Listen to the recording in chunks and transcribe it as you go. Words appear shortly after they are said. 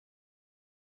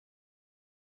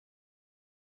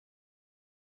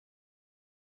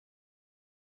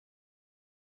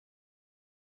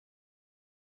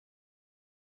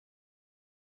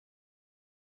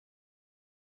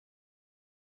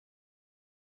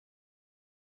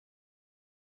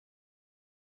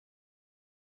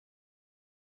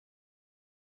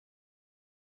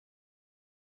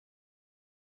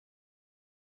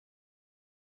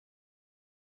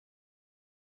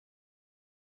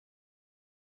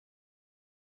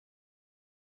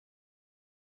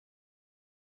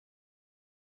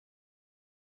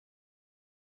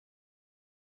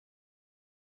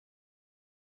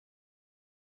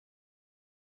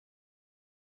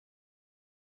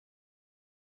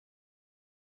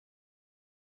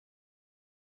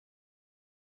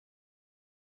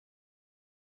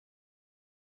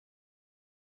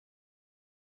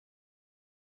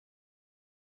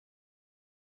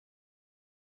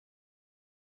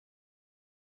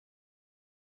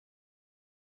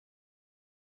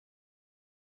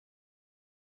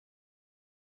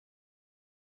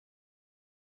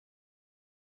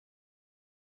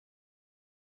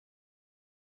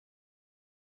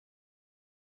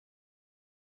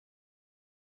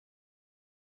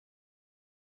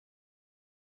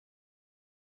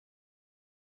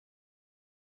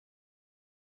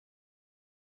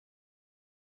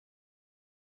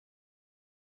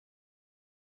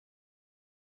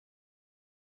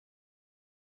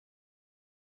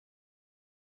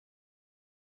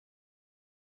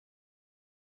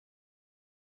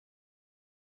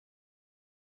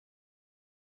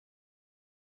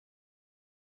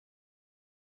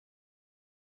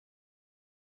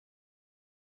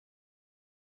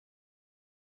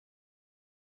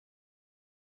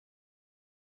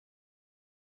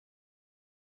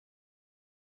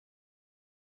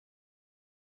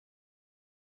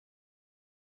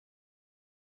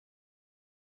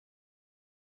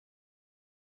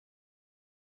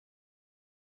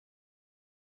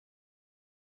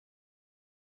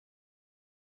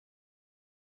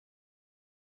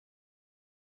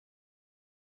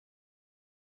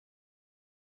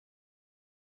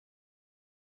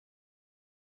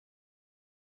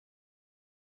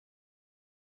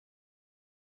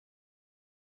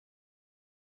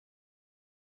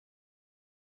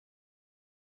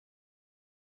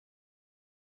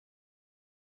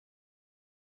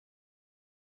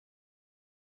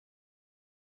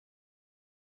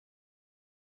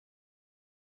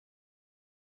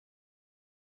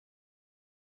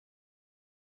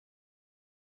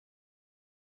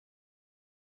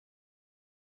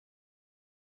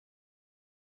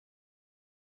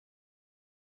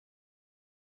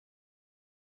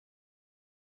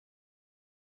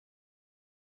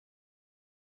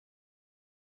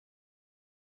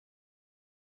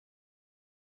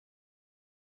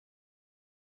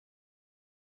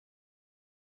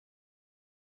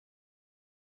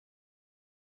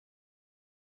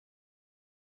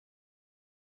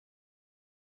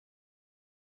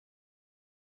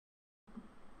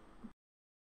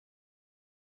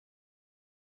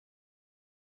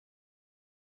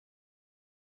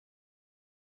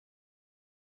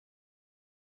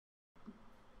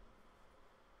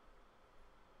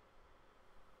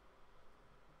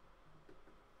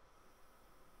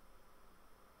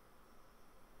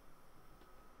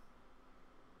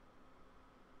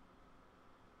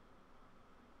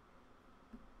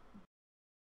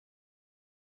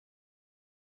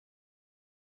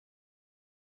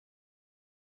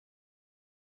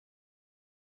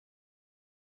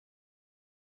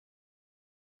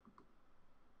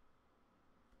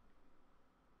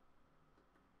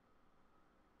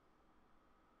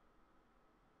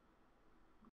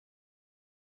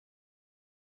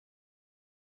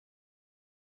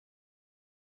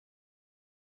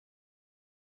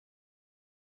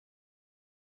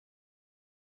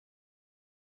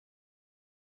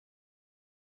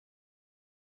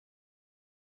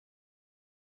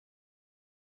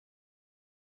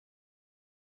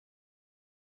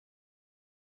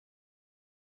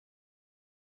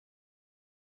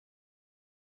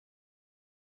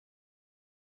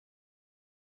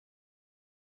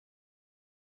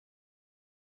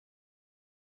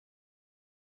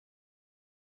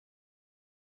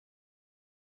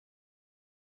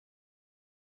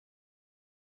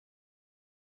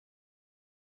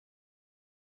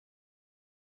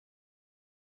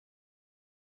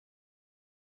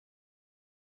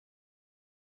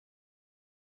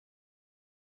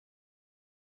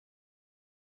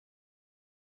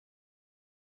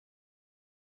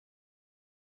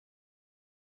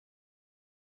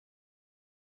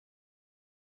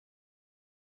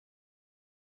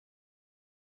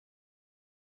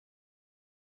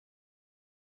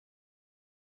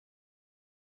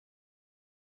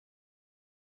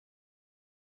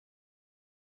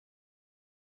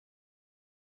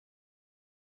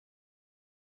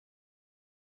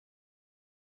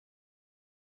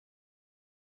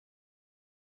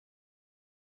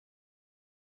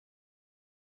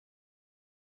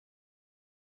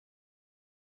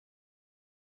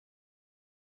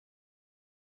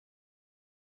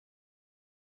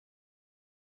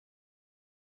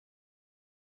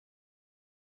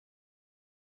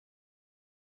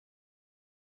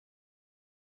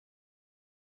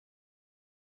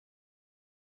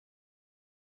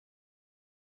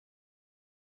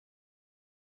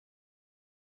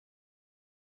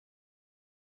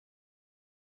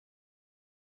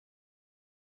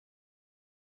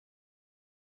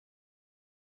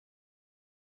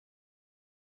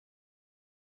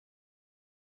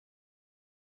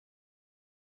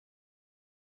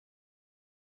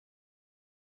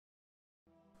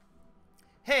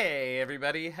Hey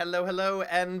everybody, hello,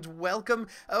 and welcome.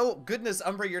 Oh goodness,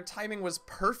 Umbra, your timing was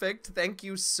perfect. Thank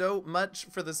you so much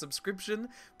for the subscription.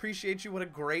 Appreciate you, what a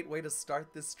great way to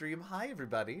start this stream. Hi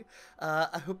everybody.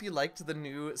 I hope you liked the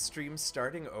new stream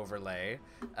starting overlay.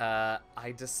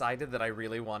 I decided that I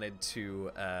really wanted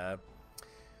to,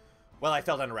 well, I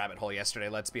fell down a rabbit hole yesterday,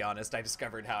 let's be honest. I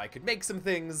discovered how I could make some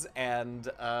things and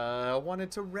wanted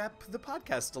to rep the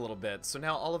podcast a little bit. So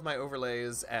now all of my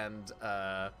overlays and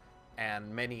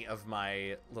many of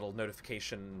my little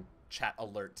notification chat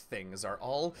alert things are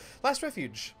all Last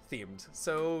Refuge themed.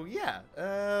 So yeah,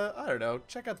 I don't know,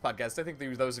 check out the podcast. I think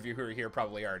those of you who are here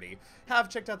probably already have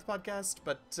checked out the podcast,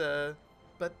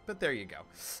 but there you go.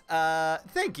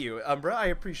 Thank you, Umbra, I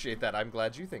appreciate that. I'm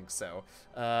glad you think so.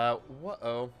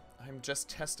 Whoa, I'm just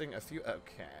testing a few,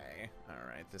 okay. All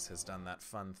right, this has done that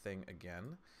fun thing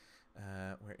again.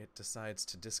 Where it decides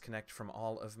to disconnect from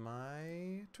all of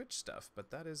my Twitch stuff,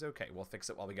 but that is okay. We'll fix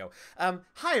it while we go.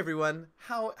 Hi everyone.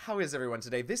 How is everyone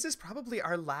today? This is probably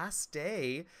our last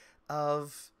day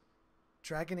of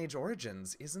Dragon Age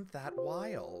Origins. Isn't that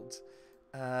wild?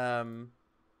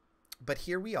 But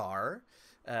here we are,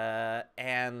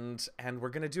 and we're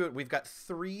gonna do it. We've got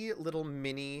three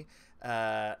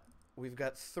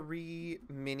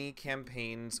mini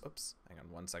campaigns. Oops, hang on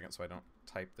 1 second so I don't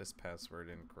type this password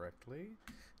incorrectly.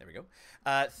 There we go.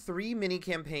 3 mini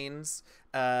campaigns.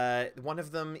 One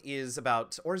of them is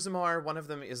about Orzammar. One of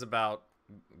them is about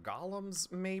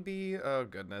golems, maybe? Oh,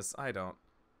 goodness. I'm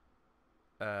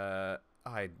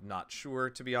not sure,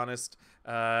 to be honest.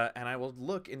 And I will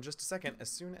look in just a second as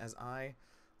soon as I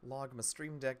log my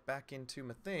Stream Deck back into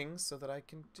my thing so that I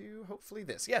can do, hopefully,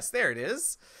 this. Yes, there it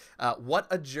is. What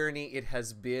a journey it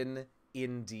has been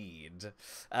indeed.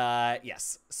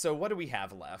 Yes, so what do we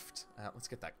have left? Let's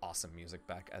get that awesome music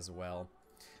back as well.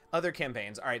 Other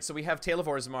campaigns. All right, so we have Tale of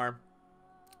Orzammar,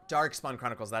 Darkspawn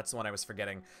Chronicles, that's the one I was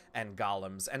forgetting, and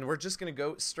Golems. And we're just going to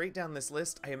go straight down this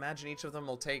list. I imagine each of them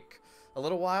will take a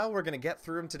little while. We're going to get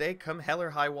through them today, come hell or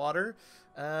high water.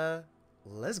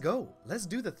 Let's go. Let's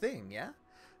do the thing, yeah?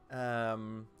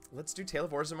 Let's do Tale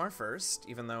of Orzammar first,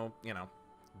 even though, you know,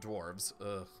 dwarves,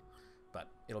 ugh. But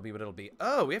it'll be what it'll be.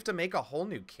 Oh, we have to make a whole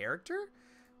new character?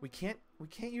 We can't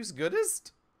use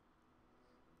Goodest?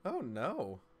 Oh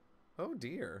no. Oh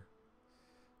dear.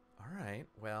 Alright,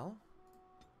 well.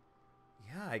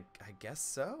 Yeah, I guess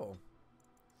so.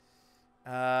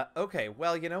 Okay,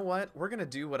 well, you know what? We're gonna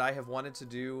do what I have wanted to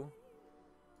do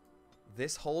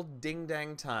this whole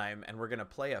ding-dang time, and we're gonna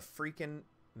play a freaking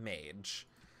mage.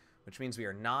 Which means we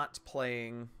are not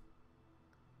playing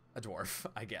a dwarf,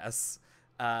 I guess.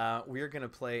 We are going to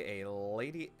play a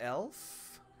lady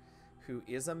elf who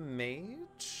is a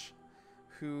mage,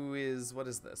 who is, what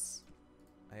is this?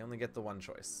 I only get the one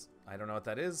choice. I don't know what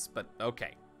that is, but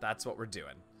okay, that's what we're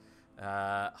doing.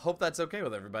 Hope that's okay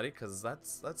with everybody, because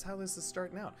that's how this is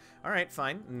starting out. All right,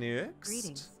 fine. Next.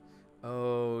 Greetings.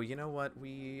 Oh, you know what?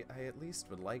 I at least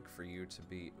would like for you to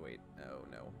be, wait, no.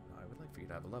 I would like for you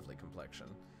to have a lovely complexion.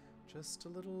 Just a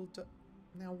little...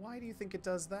 Now, why do you think it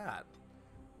does that?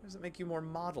 Does it make you more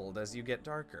mottled as you get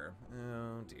darker?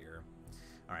 Oh, dear.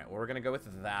 Alright, well, we're going to go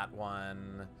with that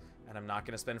one. And I'm not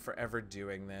going to spend forever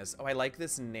doing this. Oh, I like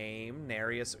this name,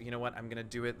 Nereus. You know what? I'm going to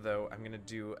do it, though. I'm going to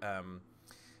do,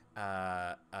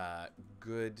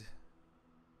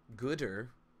 Gooder.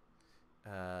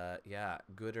 Yeah,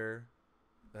 Gooder.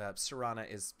 Serana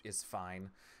is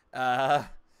fine.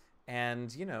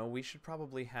 And, you know, we should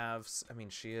probably have... I mean,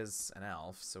 she is an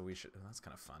elf, so we should... Oh, that's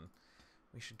kind of fun.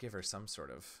 We should give her some sort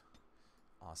of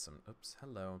awesome... Oops,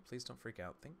 hello. Please don't freak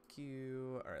out. Thank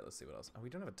you. All right, let's see what else. Oh, we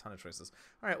don't have a ton of choices.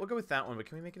 All right, we'll go with that one, but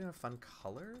can we make it in a fun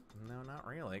color? No, not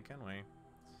really, can we?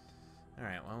 All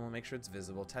right, well, we'll make sure it's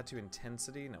visible. Tattoo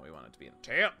intensity? No, we want it to be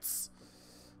intense.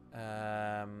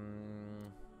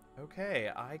 Okay,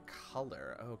 eye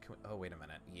color. Oh, oh, wait a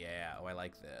minute. Yeah, oh, I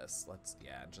like this. Let's,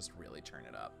 yeah, just really turn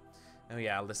it up. Oh,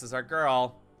 yeah, this is our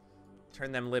girl.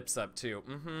 Turn them lips up, too.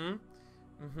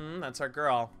 That's our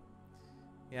girl.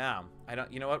 Yeah,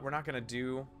 you know what? We're not gonna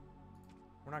do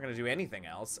anything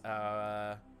else,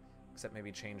 except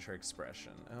maybe change her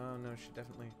expression. Oh, no, she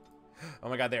definitely... Oh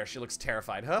my god, there, she looks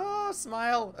terrified. Oh,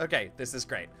 smile. Okay, this is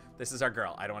great. This is our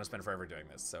girl. I don't want to spend forever doing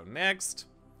this. So, next...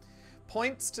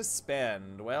 Points to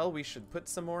spend. Well, we should put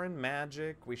some more in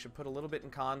magic. We should put a little bit in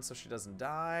con so she doesn't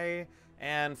die.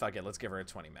 And fuck it, let's give her a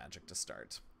 20 magic to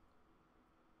start.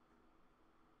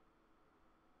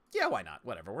 Yeah, why not?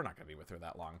 Whatever, we're not going to be with her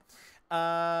that long.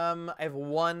 I have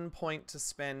 1 point to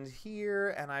spend here,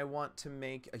 and I want to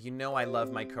make... You know I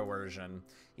love my coercion.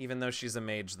 Even though she's a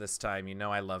mage this time, you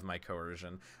know I love my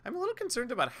coercion. I'm a little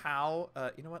concerned about how...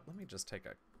 you know what? Let me just take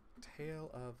a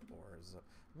Tale of Orzhov.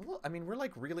 Well, I mean, we're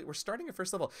like really, we're starting at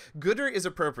first level. Gooder is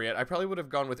appropriate. I probably would have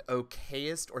gone with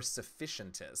okayest or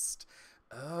sufficientist.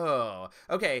 Oh,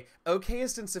 okay.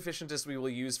 Okayest and sufficientist we will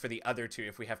use for the other two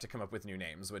if we have to come up with new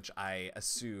names, which I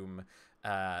assume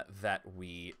that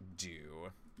we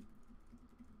do.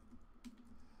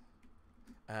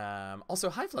 Also,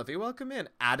 hi, Fluffy. Welcome in.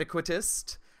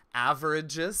 Adequatist.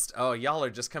 Averagist. Oh, y'all are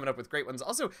just coming up with great ones.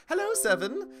 Also, hello,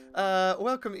 Seven.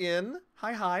 Welcome in.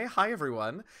 Hi, hi. Hi,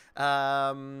 everyone.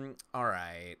 All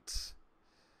right.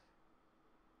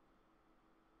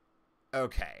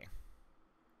 Okay.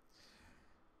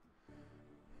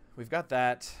 We've got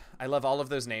that. I love all of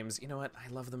those names. You know what? I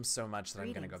love them so much that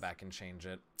I'm going to go back and change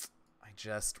it.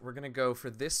 We're going to go for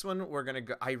this one. We're going to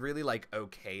go. I really like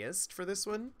okayest for this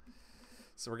one.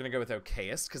 So we're going to go with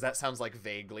okayest because that sounds like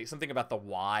vaguely something about the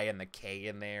Y and the K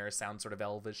in there sounds sort of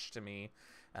elvish to me.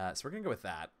 So we're going to go with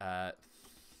that.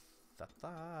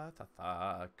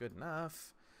 Good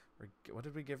enough. What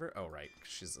did we give her? Oh, right.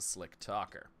 She's a slick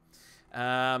talker.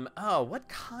 Oh, what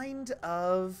kind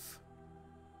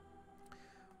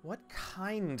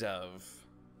of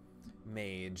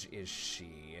mage is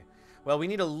she? Well, we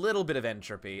need a little bit of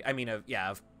entropy. I mean,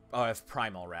 of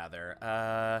primal,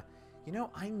 rather. You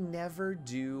know, I never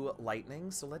do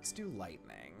lightning, so let's do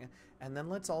lightning. And then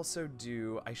let's also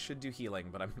do, I should do healing,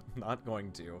 but I'm not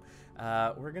going to.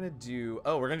 We're gonna do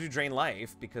drain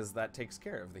life, because that takes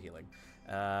care of the healing.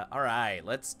 All right,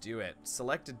 let's do it.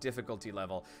 Select a difficulty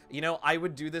level. You know, I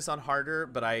would do this on harder,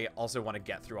 but I also want to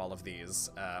get through all of these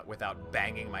without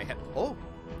banging my head. Oh,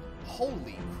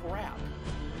 holy crap.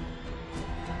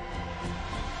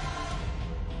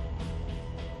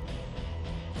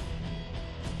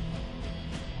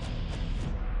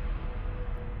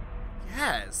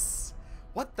 Yes!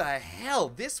 What the hell?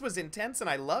 This was intense and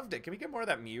I loved it. Can we get more of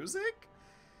that music?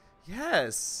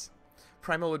 Yes.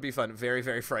 Primal would be fun. Very,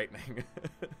 very frightening.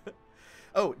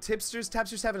 Oh, Tapster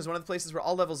 7 is one of the places where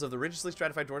all levels of the religiously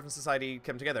stratified dwarven society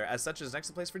come together. As such, it is an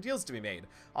excellent place for deals to be made,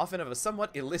 often of a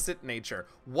somewhat illicit nature.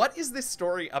 What is this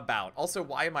story about? Also,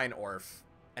 why am I an orf?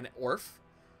 An orf?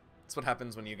 That's what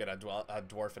happens when you get a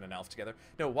dwarf and an elf together.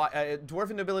 No,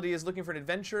 dwarven nobility is looking for an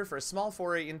adventure for a small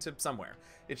foray into somewhere.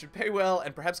 It should pay well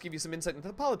and perhaps give you some insight into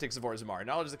the politics of Orzammar,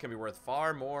 knowledge that can be worth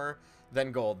far more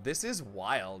than gold. This is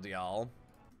wild, y'all.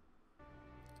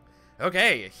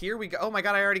 Okay, here we go. Oh my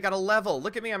god, I already got a level.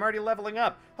 Look at me, I'm already leveling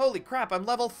up. Holy crap, I'm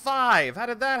level 5. How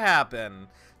did that happen?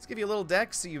 Let's give you a little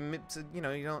deck so you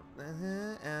know, you don't...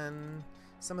 and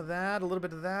some of that, a little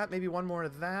bit of that, maybe one more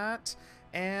of that.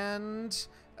 And...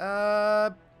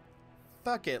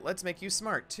 fuck it. Let's make you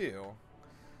smart, too.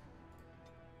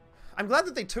 I'm glad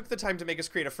that they took the time to make us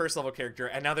create a first level character,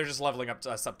 and now they're just leveling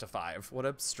us up to 5. What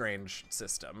a strange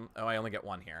system. Oh, I only get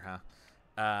 1 here, huh?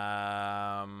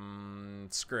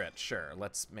 Screw it. Sure.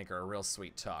 Let's make her a real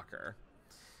sweet talker.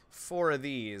 4 of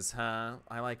these, huh?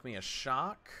 I like me a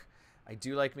shock. I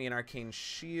do like me an arcane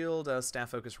shield. Staff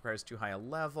focus requires too high a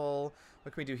level.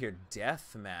 What can we do here?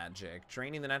 Death magic.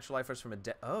 Draining the natural life force from a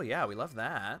oh, yeah, we love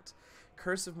that.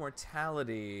 Curse of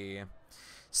mortality.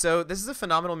 So this is a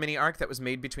phenomenal mini arc that was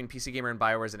made between PC Gamer and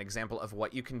BioWare as an example of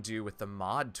what you can do with the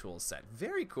mod tool set.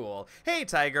 Very cool. Hey,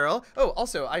 Ty Girl. Oh,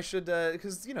 also, I should,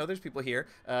 because, you know, there's people here,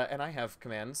 and I have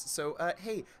commands. So,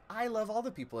 hey, I love all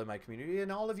the people in my community, and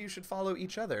all of you should follow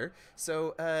each other.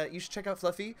 So, you should check out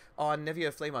Fluffy on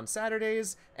Nevia Flame on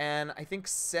Saturdays, and I think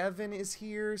 7 is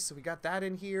here, so we got that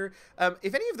in here.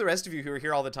 If any of the rest of you who are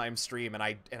here all the time stream and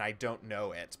I don't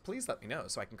know it, please let me know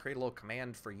so I can create a little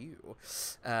command for you.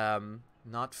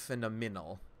 Not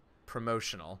phenomenal.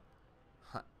 Promotional.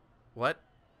 Huh. What?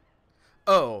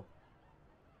 Oh.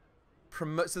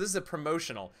 So this is a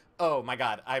promotional. Oh my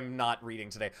god, I'm not reading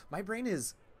today. My brain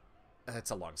is... it's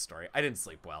a long story. I didn't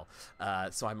sleep well,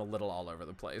 so I'm a little all over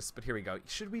the place. But here we go.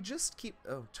 Should we just keep...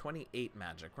 oh, 28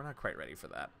 magic. We're not quite ready for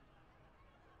that.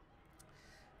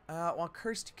 While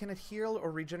cursed, you can heal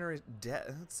or regenerate death.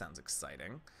 That sounds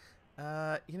exciting.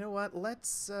 You know what?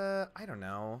 Let's... I don't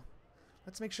know.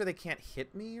 Let's make sure they can't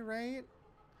hit me, right?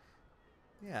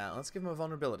 Yeah, let's give them a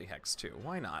vulnerability hex, too.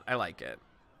 Why not? I like it.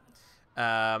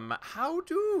 How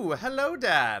do? Hello,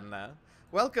 Dan.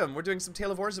 Welcome. We're doing some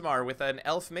Tale of Orzammar with an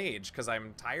elf mage, because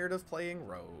I'm tired of playing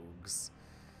rogues.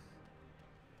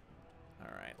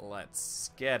 Alright, let's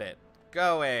get it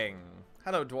going.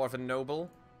 Hello, Dwarven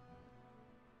Noble.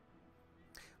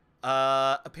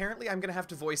 Apparently I'm gonna have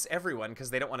to voice everyone, because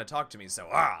they don't want to talk to me, so,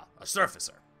 a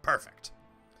surfacer. Perfect.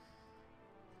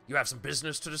 You have some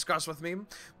business to discuss with me?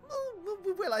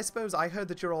 well, I suppose I heard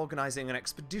that you're organizing an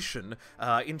expedition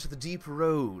into the deep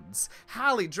roads.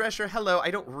 Hallie Drescher, hello.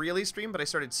 I don't really stream, but I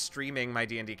started streaming my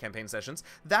D&D campaign sessions.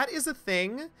 That is a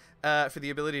thing for the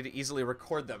ability to easily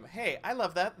record them. Hey, I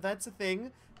love that. That's a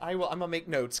thing. I'm gonna make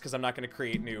notes because I'm not gonna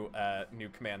create new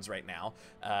commands right now.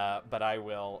 But I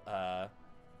will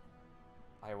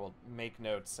make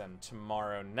notes, and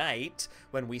tomorrow night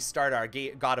when we start our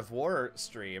God of War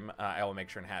stream, I will make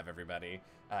sure and have everybody.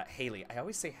 Haley. I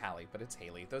always say Hallie, but it's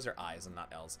Haley. Those are I's and not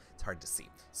L's. It's hard to see.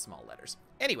 Small letters.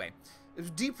 Anyway,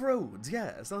 deep roads,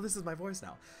 yes. Oh, this is my voice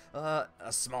now. A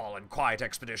small and quiet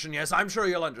expedition, yes. I'm sure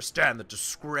you'll understand that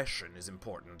discretion is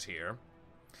important here.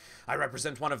 I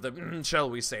represent one of the, shall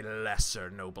we say, lesser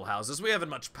noble houses. We haven't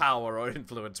much power or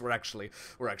influence. We're actually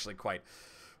quite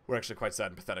sad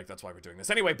and pathetic. That's why we're doing this.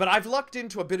 Anyway, but I've lucked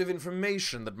into a bit of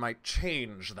information that might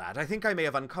change that. I think I may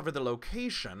have uncovered the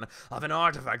location of an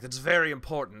artifact that's very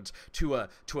important to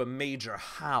a major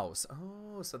house.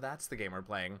 Oh, so that's the game we're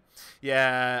playing.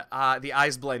 Yeah, the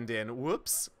eyes blend in.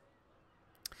 Whoops.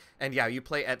 And yeah, you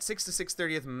play at 6 to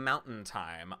 6:30 Mountain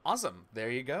Time. Awesome.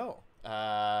 There you go.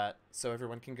 So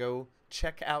everyone can go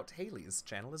check out Haley's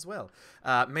channel as well.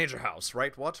 Major house,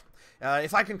 right? What?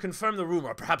 If I can confirm the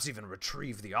rumor, perhaps even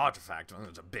retrieve the artifact. Well,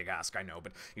 it's a big ask, I know,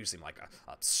 but you seem like a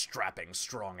strapping,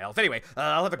 strong elf. Anyway,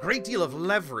 I'll have a great deal of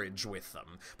leverage with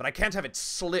them, but I can't have it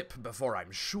slip before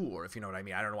I'm sure, if you know what I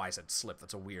mean. I don't know why I said slip.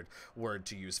 That's a weird word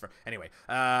to use for... Anyway,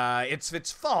 if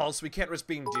it's false, we can't risk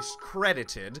being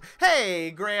discredited. Hey,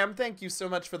 Graham, thank you so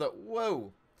much for the...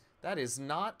 Whoa. That is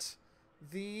not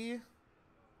the...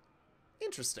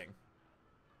 Interesting.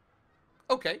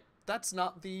 Okay, that's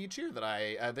not the cheer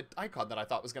that the icon that I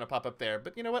thought was going to pop up there.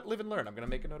 But you know what? Live and learn. I'm going to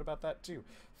make a note about that too.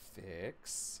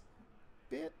 Fix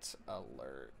bit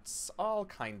alerts. All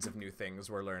kinds of new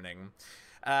things we're learning.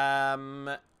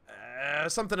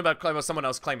 Something about someone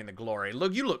else claiming the glory.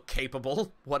 Look, you look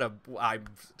capable.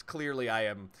 Clearly I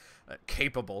am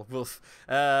capable. Woof.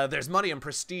 There's money and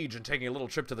prestige in taking a little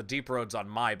trip to the deep roads on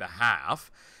my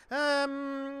behalf.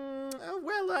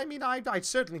 Well, I mean, I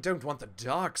certainly don't want the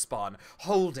Darkspawn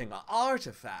holding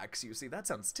artifacts, you see. That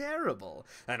sounds terrible.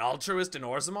 An altruist in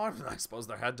Orzammar? I suppose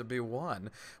there had to be one.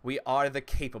 We are the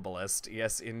capablest.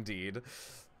 Yes, indeed.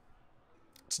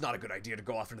 It's not a good idea to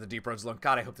go off into the deep roads alone.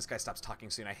 God, I hope this guy stops talking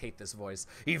soon. I hate this voice.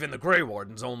 Even the Grey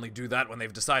Wardens only do that when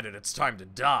they've decided it's time to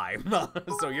die.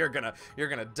 So you're gonna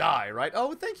die, right?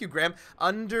 Oh, thank you, Graham.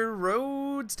 Under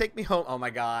roads, take me home. Oh my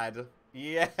God.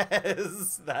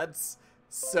 Yes, that's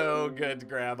so good,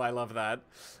 Graham. I love that.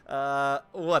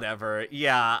 Whatever.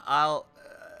 Yeah, I'll...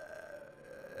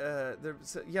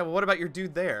 yeah, well, what about your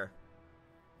dude there?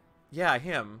 Yeah,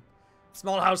 him.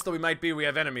 Small house though we might be, we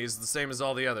have enemies, the same as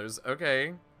all the others.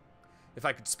 Okay. If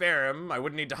I could spare him, I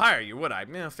wouldn't need to hire you, would I?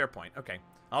 Yeah, fair point. Okay.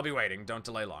 I'll be waiting. Don't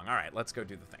delay long. Alright, let's go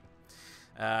do the thing.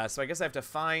 So I guess I have to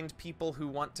find people who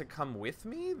want to come with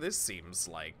me? This seems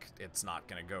like it's not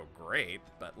gonna go great,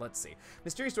 but let's see.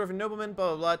 Mysterious Dwarven Nobleman, blah,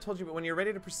 blah, blah. I told you, but when you're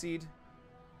ready to proceed,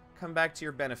 come back to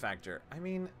your benefactor. I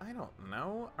mean, I don't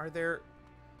know. Are there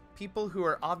people who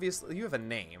are obviously... You have a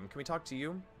name. Can we talk to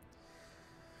you?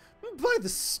 By the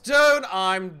stone,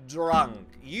 I'm drunk.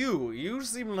 You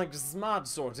seem like a smart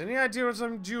sort. Any idea what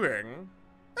I'm doing?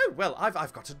 Oh, well,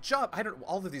 I've got a job. I don't...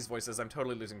 All of these voices, I'm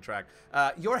totally losing track.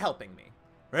 You're helping me.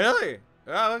 Really?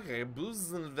 Oh, okay.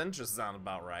 Booze and adventures sound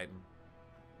about right.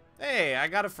 Hey, I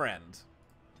got a friend.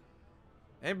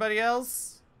 Anybody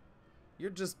else? You're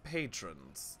just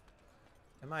patrons.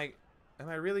 Am I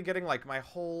really getting, like, my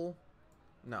whole...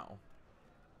 No.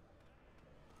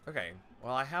 Okay.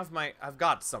 Well, I've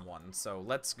got someone, so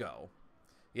let's go.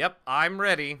 Yep, I'm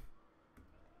ready.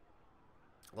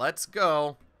 Let's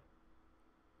go.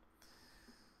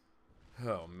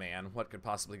 Oh, man, what could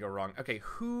possibly go wrong? Okay,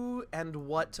 who and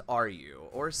what are you?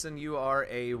 Orson, you are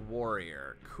a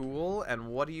warrior. Cool, and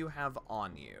what do you have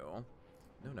on you?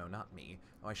 No, not me.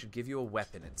 Oh, I should give you a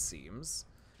weapon, it seems.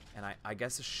 And I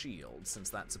guess a shield, since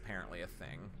that's apparently a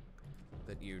thing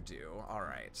that you do.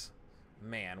 Alright.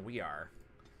 Man, we are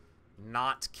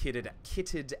not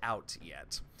kitted out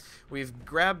yet. We've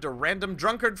grabbed a random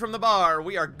drunkard from the bar.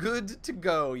 We are good to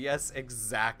go. Yes,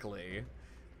 exactly.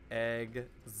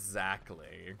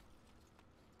 Exactly.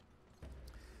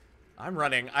 I'm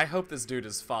running. I hope this dude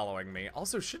is following me.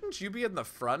 Also, shouldn't you be in the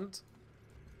front?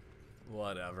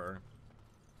 Whatever.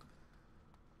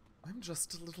 I'm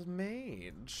just a little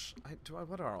mage.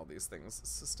 What are all these things?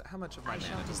 It's just, how much of my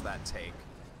mana does that take?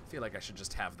 I feel like I should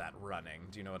just have that running.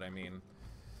 Do you know what I mean?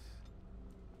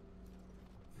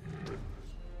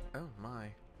 Oh my.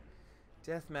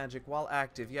 Death magic while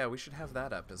active. Yeah, we should have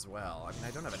that up as well. I mean,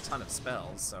 I don't have a ton of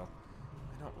spells, so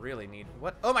I don't really need...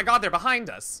 What? Oh my God, they're behind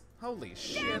us! Holy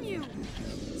shit. Damn you!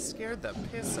 Scared the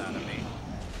piss out of me.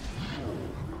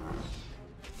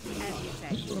 As you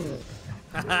say.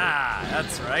 Haha,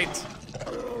 that's right.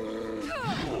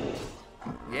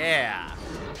 Yeah.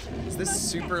 Is this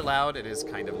super loud? It is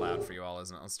kind of loud for you all,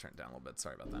 isn't it? Let's turn it down a little bit.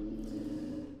 Sorry about that.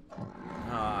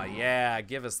 Oh, yeah.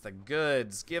 Give us the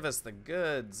goods. Give us the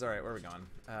goods. All right, where are we going?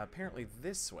 Apparently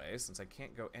this way, since I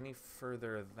can't go any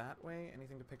further that way.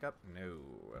 Anything to pick up? No.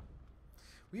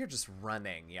 We are just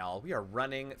running, y'all. We are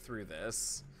running through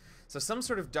this. So some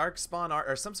sort of dark spawn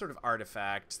or some sort of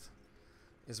artifact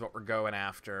is what we're going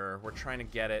after. We're trying to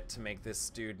get it to make this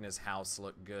dude in his house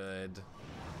look good.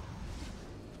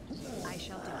 I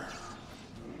shall do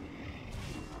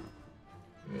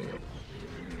it.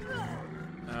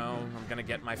 Oh, I'm gonna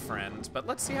get my friend, but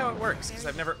let's see how it works, because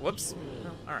I've never... Whoops.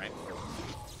 Oh, all right.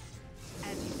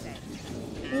 As you say.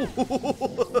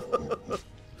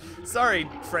 Sorry,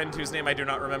 friend whose name I do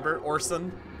not remember.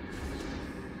 Orson.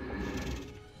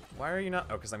 Why are you not...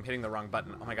 Oh, because I'm hitting the wrong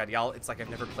button. Oh my god, y'all, it's like I've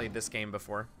never played this game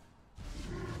before.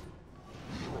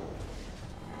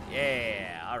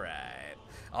 Yeah, alright.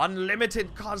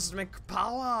 Unlimited cosmic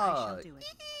power! I shall do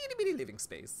it. Itty-bitty living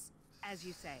space. As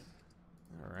you say.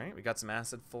 Alright, we got some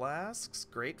acid flasks.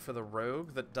 Great for the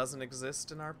rogue that doesn't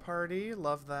exist in our party.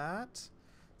 Love that.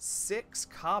 6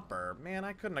 copper. Man,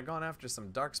 I couldn't have gone after some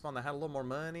darkspawn that had a little more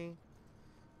money.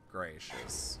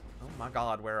 Gracious. Oh my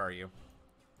god, where are you?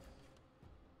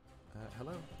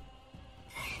 Hello?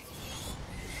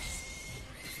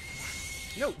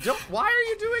 No, don't. Why are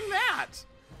you doing that?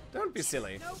 Don't be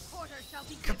silly. No quarter shall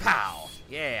be Kapow!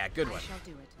 Yeah, good I one. shall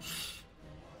do it.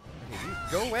 Okay, you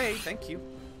go away, thank you.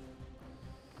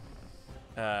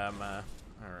 Alright.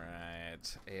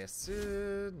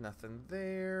 Acid, nothing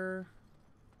there.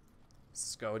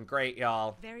 This is going great,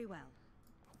 y'all. Very well.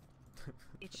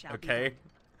 It shall be Okay.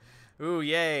 done. Ooh,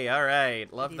 yay,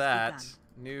 alright. Love It is that. begun.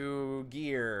 New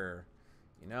gear.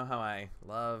 You know how I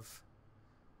love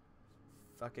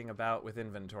fucking about with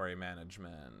inventory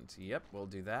management. Yep, we'll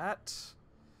do that.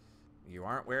 You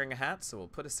aren't wearing a hat, so we'll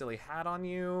put a silly hat on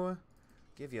you.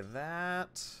 Give you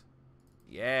that.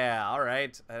 Yeah,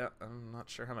 alright. I'm not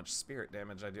sure how much spirit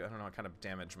damage I do. I don't know what kind of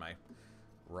damage my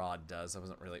rod does. I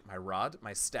wasn't really... My rod?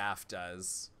 My staff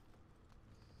does.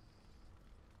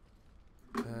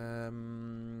 We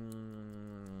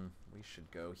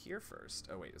should go here first.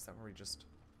 Oh, wait, is that where we just...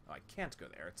 Oh, I can't go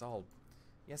there. It's all...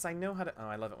 Yes, I know how to... Oh,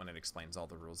 I love it when it explains all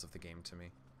the rules of the game to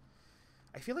me.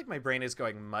 I feel like my brain is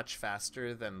going much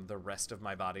faster than the rest of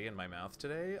my body and my mouth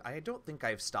today. I don't think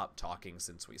I've stopped talking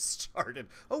since we started.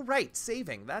 Oh, right,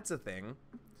 saving. That's a thing.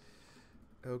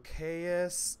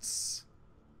 Okayists.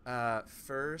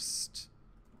 First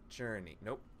journey.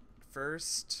 Nope.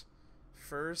 First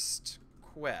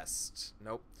quest.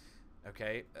 Nope.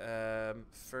 Okay.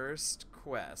 First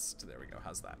quest. There we go.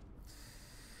 How's that?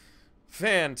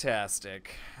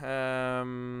 Fantastic. Hold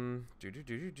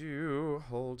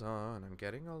on. I'm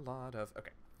getting a lot of...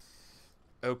 Okay.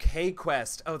 Okay,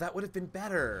 quest. Oh, that would have been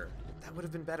better. That would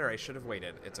have been better. I should have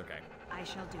waited. It's okay. I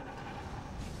shall do it.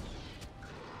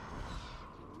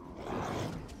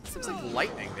 This looks like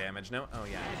lightning damage, no? Oh,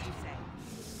 yeah. As you say.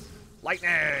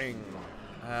 Lightning!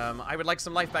 I would like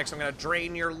some life back, so I'm gonna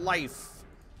drain your life.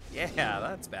 Yeah,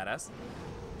 that's badass. It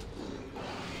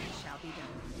shall be done.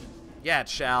 Yeah, it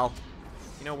shall.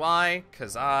 You know why?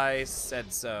 Because I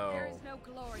said so. There is no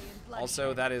glory in bloodshed.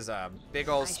 Also, that is a big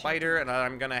old spider, and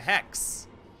I'm gonna hex.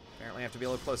 Apparently I have to be a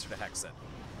little closer to hex it.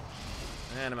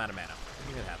 And I'm out of mana.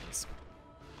 It happens.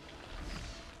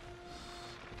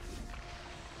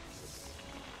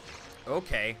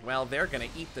 Okay, well, they're gonna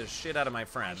eat the shit out of my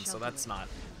friend, so that's not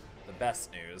the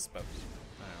best news, but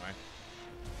anyway.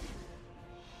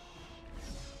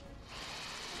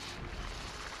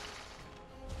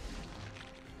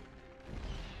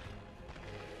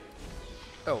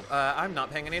 Oh, I'm not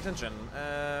paying any attention.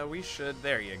 We should...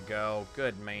 There you go.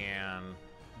 Good man.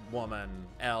 Woman.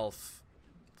 Elf.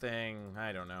 Thing.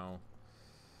 I don't know.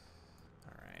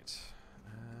 Alright.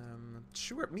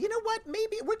 Sure. You know what?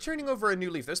 Maybe we're turning over a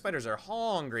new leaf. Those spiders are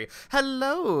hungry.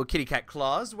 Hello, Kitty Cat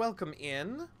Claws. Welcome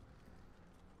in.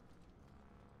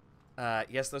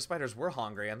 Yes, those spiders were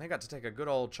hungry, and they got to take a good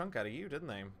old chunk out of you, didn't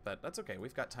they? But that's okay.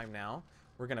 We've got time now.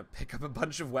 We're gonna pick up a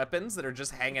bunch of weapons that are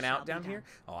just hanging out down here.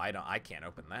 Oh, I can't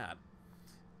open that.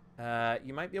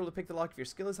 You might be able to pick the lock if your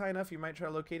skill is high enough. You might try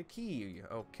to locate a key.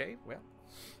 Okay, well,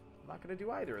 I'm not gonna do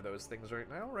either of those things right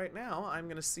now. Right now, I'm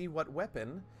gonna see what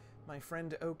weapon my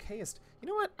friend Okayist. You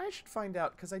know what? I should find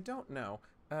out, because I don't know.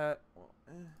 Are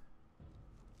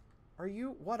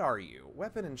you? What are you?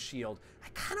 Weapon and shield. I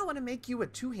kind of want to make you a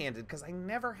two-handed, because I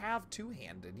never have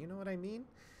two-handed. You know what I mean?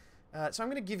 So I'm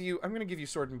gonna give you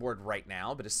Sword and Board right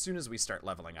now, but as soon as we start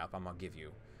leveling up, I'm gonna give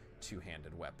you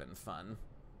two-handed weapon fun.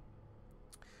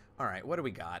 Alright, what do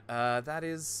we got? That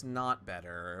is not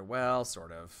better. Well,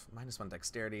 sort of. -1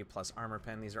 dexterity plus armor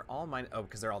pen. These are all mine. Oh,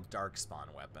 because they're all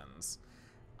darkspawn weapons.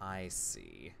 I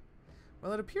see.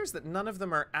 Well, it appears that none of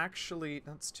them are actually...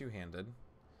 That's two-handed.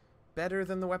 Better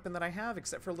than the weapon that I have,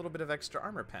 except for a little bit of extra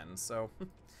armor pen. So,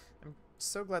 I'm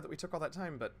so glad that we took all that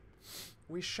time, but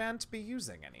we shan't be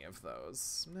using any of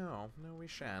those. No, we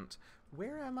shan't.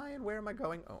 Where am I and where am I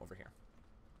going? Oh, over here.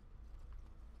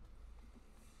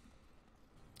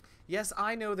 Yes,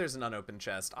 I know there's an unopened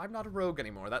chest. I'm not a rogue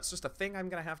anymore. That's just a thing I'm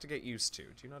gonna have to get used to.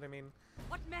 Do you know what I mean?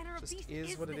 What manner of beast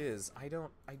is what this? it is. I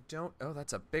don't... Oh,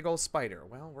 that's a big old spider.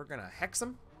 Well, we're gonna hex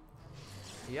him.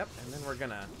 Yep, and then we're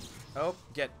gonna... Oh,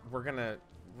 we're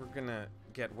gonna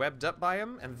get webbed up by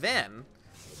him, and then,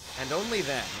 and only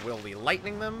then, will we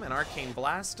lightning them and arcane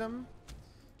blast them,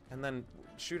 and then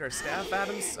shoot our staff at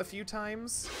him a few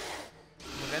times.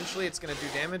 And eventually it's gonna do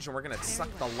damage, and we're gonna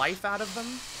suck the life out of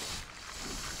them.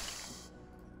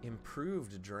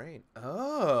 Improved drain.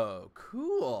 Oh,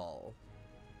 cool.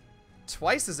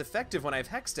 Twice as effective when I've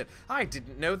hexed it. I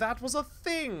didn't know that was a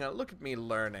thing. Look at me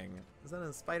learning. Is that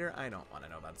a spider? I don't want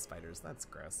to know about spiders. That's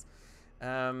gross.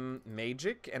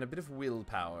 Magic and a bit of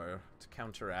willpower to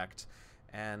counteract.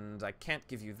 And I can't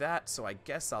give you that, so I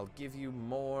guess I'll give you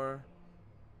more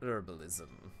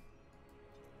herbalism.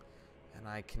 And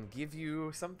I can give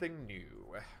you something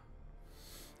new.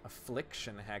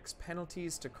 Affliction hex.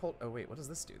 Penalties to cold. Oh, wait, what does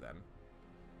this do then?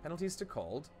 Penalties to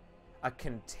cold. A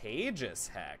contagious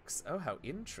hex. Oh, how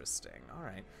interesting. All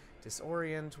right.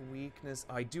 Disorient, weakness.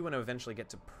 Oh, I do want to eventually get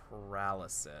to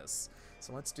paralysis.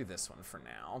 So let's do this one for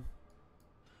now.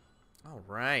 All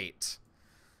right.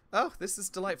 Oh, this is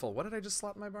delightful. What did I just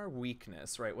slot in my bar?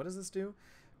 Weakness. Right, what does this do?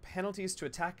 Penalties to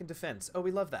attack and defense. Oh, we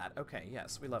love that. Okay,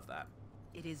 yes, we love that.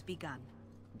 It is begun.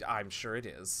 I'm sure it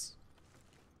is.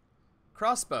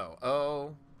 Crossbow.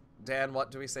 Oh, Dan, what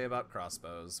do we say about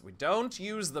crossbows? We don't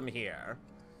use them here.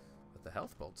 But the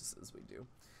health poultices we do.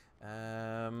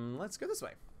 Let's go this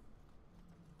way.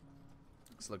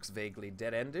 This looks vaguely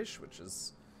dead-endish, which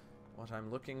is what I'm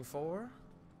looking for.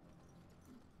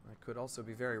 I could also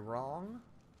be very wrong.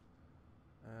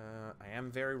 I am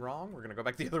very wrong. We're gonna go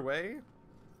back the other way.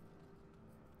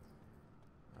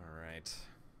 Alright.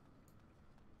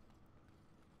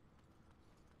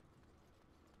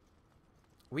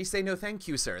 We say no thank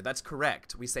you, sir. That's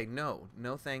correct. We say no.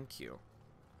 No thank you.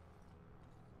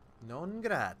 Non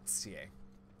grazie.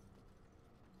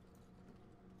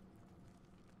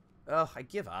 Ugh, I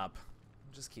give up.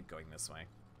 Just keep going this way.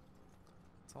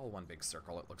 It's all one big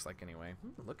circle, it looks like, anyway.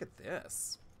 Look at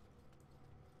this.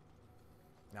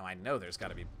 Now, I know there's got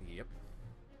to be... Yep.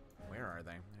 Where are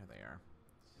they? There they are.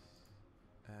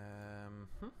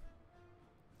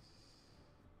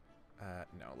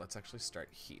 No, let's actually start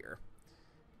here.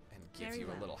 And give Very you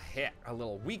well. a little hit, a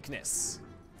little weakness.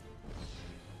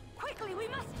 Quickly, we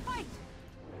must fight!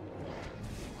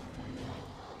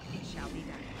 It shall be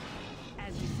done.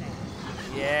 As you said.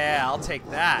 Yeah, I'll take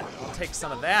that. I'll take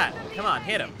some of that. Come on,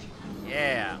 hit him.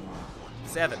 Yeah.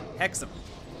 7. Hex him.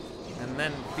 And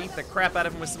then beat the crap out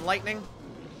of him with some lightning.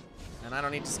 And I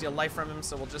don't need to steal life from him,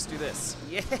 so we'll just do this.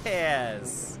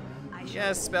 Yes!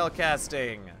 Yes,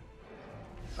 spellcasting.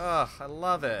 Ugh, I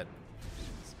love it.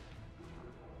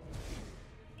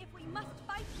 If we must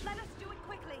fight, let us do it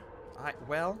quickly.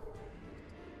 Well...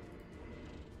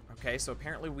 Okay, so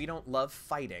apparently we don't love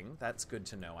fighting. That's good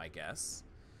to know, I guess.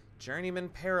 Journeyman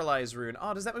Paralyze Rune.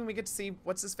 Oh, does that mean we get to see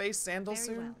what's-his-face, Sandal, Very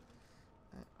soon?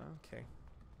 well. Okay.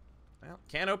 Well,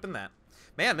 can't open that.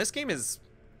 Man, this game is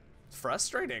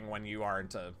frustrating when you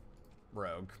aren't a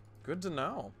rogue. Good to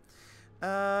know.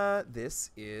 This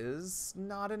is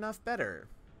not enough better.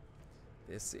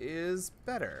 This is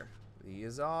better.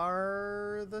 These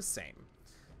are the same.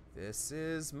 This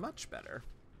is much better.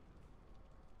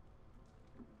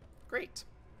 Great.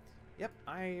 Yep,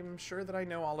 I'm sure that I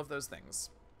know all of those things.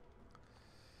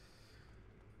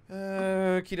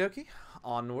 Okie dokie.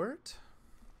 Onward.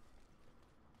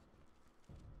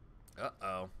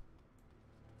 Uh-oh.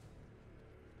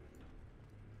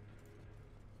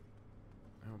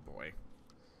 Oh boy.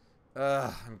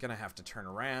 I'm gonna have to turn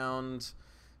around,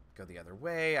 go the other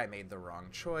way. I made the wrong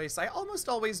choice. I almost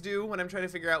always do when I'm trying to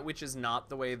figure out which is not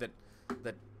the way that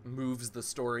moves the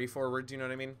story forward, do you know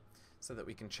what I mean? So that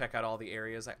we can check out all the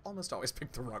areas. I almost always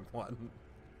pick the wrong one.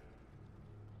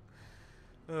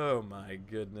 Oh my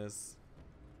goodness.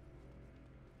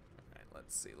 Alright,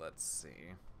 let's see, let's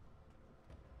see.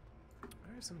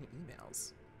 Why are so many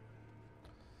emails?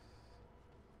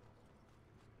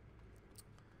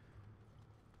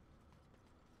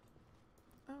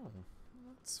 Oh,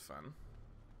 that's fun.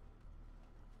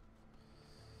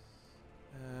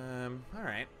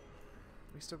 Alright.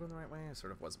 Are we still going the right way? I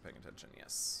sort of wasn't paying attention,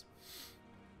 yes.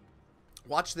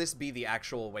 Watch this be the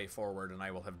actual way forward, and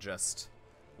I will have just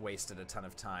wasted a ton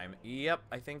of time. Yep,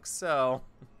 I think so.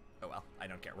 Oh well, I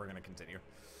don't care. We're gonna continue.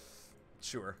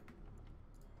 Sure.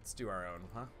 Let's do our own,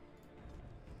 huh?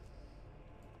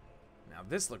 Now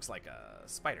this looks like a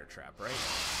spider trap, right?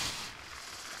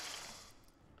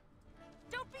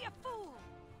 Don't be a fool!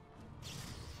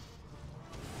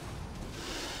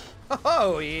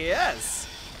 Oh, yes!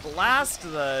 Blast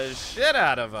the shit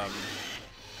out of them.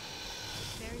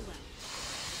 Very well.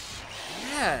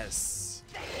 Yes!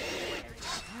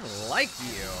 I like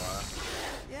you.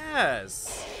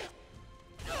 Yes!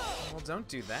 Well, don't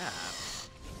do that.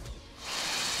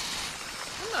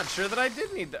 I'm not sure that I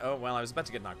did need the— oh, well, I was about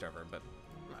to get knocked over, but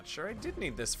I'm not sure I did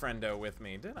need this friendo with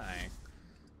me, did I?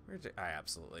 I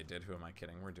absolutely did. Who am I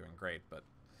kidding? We're doing great, but...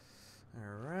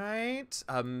 Alright.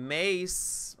 A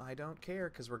mace. I don't care,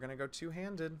 because we're going to go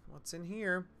two-handed. What's in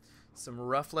here? Some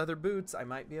rough leather boots. I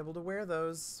might be able to wear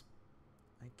those.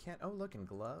 I can't— oh, look, and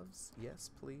gloves. Yes,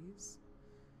 please.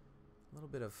 A little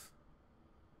bit of—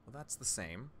 well, that's the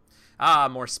same. Ah,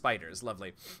 more spiders.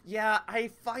 Lovely. Yeah, I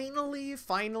finally,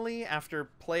 after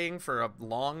playing for a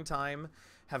long time,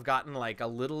 have gotten, like, a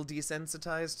little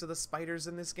desensitized to the spiders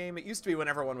in this game. It used to be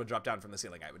whenever one would drop down from the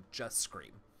ceiling, I would just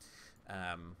scream.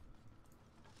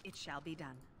 It shall be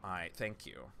done. Thank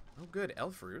you. Oh, good.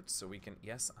 Elf roots, so we can—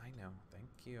 yes, I know. Thank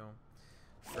you.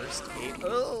 First aid—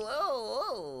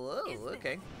 oh,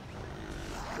 okay.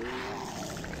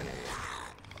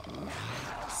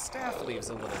 Staff leaves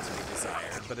a little to be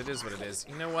desired, but it is what it is.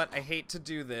 You know what? I hate to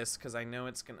do this because I know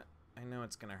it's gonna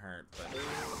hurt, but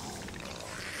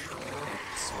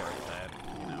it's worth it,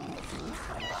 you know.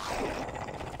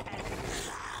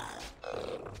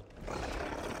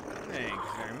 Thank you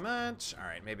very much. All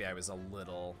right, maybe I was a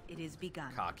little It is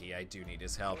begun. cocky. I do need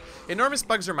his help. Enormous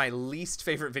bugs are my least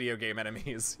favorite video game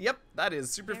enemies. Yep, that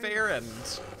is super fair, and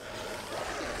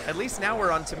at least now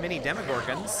we're on to mini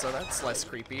demogorgons, so that's less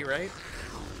creepy, right?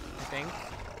 I think,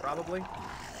 probably.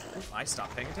 Ooh, I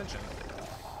stopped paying attention.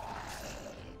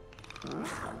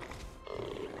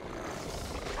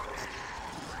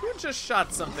 Who just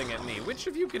shot something at me? Which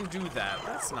of you can do that?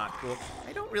 That's not cool.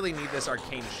 I don't really need this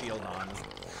arcane shield on. I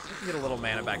can get a little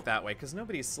mana back that way, because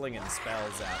nobody's slinging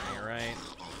spells at me, right?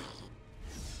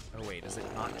 Oh wait, is it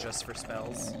not just for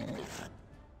spells?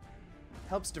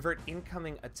 Helps divert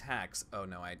incoming attacks. Oh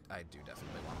no, I do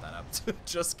definitely want that up.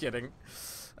 Just kidding.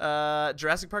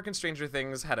 Jurassic Park and Stranger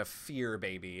Things had a fear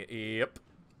baby. Yep.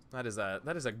 That is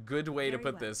a good way to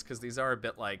put this, because these are a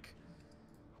bit like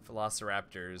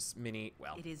velociraptors, mini,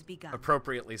 well, It is begun.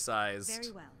 appropriately sized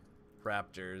Very well.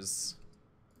 raptors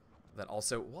that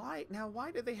also— why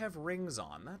do they have rings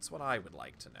on? That's what I would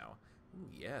like to know. Ooh,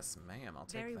 yes, ma'am, I'll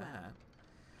take Very that.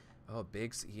 well. Oh,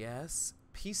 Biggs, yes.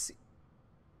 PC—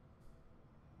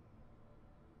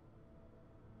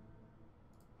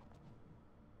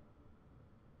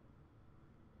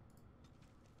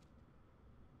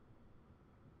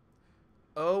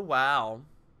 oh, wow.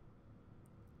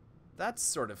 That's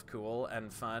sort of cool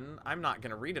and fun. I'm not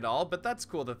going to read it all, but that's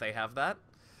cool that they have that.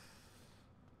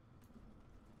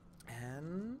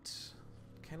 And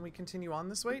can we continue on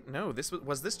this way? No,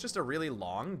 was this just a really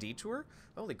long detour?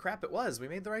 Holy crap, it was. We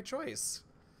made the right choice.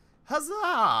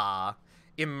 Huzzah!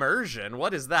 Immersion,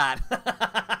 what is that?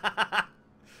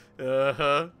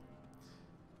 Uh-huh.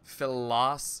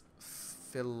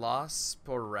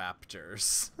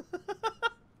 Philosporaptors.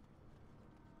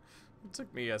 It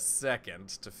took me a second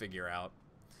to figure out.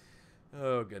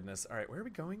 Oh, goodness. All right, where are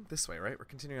we going? This way, right? We're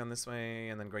continuing on this way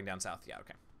and then going down south. Yeah,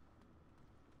 okay.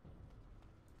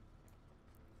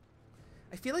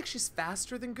 I feel like she's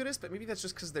faster than Goodness, but maybe that's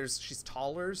just because she's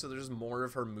taller, so there's more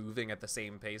of her moving at the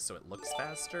same pace, so it looks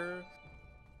faster.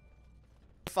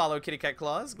 Follow Kitty Cat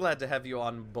Claus. Glad to have you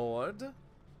on board.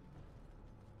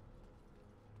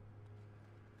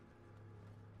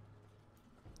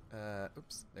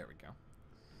 Oops. There we go.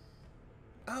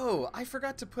 Oh, I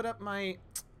forgot to put up my—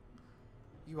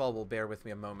 you all will bear with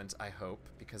me a moment, I hope,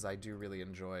 because I do really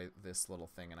enjoy this little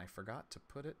thing, and I forgot to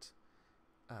put it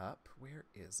up. Where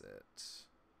is it?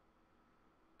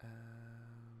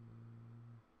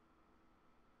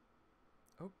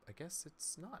 Oh, I guess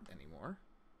it's not anymore.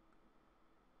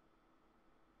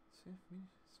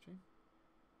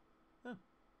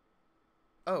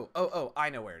 Oh, I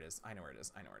know where it is. I know where it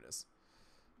is.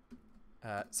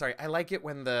 Sorry, I like it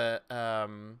when the,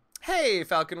 hey,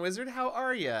 Falcon Wizard, how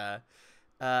are ya?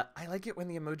 I like it when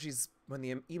the emotes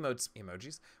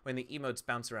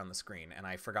bounce around the screen, and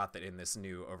I forgot that in this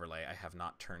new overlay I have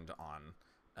not turned on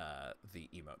the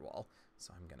emote wall.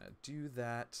 So I'm gonna do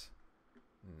that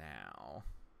now.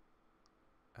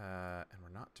 And we're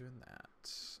not doing that.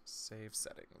 Save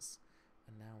settings.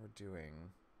 And now we're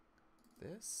doing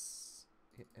this.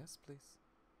 Yes, please.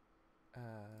 I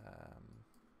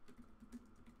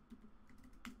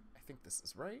think this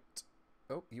is right.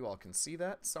 Oh, you all can see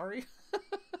that. Sorry.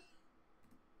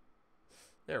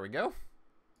 There we go.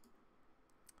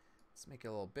 Let's make it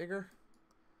a little bigger.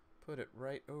 Put it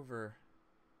right over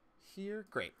here.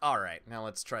 Great. All right. Now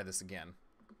let's try this again.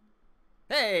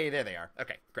 Hey, there they are.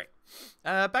 Okay, great.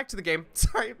 Back to the game.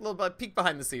 Sorry, a little bit peek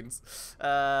behind the scenes.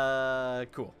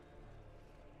 Cool.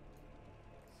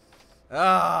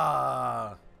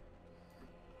 Ah,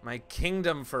 my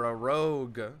kingdom for a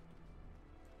rogue.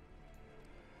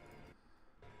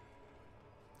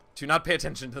 Do not pay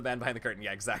attention to the man behind the curtain.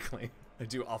 Yeah, exactly. I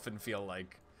do often feel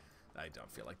like I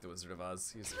don't feel like the Wizard of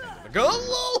Oz. He's kind of a go.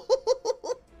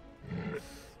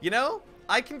 You know,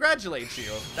 I congratulate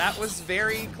you. That was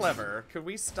very clever. Could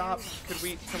we stop? Can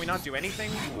we not do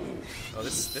anything? Oh,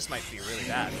 this might be really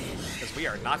bad because we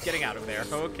are not getting out of there.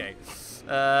 Okay.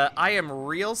 I am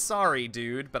real sorry,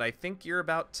 dude, but I think you're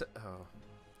about to. Oh,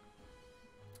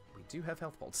 we do have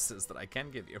health poultices that I can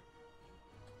give you,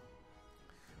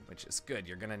 which is good.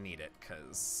 You're gonna need it,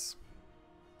 cause.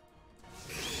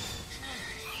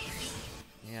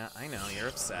 Yeah, I know, you're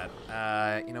upset.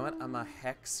 You know what? I'm gonna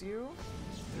hex you.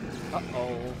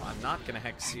 Uh-oh, I'm not gonna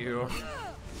hex you.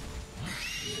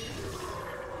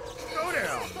 Go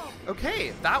down!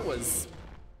 Okay, that was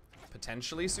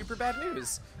potentially super bad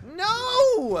news.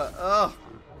 No! Ugh.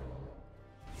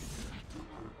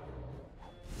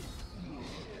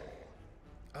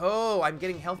 Oh, I'm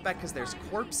getting health back because there's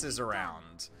corpses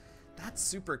around. That's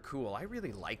super cool. I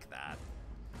really like that.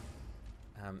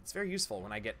 It's very useful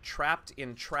when I get trapped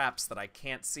in traps that I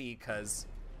can't see because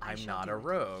I'm not a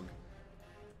rogue.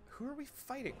 Who are we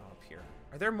fighting? Oh, up here.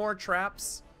 Are there more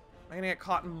traps? Am I gonna get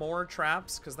caught in more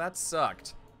traps? Because that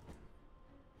sucked.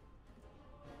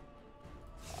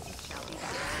 There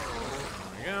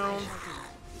we go.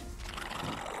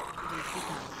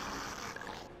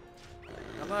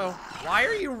 Hello. Why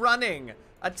are you running?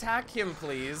 Attack him,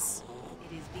 please.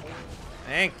 It is begun.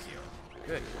 Thank you.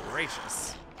 Good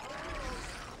gracious.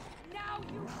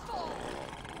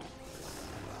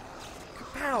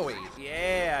 Kapowie!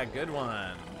 Yeah, good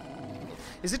one.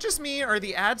 Is it just me, or are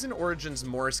the ads in Origins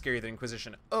more scary than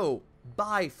Inquisition? Oh,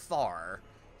 by far,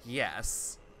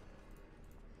 yes.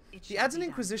 The ads in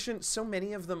Inquisition, so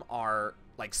many of them are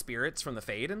like spirits from the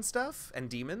Fade and stuff, and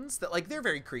demons, that like they're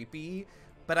very creepy,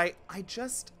 but I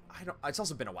don't, it's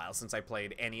also been a while since I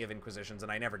played any of Inquisitions,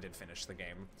 and I never did finish the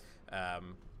game.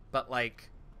 But like,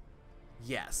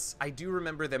 yes, I do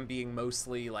remember them being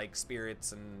mostly like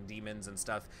spirits and demons and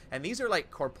stuff. And these are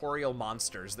like corporeal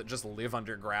monsters that just live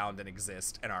underground and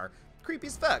exist and are creepy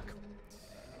as fuck.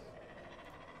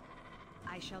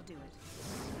 I shall do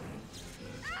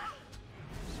it.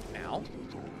 Ow.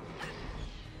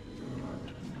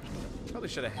 Probably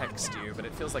should have hexed you, but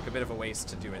it feels like a bit of a waste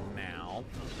to do it now.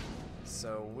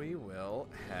 So we will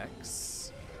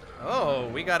hex. Oh,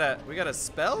 we got a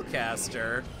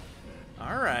spellcaster.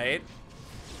 All right.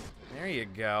 There you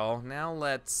go. Now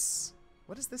let's.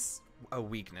 What is this? A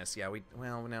weakness. Yeah,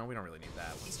 well, no, we don't really need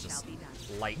that. Let's just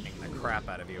lightning the crap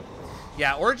out of you.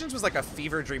 Yeah, Origins was like a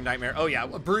fever dream nightmare. Oh yeah,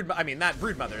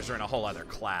 broodmothers are in a whole other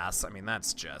class. I mean,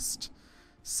 that's just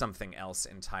something else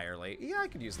entirely. Yeah, I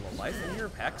could use a little life in your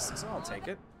pecs, so I'll take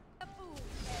it.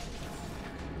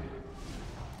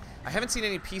 I haven't seen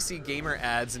any PC gamer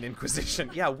ads in Inquisition.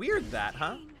 Yeah, weird that,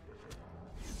 huh?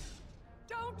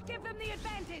 Don't give them the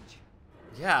advantage.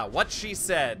 Yeah, what she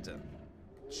said.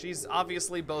 She's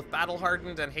obviously both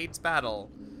battle-hardened and hates battle.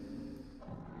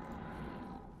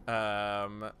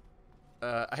 I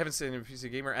haven't seen any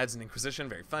PC gamer ads in Inquisition.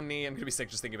 Very funny. I'm gonna be sick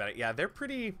just thinking about it. Yeah, they're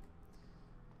pretty.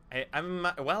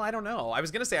 Well, I don't know. I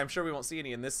was gonna say I'm sure we won't see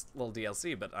any in this little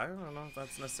DLC, but I don't know if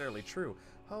that's necessarily true.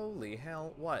 Holy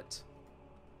hell! What?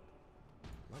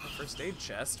 Love a first aid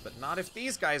chest, but not if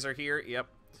these guys are here. Yep.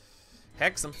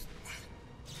 Hex them.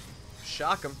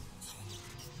 Shock them.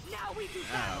 Now we do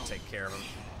I'll take care of them.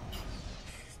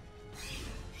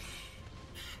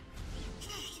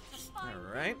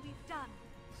 Alright.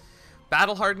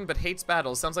 Battle hardened but hates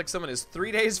battle. Sounds like someone is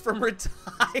 3 days from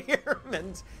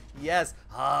retirement. Yes.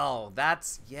 Oh,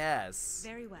 that's yes.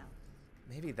 Very well.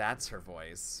 Maybe that's her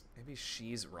voice. Maybe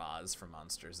she's Roz from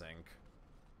Monsters, Inc.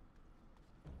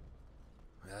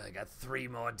 I got 3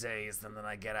 more days and then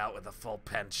I get out with a full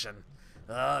pension.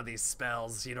 Oh, these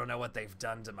spells. You don't know what they've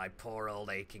done to my poor old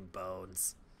aching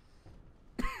bones.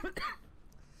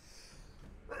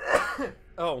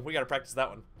 Oh, we gotta practice that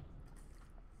one.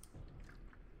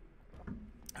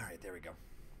 Alright, there we go.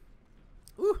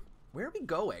 Ooh, where are we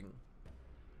going?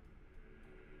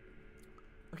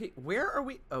 Okay, where are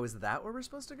we? Oh, is that where we're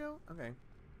supposed to go? Okay.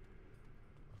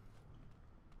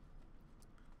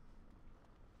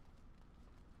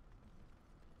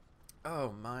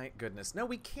 Oh my goodness. No,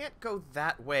 we can't go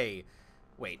that way.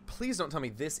 Wait, please don't tell me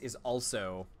this is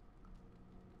also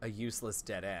a useless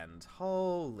dead end.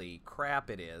 Holy crap,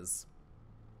 it is.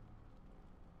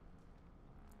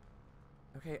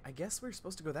 Okay, I guess we're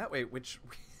supposed to go that way, which...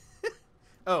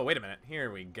 Oh, wait a minute.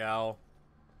 Here we go.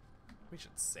 We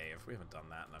should save. We haven't done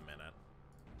that in a minute.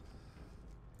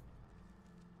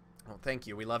 Oh, thank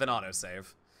you. We love an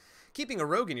autosave. Keeping a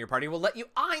rogue in your party will let you...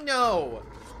 I know!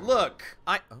 Look!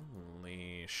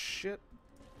 Holy shit.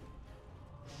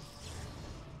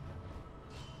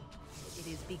 It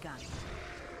is begun.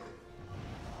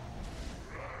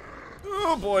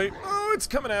 Oh, boy. Oh, it's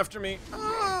coming after me.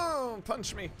 Oh,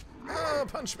 punch me. Oh,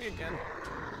 punch me again.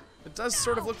 It does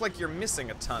sort of look like you're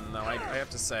missing a ton, though, I have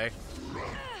to say.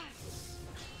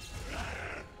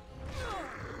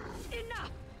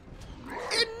 Enough!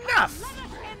 Enough! Let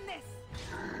us end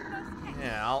this!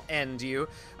 Yeah, I'll end you.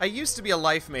 I used to be a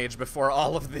life mage before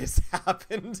all of this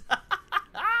happened.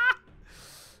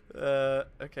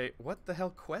 Okay, what the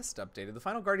hell quest updated? The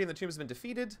final guardian of the tomb has been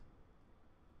defeated.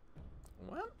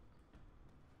 What?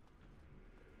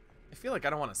 I feel like I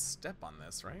don't want to step on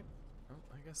this, right? Oh,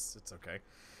 I guess it's okay.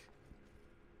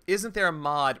 Isn't there a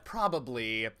mod?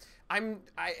 Probably.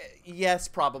 Yes,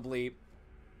 probably.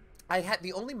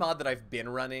 The only mod that I've been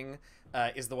running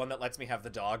is the one that lets me have the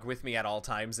dog with me at all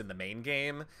times in the main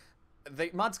game.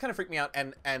 The mods kind of freak me out,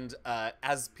 and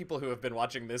as people who have been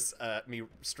watching this me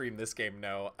stream this game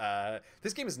know,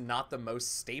 this game is not the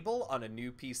most stable on a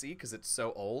new PC because it's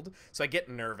so old, so I get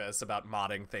nervous about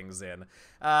modding things in.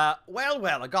 Well,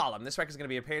 a golem. This record is going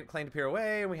to be claimed to appear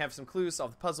away, and we have some clues.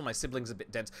 Solve the puzzle. My sibling's a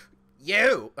bit dense.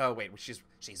 You! Oh, wait,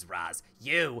 she's Raz.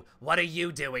 You! What are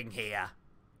you doing here?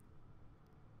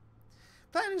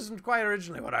 That isn't quite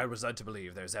originally what I was led to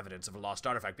believe. There's evidence of a lost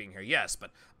artifact being here, yes,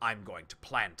 but I'm going to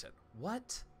plant it.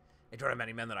 What? I don't have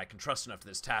many men that I can trust enough for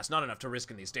this task, not enough to risk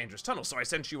in these dangerous tunnels, so I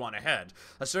sent you on ahead.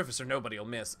 A surfacer nobody'll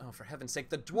miss. Oh, for heaven's sake,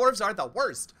 the dwarves are the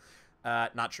worst!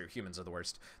 Not true. Humans are the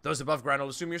worst. Those above ground will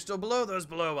assume you're still below. Those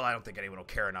below, well, I don't think anyone will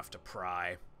care enough to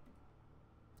pry.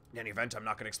 In any event, I'm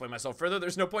not going to explain myself further.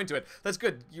 There's no point to it. That's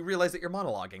good. You realize that you're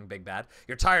monologuing, Big Bad.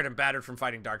 You're tired and battered from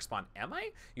fighting Darkspawn. Am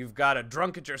I? You've got a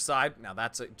drunk at your side. Now,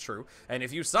 that's true. And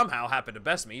if you somehow happen to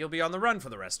best me, you'll be on the run for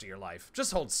the rest of your life.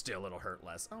 Just hold still. It'll hurt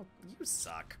less. Oh, you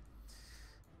suck.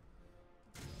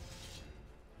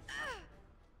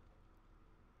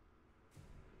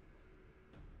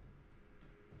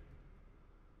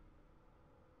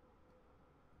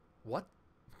 What?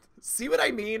 See what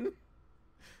I mean?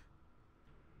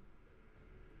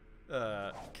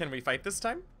 Can we fight this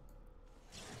time?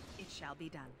 It shall be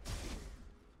done.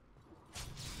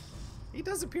 He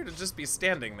does appear to just be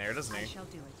standing there, doesn't he? I shall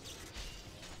do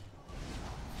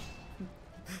it.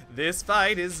 This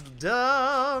fight is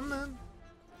dumb.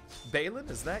 Balin,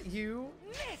 is that you?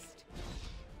 Missed!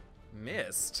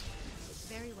 Missed?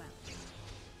 Very well.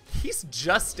 He's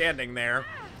just standing there.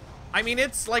 I mean,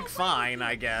 it's, like, fine,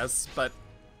 I guess, but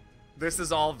this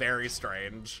is all very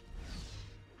strange.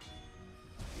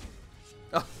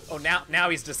 Oh, now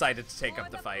he's decided to take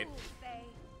up the fight.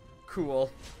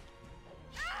 Cool.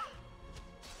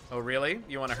 Oh, really?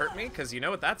 You want to hurt me? Because you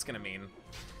know what that's going to mean.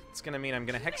 It's going to mean I'm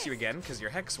going to hex you again, because your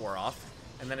hex wore off.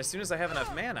 And then as soon as I have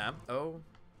enough mana... Oh.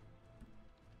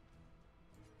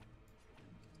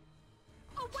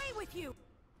 Away with you!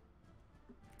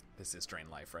 This is drain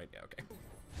life, right? Yeah, okay.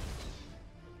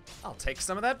 I'll take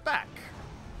some of that back.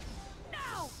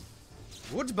 No!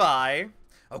 Goodbye.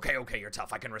 Okay, you're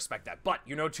tough. I can respect that. But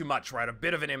you know too much. We're at a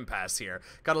bit of an impasse here.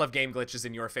 Gotta love game glitches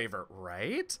in your favor,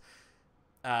 right?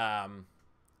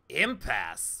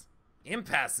 Impasse.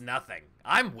 Impasse nothing.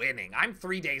 I'm winning. I'm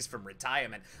 3 days from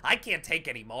retirement. I can't take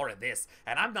any more of this.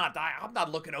 And I'm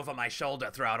not looking over my shoulder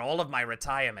throughout all of my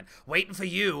retirement, waiting for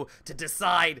you to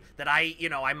decide that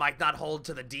I might not hold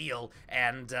to the deal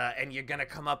and you're gonna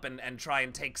come up and try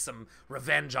and take some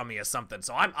revenge on me or something.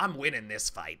 So I'm winning this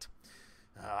fight.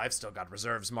 I've still got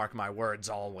reserves, mark my words,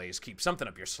 always. Keep something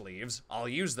up your sleeves. I'll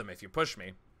use them if you push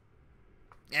me.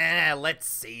 Let's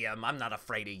see 'em. I'm not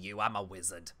afraid of you. I'm a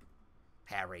wizard.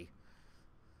 Harry.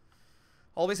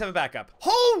 Always have a backup.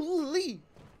 Holy!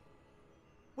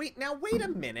 Wait a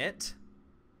minute.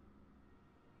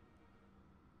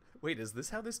 Wait, is this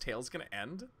how this tale's gonna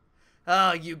end?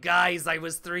 Oh, you guys, I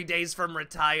was 3 days from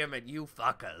retirement, you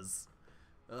fuckers.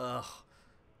 Ugh.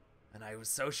 And I was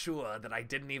so sure that I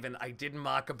didn't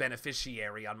mark a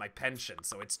beneficiary on my pension,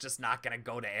 so it's just not gonna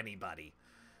go to anybody.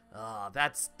 Oh,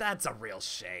 that's a real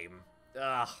shame.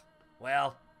 Ugh.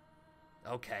 Well,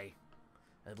 okay.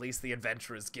 At least the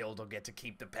Adventurers Guild will get to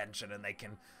keep the pension, and they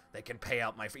can pay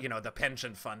out my, you know, the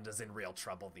pension fund is in real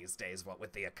trouble these days, what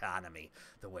with the economy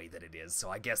the way that it is. So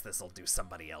I guess this will do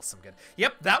somebody else some good.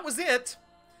 Yep, that was it.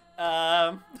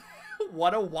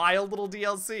 What a wild little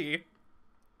DLC.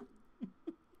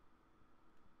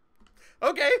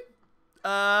 Okay.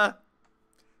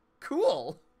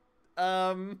 Cool.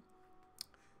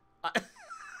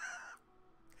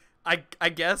 I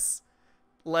guess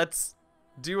let's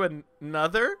do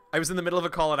another. I was in the middle of a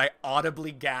call and I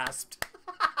audibly gasped.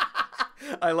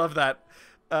 I love that.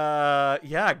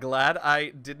 Yeah, glad I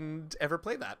didn't ever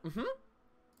play that.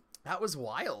 That was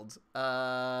wild.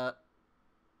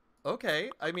 Okay,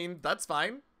 I mean, that's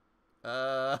fine.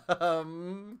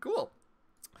 Cool.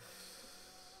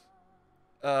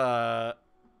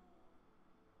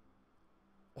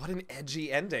 What an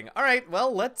edgy ending. All right,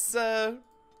 well, let's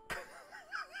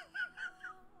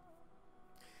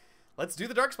let's do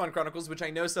the Darkspawn Chronicles, which I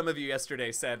know some of you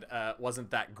yesterday said wasn't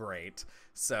that great.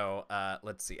 So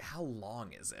let's see, how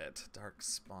long is it?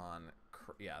 Darkspawn,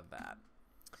 yeah, that.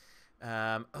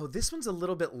 Oh, this one's a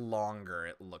little bit longer,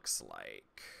 it looks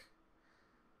like.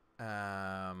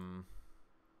 Oh,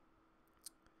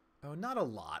 not a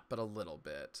lot, but a little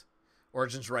bit.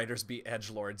 Origins writers be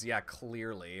edgelords. Yeah,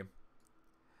 clearly.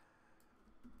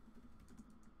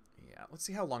 Yeah, let's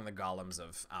see how long the Golems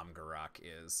of Amgarok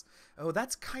is. Oh,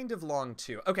 that's kind of long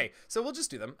too. Okay, so we'll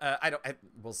just do them.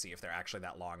 We'll see if they're actually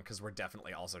that long, because we're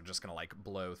definitely also just gonna like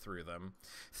blow through them.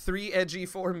 3 edgy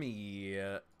for me.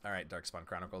 All right, Darkspawn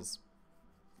Chronicles.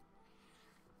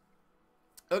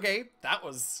 Okay, that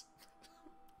was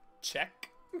check.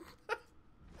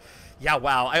 Yeah,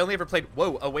 wow. I only ever played,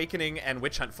 Awakening and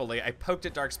Witch Hunt fully. I poked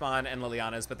at Darkspawn and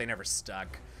Liliana's, but they never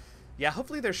stuck. Yeah,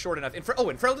 hopefully they're short enough. In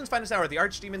Ferelden's finest hour, the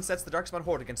Archdemon sets the Darkspawn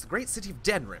horde against the great city of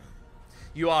Denrim.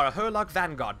 You are a Herlock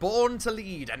vanguard, born to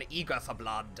lead and eager for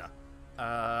blood.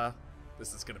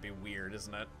 This is gonna be weird,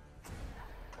 isn't it?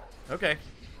 Okay.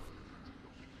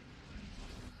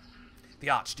 The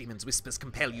Archdemon's whispers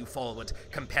compel you forward,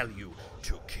 compel you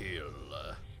to kill.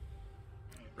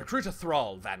 Recruit a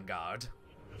thrall, vanguard.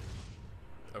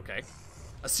 Okay.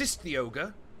 Assist the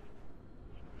ogre.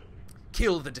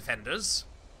 Kill the defenders.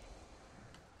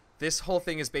 This whole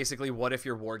thing is basically, what if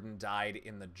your warden died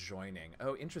in the joining?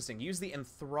 Oh, interesting. Use the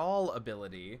enthrall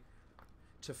ability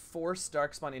to force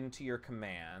Darkspawn into your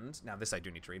command. Now, this I do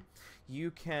need to read.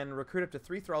 You can recruit up to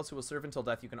 3 thralls who will serve until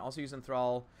death. You can also use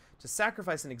enthrall to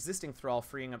sacrifice an existing thrall,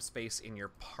 freeing up space in your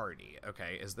party.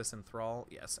 Okay, is this enthrall?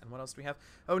 Yes. And what else do we have?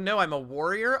 Oh, no, I'm a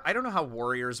warrior? I don't know how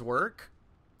warriors work.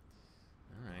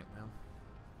 Alright, well.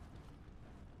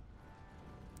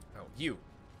 Oh, you.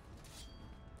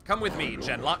 Come with me,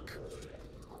 Genlock.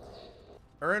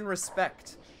 Earn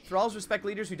respect. Thralls respect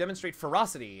leaders who demonstrate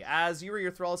ferocity. As you or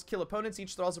your thralls kill opponents,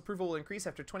 each thrall's approval will increase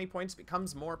after 20 points,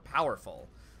 becomes more powerful.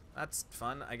 That's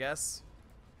fun, I guess.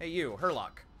 Hey, you,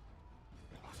 Herlock.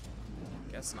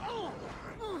 Guess not.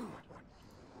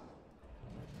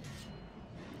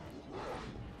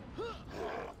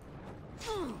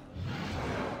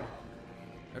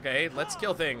 Okay, let's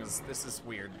kill things. This is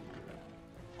weird.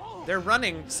 They're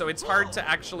running, so it's hard to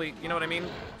actually, you know what I mean?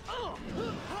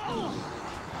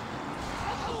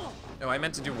 No, I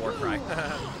meant to do Warcry.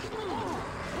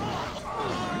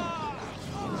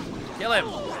 Kill him!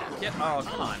 Oh,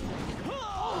 come on.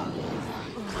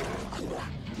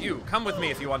 You, come with me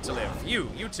if you want to live. You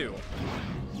too.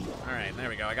 Alright, there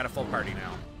we go. I got a full party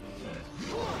now.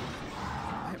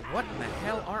 What in the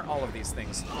hell are all of these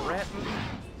things? Threaten,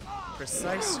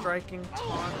 precise striking,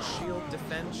 taunt, shield,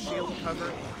 defend, shield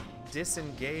cover,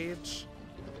 disengage,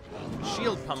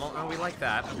 shield pummel. Oh, we like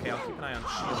that. Okay, I'll keep an eye on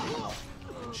shield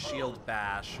and shield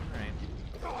bash. All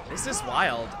right. This is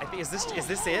wild. I think is this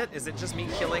it? Is it just me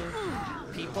killing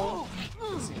people?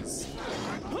 This is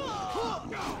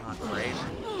not great.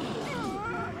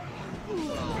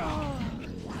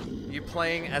 You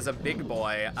playing as a big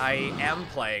boy? I am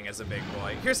playing as a big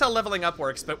boy. Here's how leveling up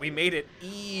works, but we made it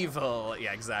evil.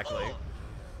 Yeah, exactly.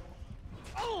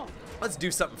 Let's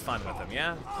do something fun with him,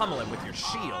 yeah? Pummel him with your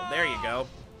shield. There you go.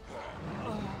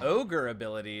 Ogre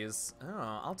abilities.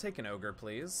 Oh, I'll take an ogre,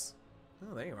 please.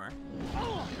 Oh, there you are.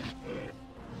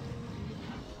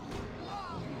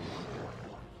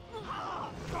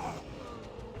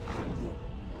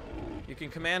 You can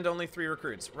command only 3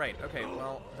 recruits. Right, okay,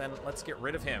 well, then let's get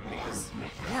rid of him because,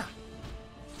 yeah.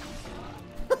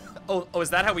 Oh,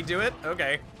 is that how we do it?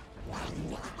 Okay.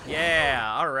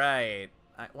 Yeah, all right.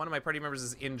 One of my party members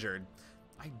is injured.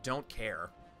 I don't care.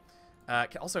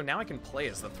 Also, now I can play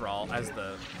as the Thrall, as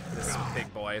this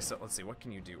big boy. So let's see, what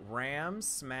can you do? Ram,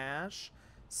 smash,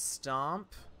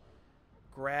 stomp,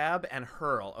 grab, and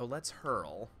hurl. Oh, let's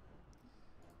hurl.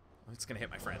 It's gonna hit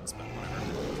my friends, but whatever.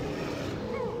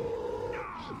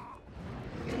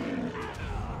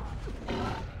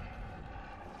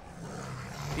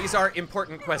 These are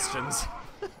important questions.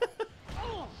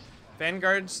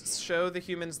 Vanguards show the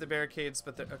humans the barricades,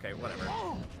 but okay, whatever.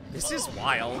 This is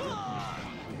wild.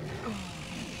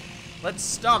 Let's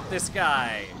stomp this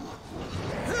guy.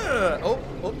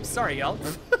 Oh, sorry, y'all.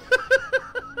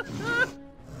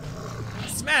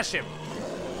 Smash him.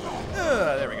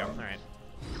 There we go. All right.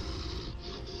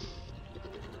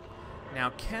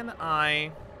 Now, can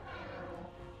I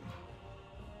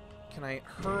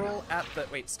hurl at the?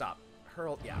 Wait, stop.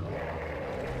 Hurl, yeah.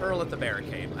 Hurl at the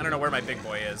barricade. I don't know where my big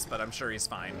boy is, but I'm sure he's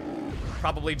fine.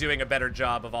 Probably doing a better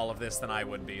job of all of this than I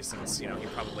would be, since, you know, he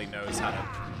probably knows how to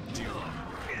do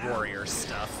warrior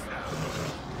stuff.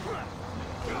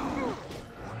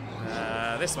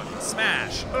 This one.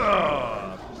 Smash!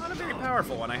 Ugh! Not a very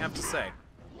powerful one, I have to say.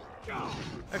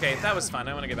 Okay, that was fun.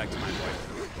 I want to get back to my boy.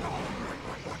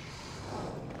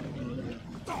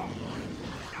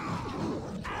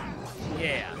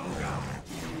 Yeah.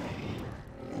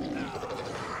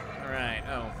 Alright,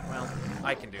 oh, well,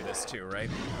 I can do this too, right?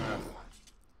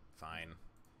 Fine.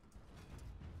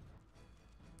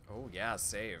 Oh, yeah,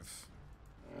 save.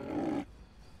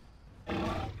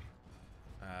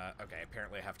 Okay,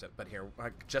 apparently I have to, but here,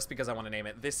 just because I want to name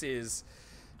it, this is,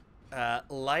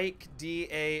 like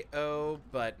DAO,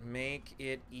 but make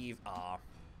it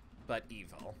but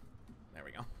evil. There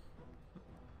we go.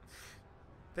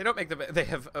 They don't make the, they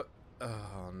have, oh,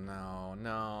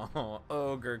 no,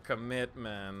 ogre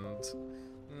commitment.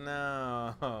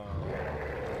 No.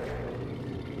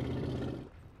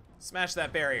 Smash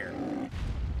that barrier.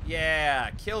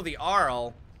 Yeah, kill the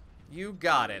Arl. You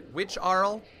got it. Which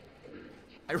Arl?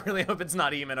 I really hope it's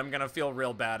not Eamon. I'm gonna feel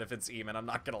real bad if it's Eamon, I'm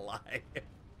not gonna lie.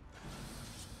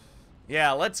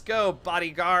 Yeah, let's go,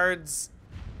 bodyguards.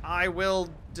 I will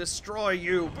destroy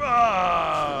you.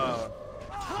 Ah!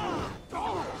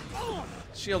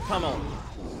 Shield pummel.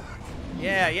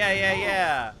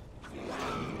 Yeah.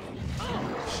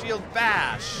 Shield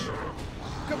bash.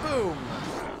 Kaboom.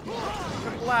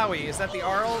 Kablowie. Is that the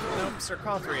Arl? Nope,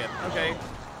 Sarkothrian. Okay.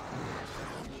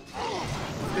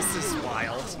 This is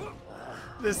wild.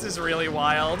 This is really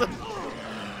wild.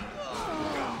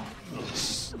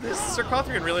 This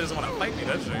Sarkothrian really doesn't want to fight me,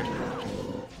 does she?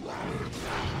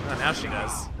 Oh, now she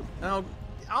does. Oh,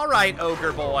 all right,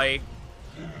 ogre boy.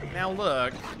 Now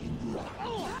look.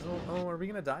 Oh, are we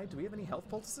gonna die? Do we have any health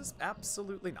poultices?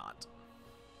 Absolutely not.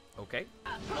 Okay.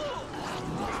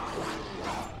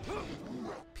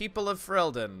 People of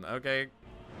Ferelden, okay.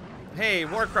 Hey,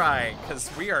 Warcry, because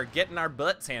we are getting our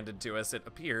butts handed to us, it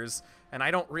appears, and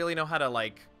I don't really know how to,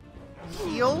 like,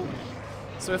 heal?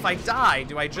 So if I die,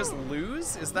 do I just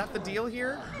lose? Is that the deal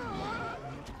here?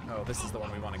 Oh, this is the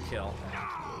one we want to kill.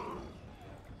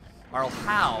 Arl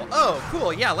Howe. Oh,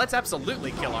 cool, yeah, let's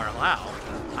absolutely kill Arl Howe.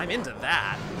 I'm into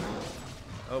that.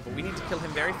 Oh, but we need to kill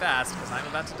him very fast, because I'm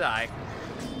about to die.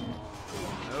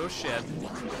 Oh, shit.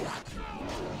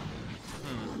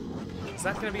 Is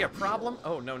that going to be a problem?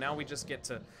 Oh, no, now we just get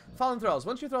to... Fallen Thralls.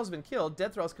 Once your Thralls have been killed,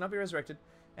 dead Thralls cannot be resurrected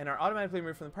and are automatically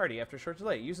removed from the party after a short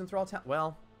delay. Using Thrall town...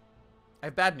 Well, I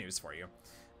have bad news for you.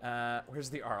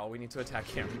 Where's the Arl? We need to attack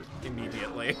him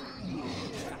immediately.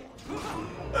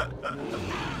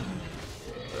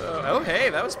 Oh, hey,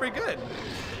 that was pretty good.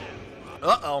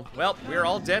 Uh-oh. Well, we're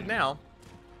all dead now.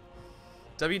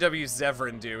 WW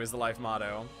Zevran-do is the life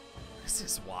motto. This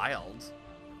is wild.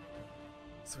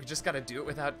 So we just gotta do it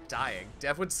without dying.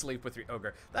 Dev would sleep with your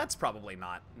ogre. That's probably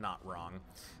not wrong.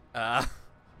 Alright,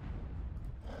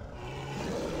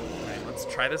 let's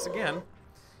try this again. You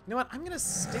know what? I'm gonna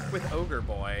stick with Ogre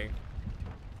Boy.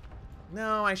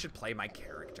 No, I should play my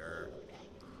character.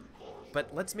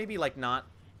 But let's maybe, like, not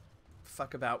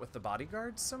fuck about with the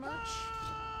bodyguards so much.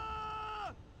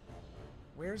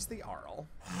 Where's the Arl?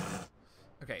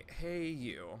 Okay, hey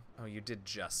you. Oh, you did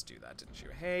just do that, didn't you?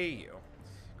 Hey you.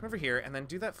 Come over here and then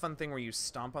do that fun thing where you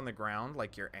stomp on the ground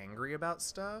like you're angry about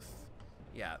stuff.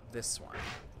 Yeah, this one.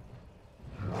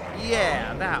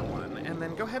 Yeah, that one. And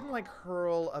then go ahead and like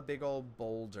hurl a big old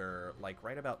boulder like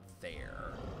right about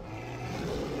there.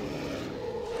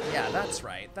 Yeah, that's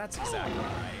right. That's exactly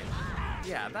right.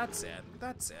 Yeah, that's it.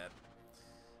 That's it.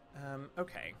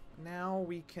 Okay. Now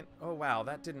we can... Oh, wow,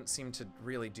 that didn't seem to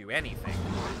really do anything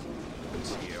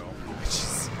to you, which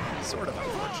is sort of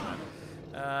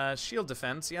unfortunate. Shield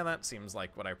defense. Yeah, that seems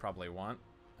like what I probably want.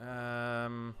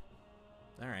 Alright.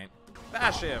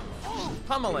 Bash him!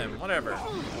 Pummel him! Whatever.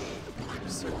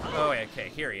 Oh, okay,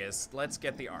 here he is. Let's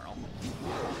get the Arl.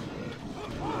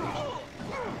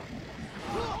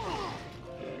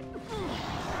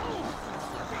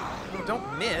 Oh,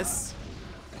 don't miss!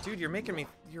 Dude, you're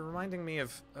reminding me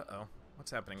of... Uh-oh.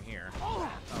 What's happening here?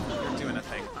 Oh, you're doing a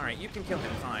thing. Alright, you can kill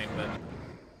him fine, but...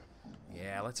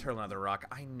 Yeah, let's hurl another rock.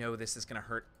 I know this is gonna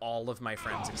hurt all of my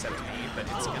friends except me, but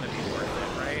it's gonna be worth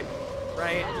it, right?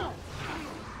 Right?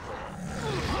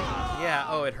 Yeah,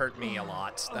 oh, it hurt me a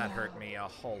lot. That hurt me a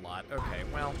whole lot. Okay,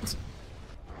 well...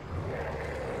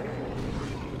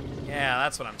 Yeah,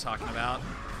 that's what I'm talking about.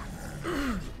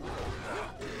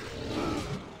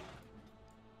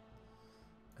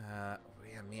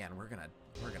 Yeah, man, we're gonna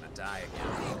die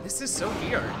again. This is so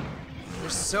weird.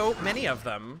 There's so many of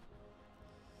them.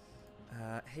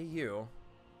 Hey you,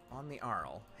 on the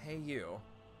Arl. Hey you,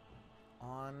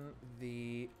 on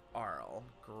the Arl.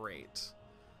 Great.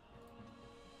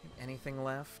 Anything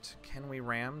left? Can we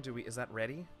ram? Is that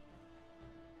ready?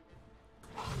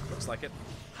 Looks like it.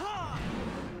 I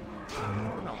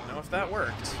don't know if that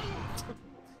worked.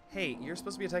 Hey, you're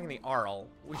supposed to be attacking the Arl.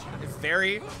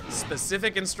 Very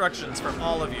specific instructions from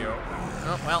all of you.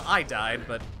 Oh, well, I died,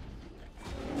 but...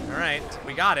 Alright,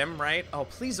 we got him, right? Oh,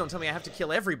 please don't tell me I have to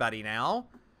kill everybody now.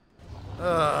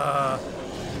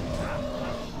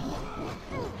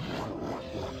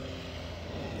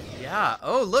 Yeah,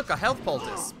 oh, look, a health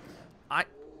poultice.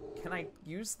 Can I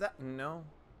use that? No.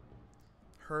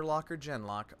 Herlock or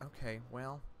Genlock. Okay,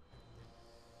 well...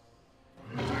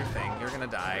 Do your thing. You're gonna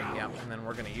die. Yep, and then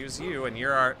we're gonna use you, and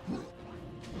you're our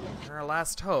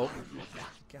last hope.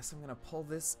 Guess I'm gonna pull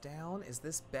this down. Is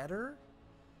this better?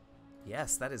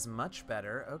 Yes, that is much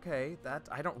better. Okay,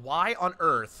 why on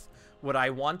earth would I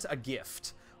want a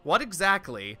gift? What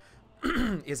exactly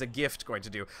is a gift going to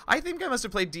do? I think I must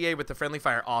have played DA with the friendly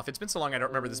fire off. It's been so long I don't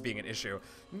remember this being an issue.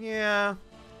 Yeah.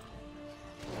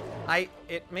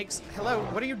 Hello,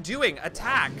 what are you doing?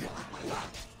 Attack!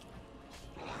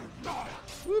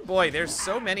 Ooh, boy, there's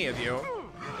so many of you.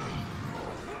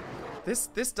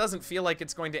 This doesn't feel like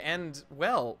it's going to end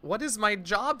well. What is my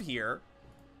job here?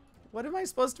 What am I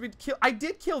supposed to be I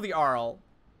did kill the Arl.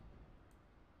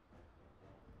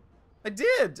 I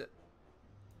did.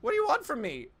 What do you want from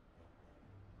me?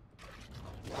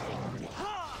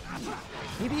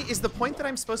 Maybe is the point that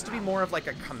I'm supposed to be more of like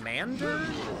a commander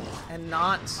and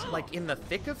not like in the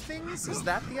thick of things? Is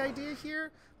that the idea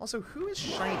here? Also, who is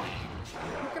shiny?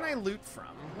 Who can I loot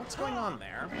from? What's going on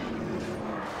there?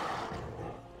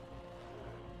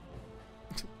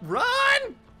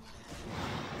 Run!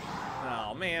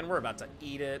 Oh man, we're about to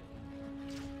eat it.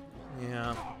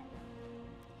 Yeah.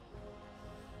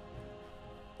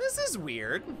 This is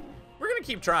weird. We're gonna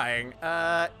keep trying.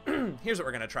 Here's what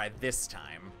we're gonna try this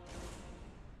time.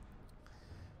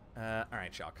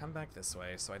 Alright, y'all, come back this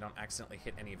way so I don't accidentally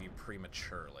hit any of you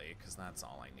prematurely, because that's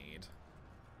all I need.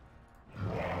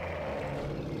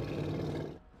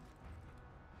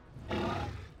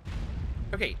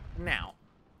 Okay, now,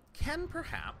 can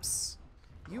perhaps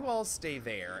you all stay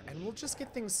there, and we'll just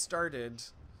get things started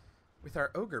with our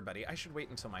ogre buddy. I should wait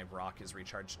until my rock is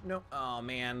recharged. No, oh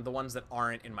man, the ones that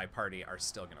aren't in my party are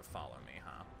still gonna follow me,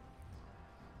 huh?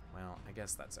 Well, I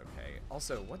guess that's okay.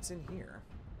 Also, what's in here?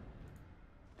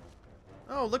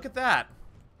 Oh, look at that!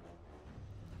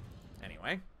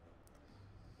 Anyway.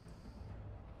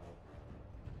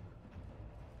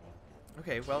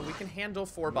 Okay, well, we can handle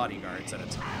 4 bodyguards at a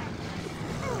time.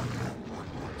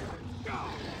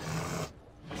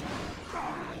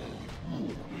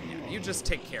 Yeah, you just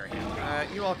take care of him.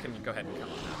 You all can go ahead and come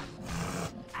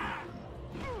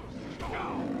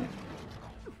on.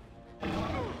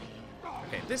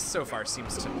 Okay, this so far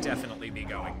seems to definitely be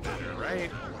going better,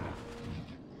 right?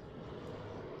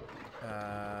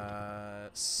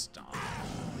 Stomp.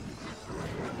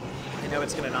 I know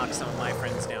it's gonna knock some of my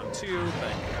friends down too,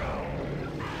 but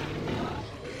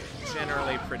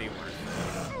generally pretty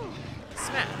worth it.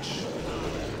 Smash.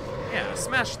 Yeah,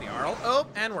 smash the Arl. Oh,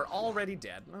 and we're already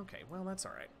dead. Okay, well, that's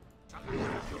alright.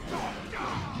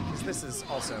 This is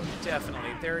also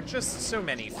definitely... There are just so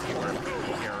many fewer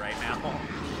people here right now.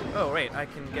 Oh, wait, I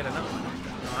can get another one.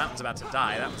 Oh, that one's about to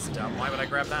die. That was dumb. Why would I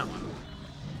grab that one?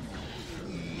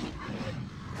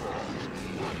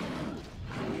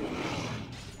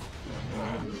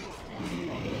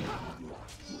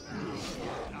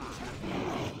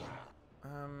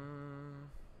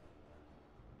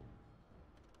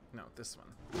 No, this one.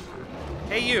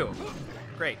 Hey, you!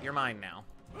 Great, you're mine now.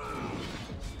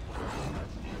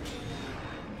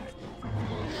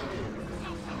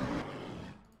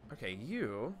 Okay,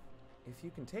 you, if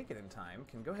you can take it in time,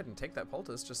 can go ahead and take that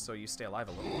poultice just so you stay alive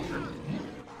a little longer.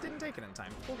 Didn't take it in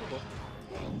time. Cool, cool,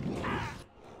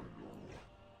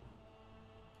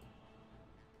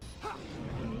 cool.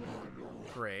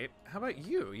 Great. How about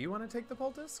you? You want to take the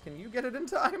poultice? Can you get it in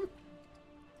time?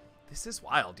 This is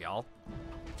wild, y'all.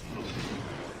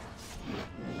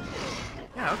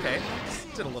 Yeah, okay. This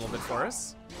did a little bit for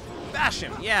us. Bash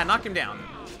him! Yeah, knock him down.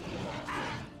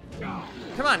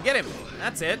 Come on, get him!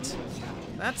 That's it.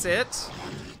 That's it.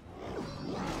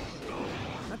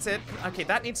 That's it. Okay,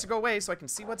 that needs to go away so I can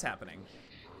see what's happening.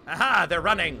 Aha! They're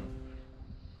running!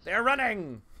 They're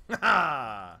running!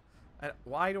 Haha!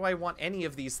 Why do I want any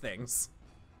of these things?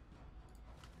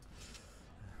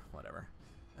 Whatever.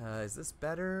 Is this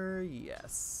better?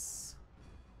 Yes.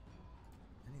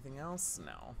 Anything else?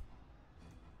 No.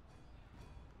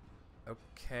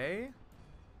 Okay.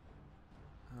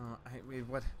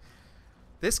 What?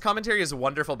 This commentary is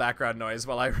wonderful background noise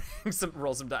while I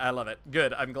roll some I love it.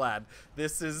 Good, I'm glad.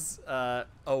 This is a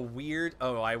weird...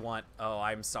 Oh,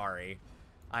 I'm sorry.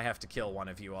 I have to kill one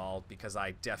of you all because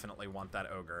I definitely want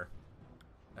that ogre.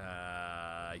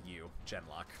 You,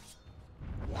 Genlock.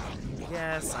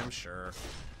 Yes, I'm sure.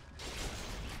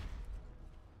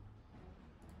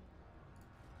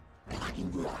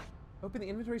 Open the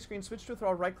inventory screen, switch to a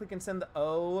thrall, right click and send the...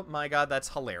 Oh my god, that's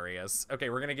hilarious.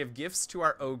 Okay, we're gonna give gifts to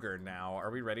our ogre now.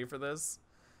 Are we ready for this?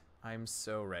 I'm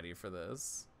so ready for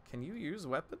this. Can you use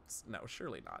weapons? No,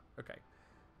 surely not. Okay.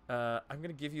 I'm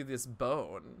gonna give you this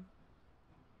bone.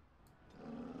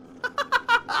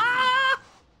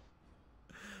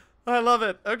 I love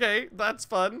it. Okay, that's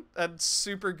fun and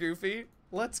super goofy.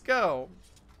 Let's go.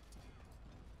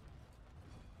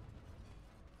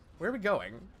 Where are we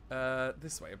going?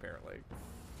 This way, apparently.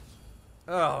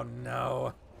 Oh,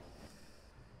 no.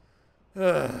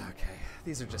 Okay,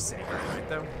 these are just sandbars, right,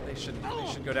 though? They should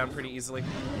go down pretty easily.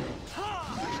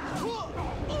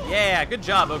 Yeah, good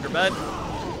job, Ogre Bud.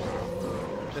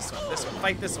 This one,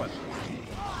 fight this one.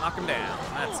 Knock him down,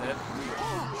 that's it.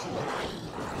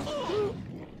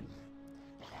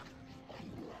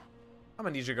 I'm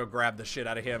gonna need you to go grab the shit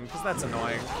out of him, because that's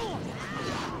annoying.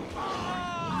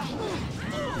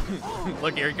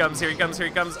 Look, here he comes, here he comes, here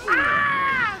he comes.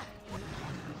 Ah!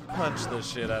 Punch the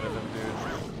shit out of him,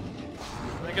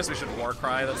 dude. I guess we should war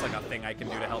cry. That's like a thing I can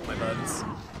do to help my buds.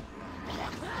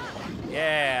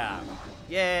 Yeah.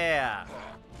 Yeah.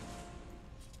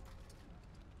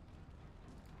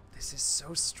 This is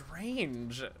so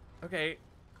strange. Okay,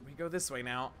 we go this way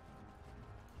now.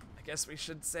 I guess we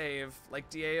should save, like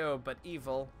DAO, but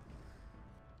evil.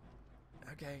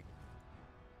 Okay.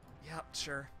 Yeah,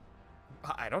 sure.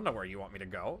 I don't know where you want me to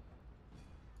go.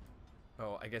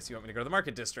 Oh, I guess you want me to go to the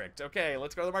Market District. Okay,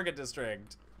 let's go to the Market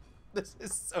District. This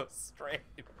is so strange.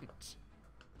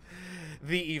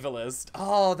 The Evilist.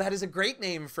 Oh, that is a great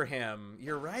name for him.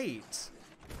 You're right.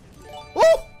 Woo!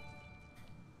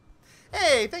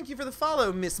 Hey, thank you for the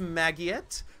follow, Miss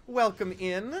Maggiette. Welcome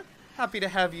in. Happy to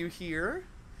have you here.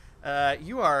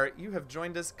 You have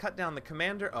joined us. Cut down the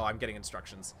commander. Oh, I'm getting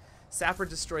instructions. Sapper,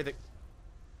 destroy the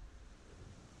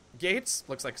gates.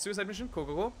 Looks like a suicide mission. Cool,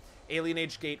 cool, cool. Alien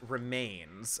Age gate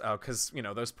remains. Oh, because, you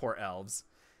know, those poor elves.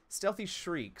 Stealthy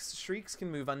shrieks. Shrieks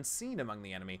can move unseen among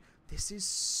the enemy. This is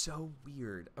so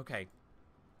weird. Okay.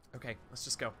 Okay, let's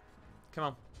just go. Come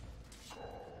on.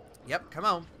 Yep, come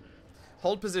on.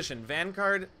 Hold position.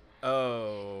 Vanguard.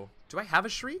 Oh. Do I have a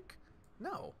shriek?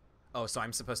 No. Oh, so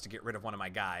I'm supposed to get rid of one of my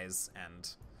guys, and,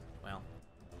 well.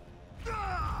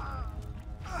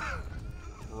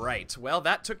 Right. Well,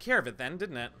 that took care of it then,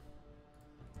 didn't it?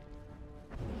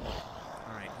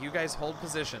 Alright, you guys hold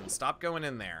position. Stop going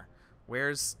in there.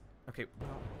 Where's... Okay,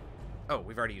 well... Oh,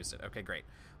 we've already used it. Okay, great.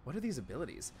 What are these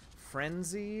abilities?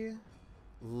 Frenzy,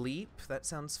 Leap, that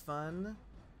sounds fun.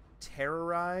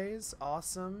 Terrorize,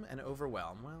 awesome, and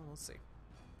Overwhelm. Well, we'll see.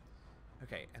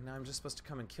 Okay, and now I'm just supposed to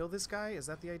come and kill this guy? Is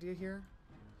that the idea here?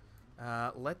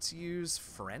 Let's use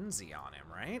Frenzy on him,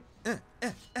 right?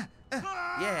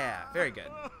 Yeah, very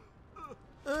good.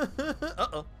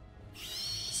 Uh-oh.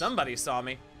 Somebody saw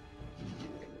me.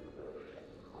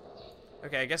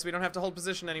 Okay, I guess we don't have to hold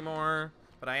position anymore,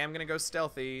 but I am gonna go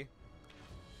stealthy.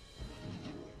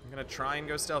 I'm gonna try and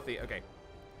go stealthy. Okay.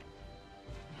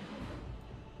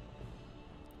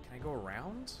 Can I go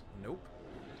around? Nope.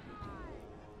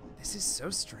 This is so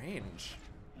strange.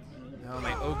 Oh,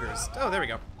 my ogre's... Oh, there we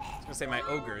go. I was gonna say my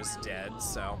ogre's dead,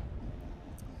 so...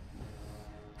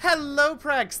 Hello,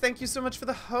 Prex! Thank you so much for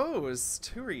the host!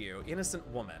 Who are you? Innocent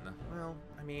woman. Well, Well,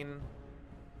 I mean,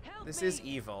 Help this me. is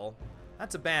evil.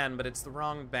 That's a ban, but it's the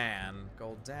wrong ban.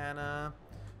 Goldana.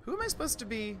 Who am I supposed to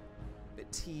be?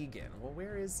 Tegan. Well,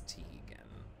 where is Tegan?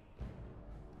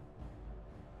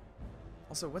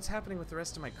 Also, what's happening with the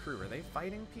rest of my crew? Are they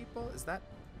fighting people? Is that...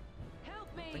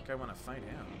 Help me. I think I want to fight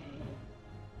him.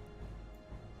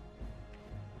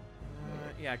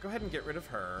 Yeah, go ahead and get rid of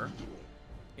her.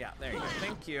 Yeah, there you go.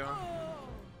 Thank you.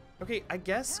 Okay, I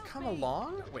guess come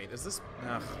along? Wait, is this...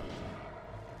 Ugh.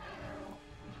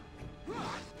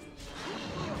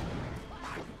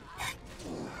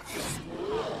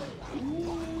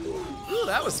 Ooh,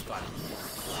 that was fun.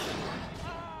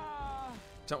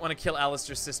 Don't want to kill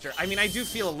Alistair's sister. I mean, I do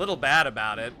feel a little bad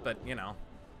about it, but, you know,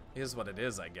 is what it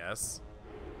is, I guess.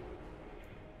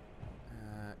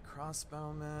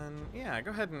 Crossbowman. Yeah,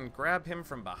 go ahead and grab him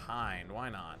from behind. Why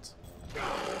not?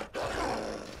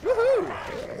 Woohoo!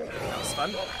 That was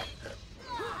fun.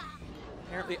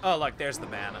 Apparently, oh, look, there's the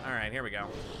ban. All right, here we go.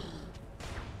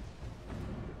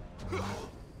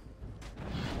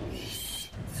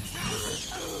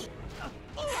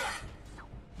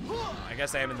 I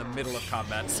guess I am in the middle of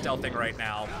combat. Stealthing right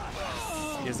now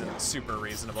isn't super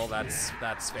reasonable. That's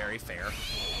very fair.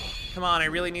 Come on, I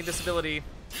really need this ability.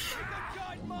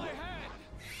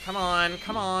 Come on,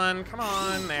 come on, come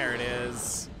on. There it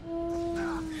is.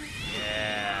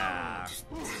 Yeah.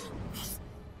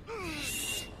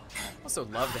 Also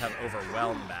love to have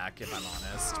Overwhelm back, if I'm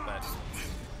honest, but...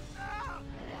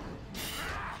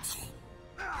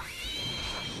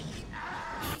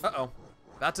 Uh-oh.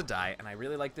 About to die, and I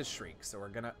really like this Shriek, so we're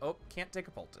gonna... Oh, can't take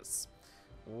a poultice.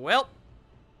 Well,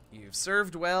 you've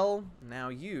served well. Now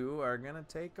you are gonna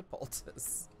take a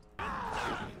poultice.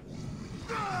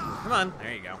 Come on,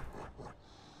 there you go.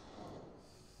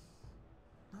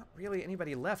 Not really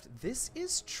anybody left. This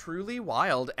is truly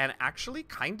wild and actually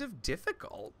kind of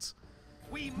difficult.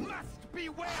 We must be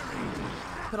wary.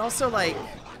 But also, like,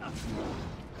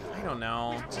 I don't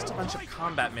know, just a bunch of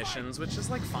combat missions, which is,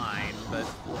 like, fine, but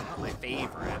not my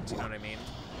favorite, you know what I mean?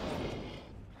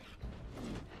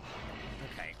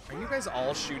 Okay, are you guys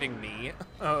all shooting me?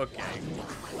 Okay.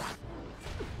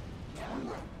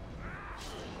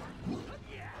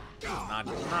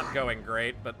 Not going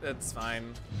great, but it's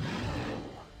fine.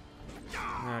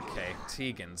 Okay,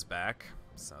 Tegan's back,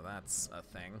 so that's a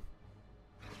thing.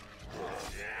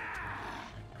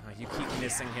 Oh, you keep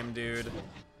missing him, dude.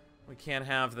 We can't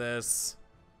have this.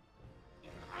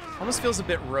 Almost feels a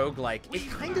bit roguelike. It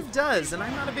kind of does, and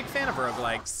I'm not a big fan of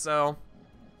roguelikes, so...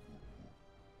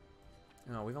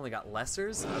 Oh, we've only got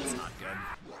lessers? That's not good.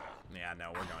 Yeah,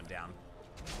 no, we're going down.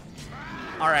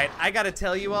 Alright, I gotta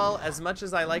tell you all, as much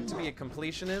as I like to be a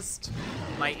completionist,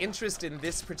 my interest in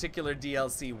this particular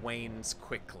DLC wanes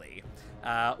quickly.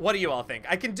 What do you all think?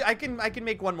 I can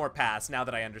make one more pass now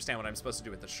that I understand what I'm supposed to do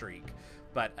with the Shriek.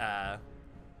 But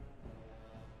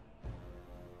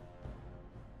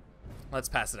let's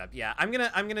pass it up. Yeah, I'm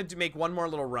gonna make one more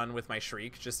little run with my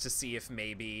Shriek just to see if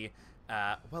maybe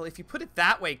well, if you put it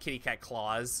that way, Kitty Cat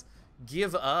Claws,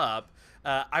 give up.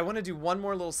 I want to do one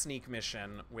more little sneak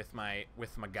mission with my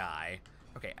guy.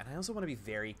 Okay, and I also want to be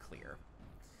very clear.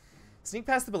 Sneak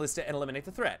past the ballista and eliminate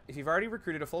the threat. If you've already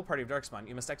recruited a full party of Darkspawn,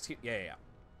 you must execute... Yeah.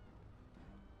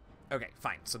 Okay,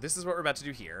 fine. So this is what we're about to do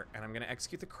here, and I'm going to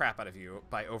execute the crap out of you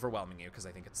by overwhelming you, because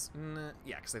I think it's...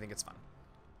 yeah, because I think it's fun.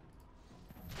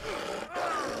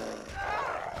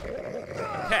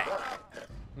 Okay.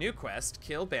 New quest,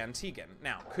 kill Ban Tegan.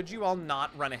 Now, could you all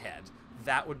not run ahead?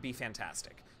 That would be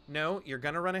fantastic. No, you're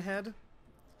going to run ahead?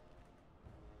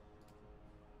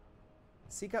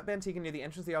 Seek out Ban Tegan near the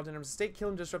entrance of the Aldinham's estate. Kill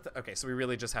him, disrupt the... Okay, so we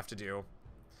really just have to do...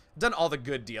 Done all the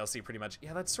good DLC, pretty much.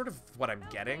 Yeah, that's sort of what I'm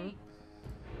getting.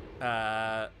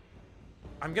 I'm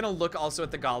gonna look also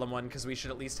at the Golem one, because we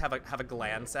should at least have a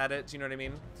glance at it, do you know what I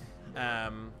mean?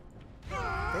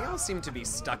 They all seem to be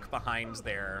stuck behind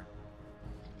their...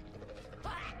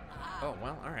 Oh,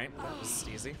 well, alright. That was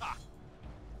easy.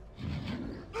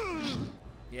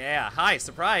 Yeah, hi,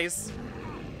 surprise!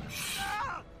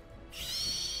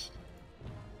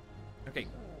 Okay,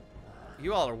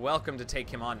 you all are welcome to take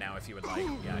him on now if you would like.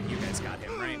 Yeah, you guys got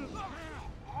him, right?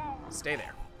 Stay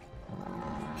there.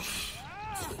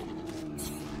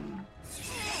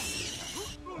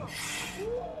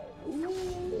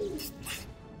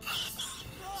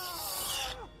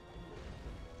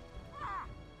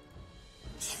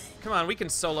 Come on, we can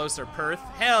solo Sir Perth.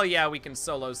 Hell yeah, we can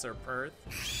solo Sir Perth.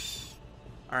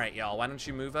 Alright, y'all, why don't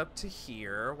you move up to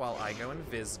here while I go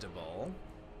invisible.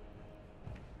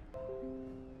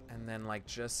 And then, like,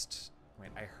 just...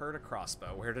 Wait, I heard a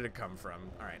crossbow. Where did it come from?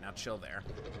 Alright, now chill there.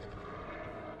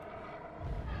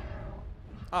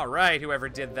 Alright, whoever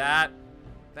did that.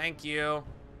 Thank you.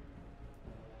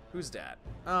 Who's that?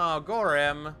 Oh,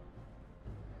 Gorem.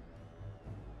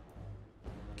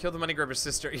 Kill the money grubber's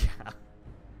sister. Yeah.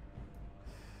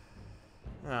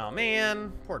 Oh,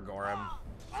 man. Poor Gorem.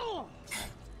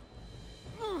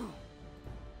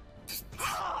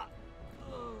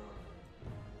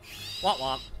 Womp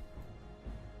womp.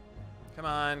 Come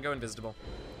on, go invisible.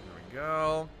 There we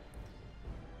go.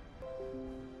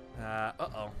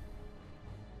 Uh-oh.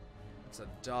 It's a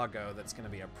doggo that's gonna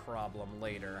be a problem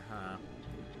later, huh?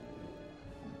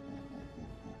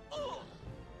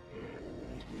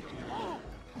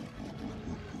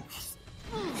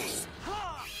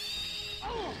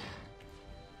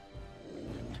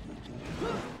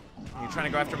 Are you trying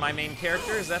to go after my main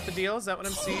character? Is that the deal? Is that what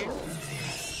I'm seeing?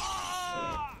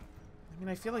 I mean,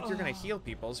 I feel like you're gonna heal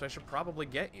people, so I should probably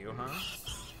get you, huh?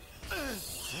 Oh,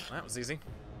 that was easy.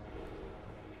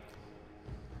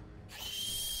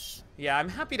 Yeah, I'm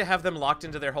happy to have them locked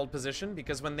into their hold position,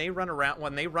 because when they run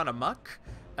amok,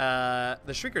 the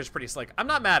Shrieker's pretty slick. I'm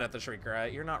not mad at the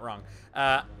Shrieker, you're not wrong.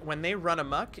 When they run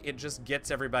amok, it just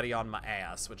gets everybody on my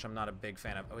ass, which I'm not a big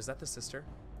fan of. Oh, is that the sister?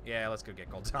 Yeah, let's go get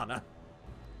Goldana.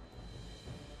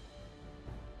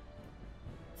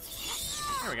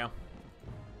 There we go.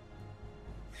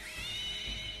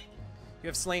 You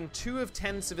have slain 2 of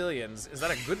 10 civilians. Is that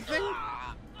a good thing?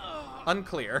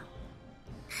 Unclear.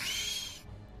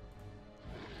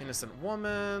 Innocent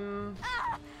woman.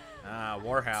 Ah,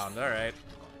 Warhound. All right.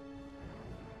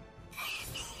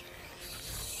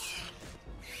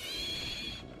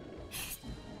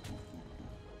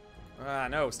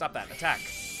 No, stop that. Attack.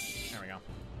 There we go.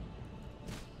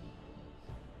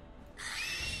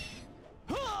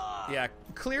 Yeah,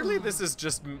 clearly this is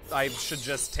just, I should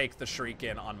just take the Shriek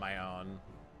in on my own.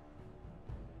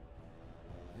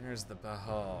 There's the,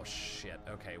 oh shit.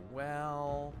 Okay,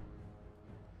 well.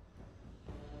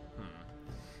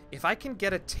 If I can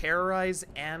get a Terrorize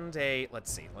and a, let's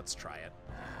see, let's try it.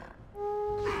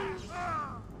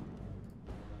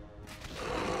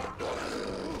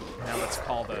 Now let's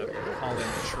call in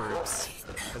the troops,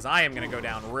 because I am gonna go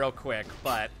down real quick,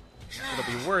 but it'll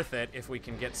be worth it if we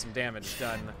can get some damage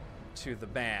done to the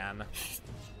ban.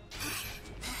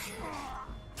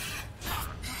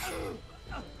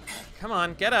 Come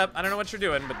on, get up. I don't know what you're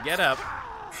doing, but get up.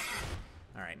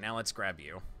 All right, now let's grab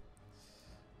you.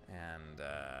 And,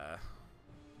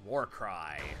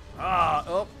 Warcry. Ah,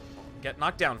 oh, get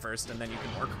knocked down first, and then you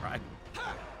can Warcry.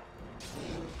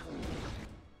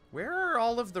 Where are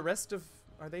all of the rest of,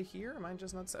 are they here? Am I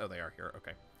just not, oh, they are here,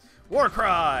 okay.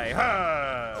 Warcry!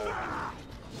 Ha!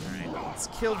 All right, let's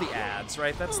kill the ads,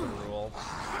 right? That's the rule.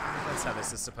 That's how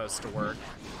this is supposed to work.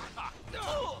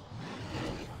 Oh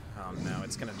no,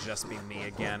 it's gonna just be me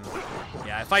again.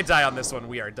 Yeah, if I die on this one,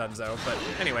 we are donezo. But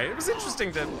anyway, it was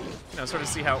interesting to, you know, sort of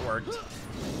see how it worked.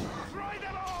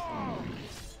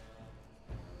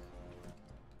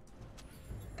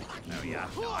 Oh yeah,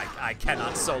 no, I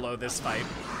cannot solo this fight.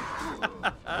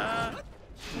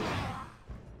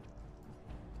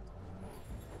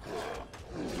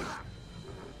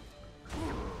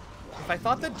 If I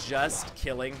thought that just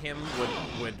killing him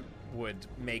would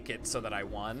make it so that I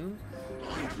won,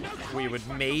 we would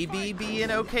maybe be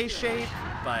in okay shape,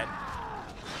 but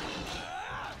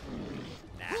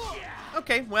nah.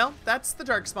 Okay, well, that's the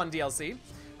Darkspawn DLC.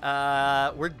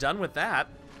 We're done with that.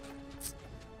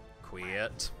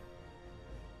 Quit.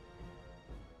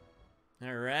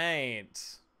 All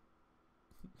right.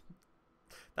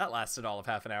 That lasted all of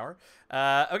half an hour.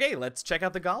 Okay, let's check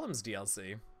out the Golems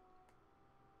DLC.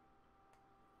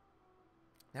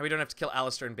 Now we don't have to kill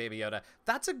Alistair and Baby Yoda.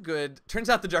 That's a good... Turns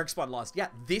out the Darkspawn lost. Yeah,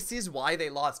 this is why they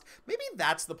lost. Maybe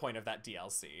that's the point of that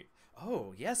DLC.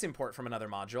 Oh, yes, import from another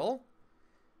module.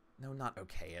 No, not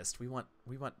okayest. We want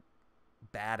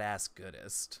badass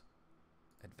goodest.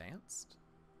 Advanced?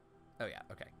 Oh, yeah,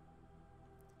 okay.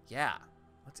 Yeah,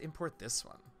 let's import this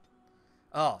one.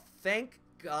 Oh, thank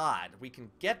God. We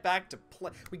can get back to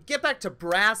play. We get back to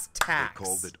brass tacks. They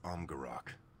called it Omgarok.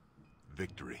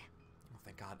 Victory.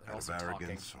 Thank God. Out of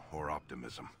arrogance or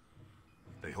optimism.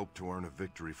 They hoped to earn a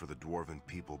victory for the Dwarven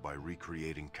people by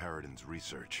recreating Caridin's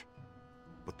research.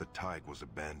 But the Tig was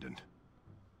abandoned.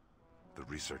 The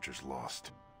researchers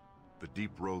lost. The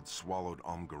Deep Road swallowed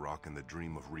Omgarok in the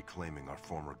dream of reclaiming our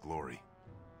former glory.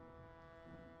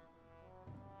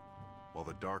 While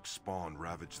the Dark Spawn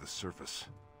ravaged the surface,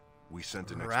 we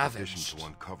sent an expedition to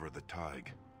uncover the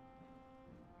Tig.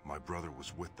 My brother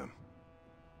was with them.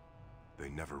 They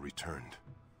never returned.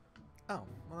 Oh,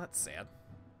 well, that's sad.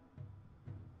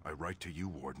 I write to you,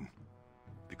 Warden,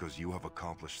 because you have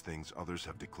accomplished things others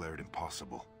have declared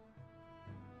impossible.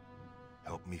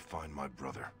 Help me find my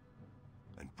brother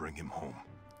and bring him home.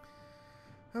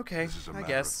 Okay, This is a I matter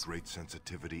guess. of great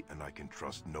sensitivity, and I can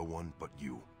trust no one but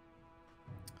you.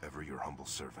 Ever your humble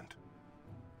servant,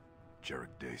 Jarek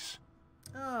Dace.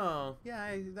 Oh,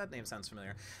 yeah, that name sounds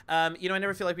familiar. You know, I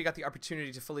never feel like we got the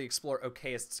opportunity to fully explore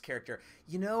Okayist's character.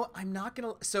 You know, I'm not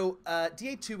gonna... So,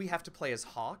 DA2 we have to play as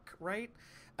Hawk, right?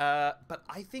 But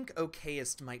I think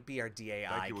Okayist might be our DAI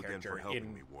Thank you again character for helping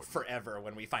in me, Warden. forever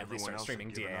when we finally Everyone start else streaming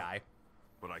had given DAI. up,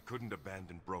 but I couldn't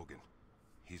abandon Brogan.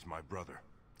 He's my brother.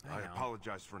 I know.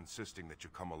 apologize for insisting that you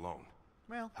come alone.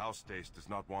 Well, House Dace does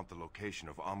not want the location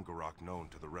of Amgarak known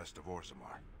to the rest of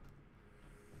Orzammar.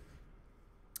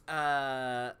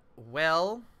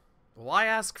 well, why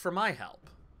ask for my help?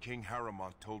 King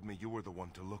Harrimont told me you were the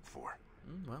one to look for.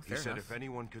 Well, He fair said enough. if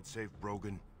anyone could save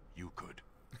Brogan, you could.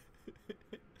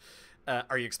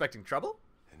 Are you expecting trouble?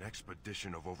 An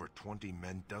expedition of over 20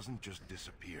 men doesn't just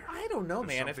disappear. I don't know,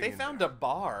 There's man. If they something in found there. a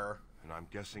bar... And I'm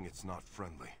guessing it's not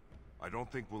friendly. I don't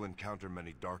think we'll encounter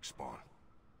many Darkspawn.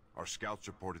 Our scouts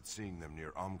reported seeing them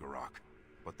near Amgarak,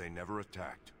 but they never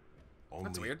attacked. Only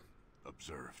That's weird.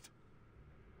 observed.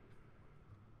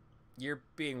 You're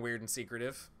being weird and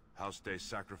secretive. House Dace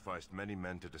sacrificed many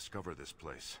men to discover this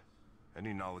place.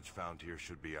 Any knowledge found here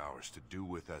should be ours to do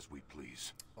with as we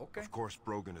please. Okay. Of course,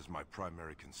 Brogan is my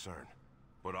primary concern,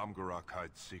 but Amgarak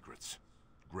hides secrets.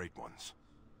 Great ones.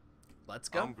 Let's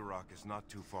go. Amgarak is not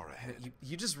too far ahead.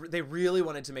 They really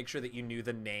wanted to make sure that you knew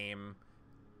the name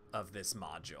of this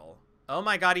module. Oh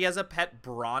my god, he has a pet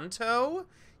Bronto?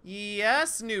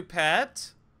 Yes, new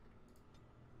pet.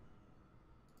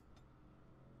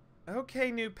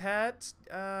 Okay, new pet.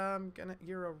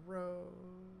 You're a rogue.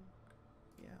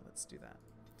 Yeah, let's do that.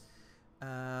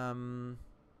 I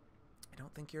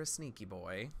don't think you're a sneaky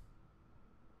boy.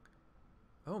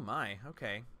 Oh my,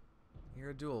 okay.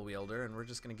 You're a dual wielder, and we're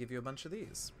just gonna give you a bunch of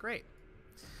these. Great.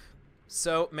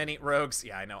 So many rogues.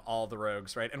 Yeah, I know, all the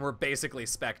rogues, right? And we're basically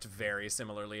spec'd very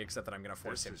similarly, except that I'm gonna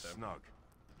force him This to. is Snug.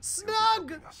 He'll be Snug!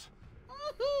 helping us.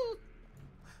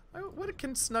 What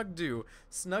can Snug do?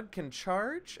 Snug can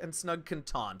charge, and Snug can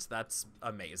taunt. That's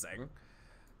amazing.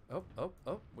 Oh,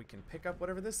 we can pick up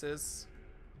whatever this is.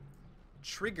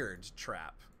 Triggered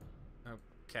trap.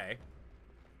 Okay.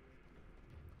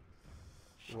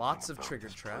 Lots of Something about triggered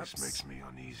this place traps. makes me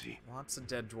uneasy. Lots of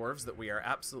dead dwarves that we are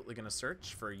absolutely going to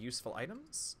search for useful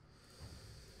items.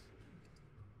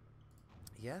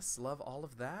 Yes, love all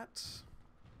of that.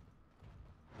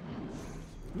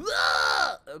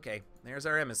 Ah! Okay, there's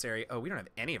our emissary. Oh, we don't have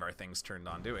any of our things turned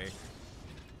on, do we?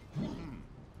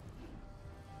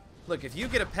 Look, if you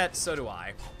get a pet, so do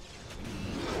I.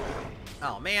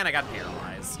 Oh man, I got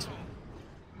paralyzed.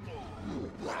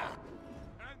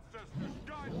 Ancestors,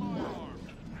 guide my arm.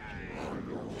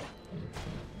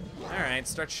 Alright,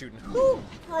 start shooting. Whew!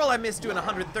 Roll, I missed doing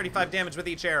 135 damage with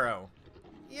each arrow.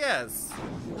 Yes.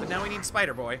 But now we need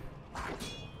Spider Boy.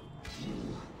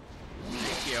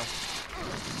 Thank you.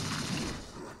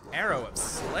 Arrow of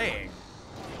Slaying.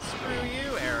 Screw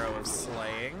you, Arrow of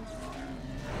Slaying.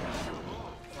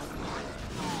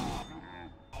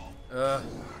 What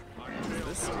does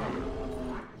this do?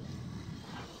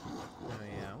 Oh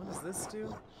yeah, what does this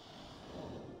do?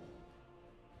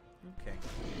 Okay.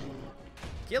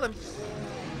 Kill him.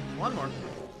 One more.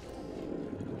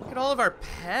 Look at all of our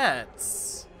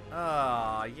pets.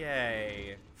 Oh,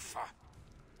 yay.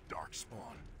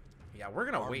 Darkspawn. Yeah, we're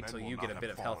gonna Our wait men till will you not get a have bit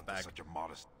of fallen health to back. Such a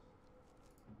modest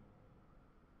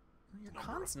Your number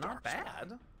con's of not Darkspawn. bad.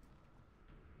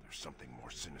 There's something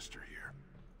more sinister here.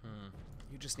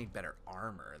 You just need better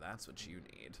armor. That's what you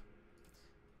need.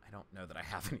 I don't know that I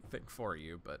have anything for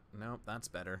you, but nope, that's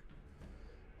better.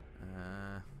 You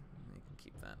can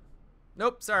keep that.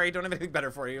 Nope, sorry, don't have anything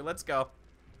better for you. Let's go.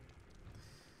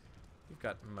 You've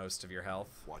got most of your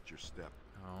health. Watch your step.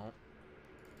 Oh.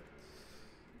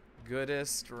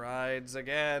 Goodest rides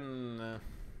again. Never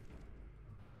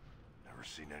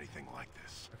seen anything like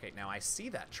this. Okay, now I see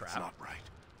that It's trap. not right.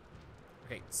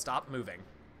 Okay, stop moving.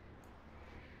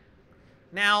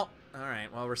 Now,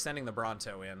 alright, well, we're sending the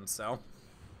Bronto in, so.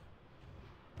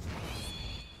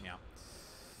 Yeah.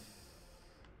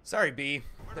 Sorry, B.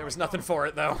 There was nothing for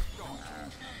it, though.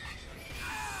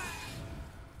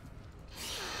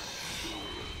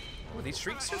 Oh, these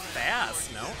shrieks are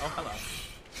fast, no? Oh, hello.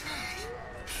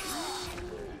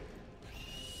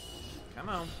 Come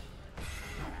on.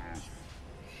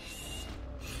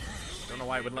 Don't know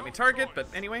why it wouldn't let me target, but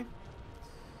anyway.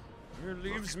 It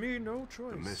leaves me no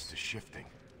choice. The mist is shifting.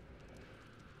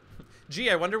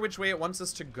 Gee, I wonder which way it wants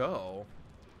us to go.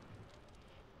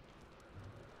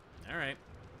 Alright.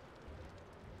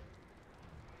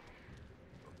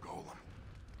 A golem.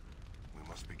 We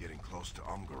must be getting close to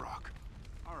Amgarak.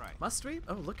 All right. Must we?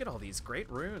 Oh, look at all these great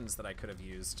runes that I could have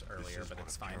used This earlier, is but one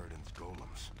it's of fine. Caridin's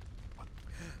golems, but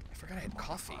I forgot I had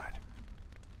coffee. modified.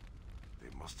 They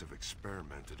must have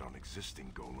experimented on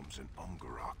existing golems in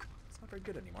Umgarok. It's not very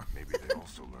good anymore. Maybe they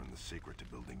also learned the secret to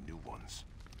building new ones.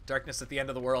 Darkness at the end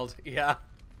of the world. Yeah.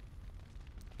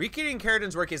 Recreating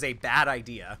Caridin's work is a bad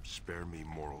idea. Spare me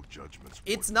moral judgments.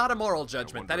 It's Warden. not a moral I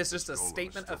judgment. wonder That if is just a this golem is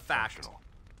statement still of fact. functional.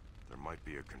 There might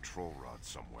be a control rod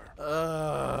somewhere.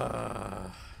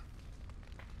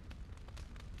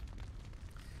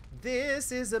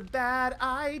 This is a bad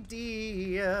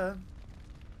idea.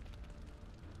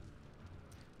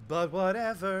 But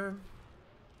whatever.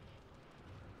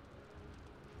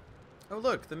 Oh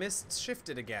look, the mists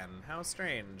shifted again. How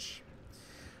strange.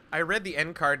 I read the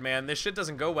end card, man. This shit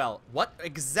doesn't go well. What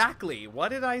exactly? What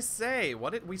did I say?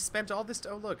 What did we spent all this?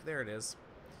 Oh look, there it is.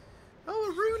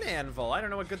 Oh, a rune anvil. I don't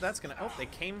know what good that's gonna. Oh, they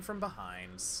came from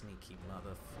behind. Sneaky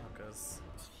motherfuckers.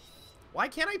 Why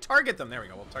can't I target them? There we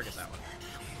go. We'll target that one.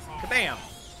 Kabam!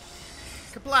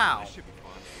 Kablow!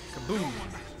 Kaboom!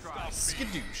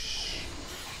 Skadoosh!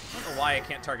 I don't know why I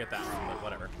can't target that one, but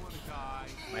whatever.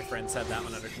 My friend said that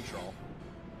one under control.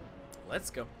 Let's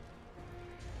go.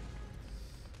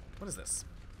 What is this?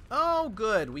 Oh,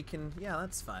 good. We can... Yeah,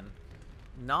 that's fun.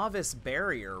 Novice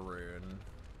Barrier Rune.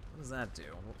 What does that do?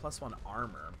 Well, +1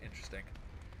 armor. Interesting.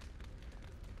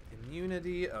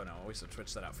 Immunity. Oh, no. We should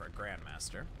switch that out for a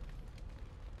Grandmaster.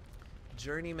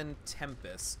 Journeyman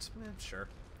Tempest. Sure.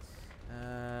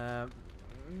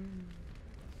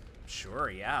 Sure,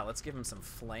 yeah. Let's give him some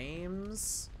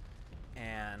flames.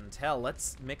 And hell,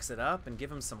 let's mix it up and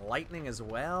give him some lightning as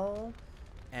well.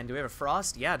 And do we have a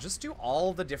frost? Yeah, just do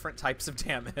all the different types of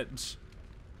damage.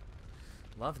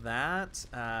 Love that.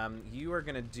 You are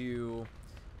gonna do...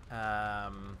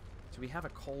 do we have a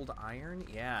cold iron?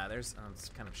 Yeah, there's... Oh, it's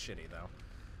kind of shitty, though.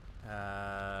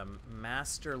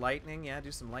 Master Lightning. Yeah,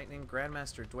 do some lightning.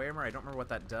 Grandmaster Dwemer. I don't remember what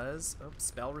that does. Oh,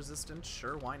 spell resistance.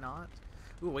 Sure, why not?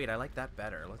 Ooh, wait, I like that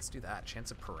better. Let's do that.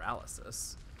 Chance of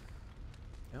paralysis.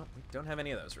 No, we don't have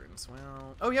any of those runes.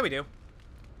 Well... Oh, yeah, we do.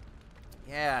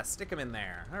 Yeah, stick them in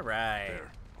there. All right.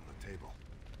 There, on the table.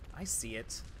 I see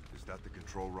it. Is that the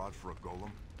control rod for a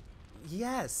golem?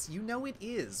 Yes, you know it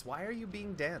is. Why are you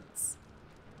being dense?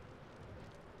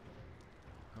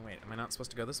 Oh, wait. Am I not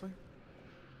supposed to go this way?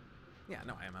 Yeah,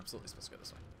 no, I am absolutely supposed to go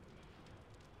this way.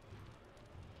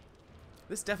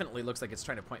 This definitely looks like it's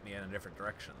trying to point me in a different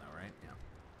direction, though, right? Yeah.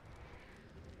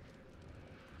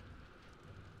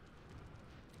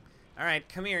 All right,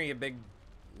 come here, you big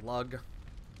lug.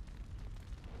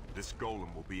 This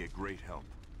golem will be a great help.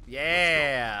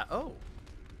 Yeah. Oh.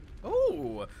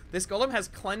 Oh. This golem has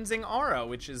cleansing aura,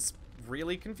 which is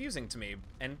really confusing to me,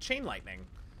 and chain lightning.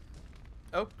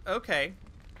 Oh, okay.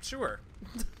 Sure.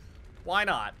 Why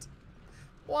not?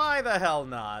 Why the hell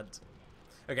not?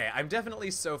 Okay, I'm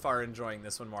definitely so far enjoying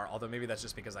this one more, although maybe that's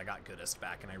just because I got Goodest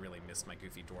back and I really missed my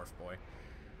goofy dwarf boy.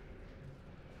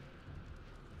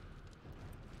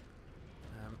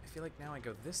 I feel like now I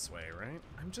go this way, right?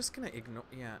 I'm just gonna ignore...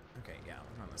 Yeah, okay, yeah,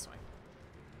 I'm on this way.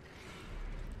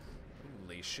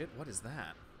 Holy shit, what is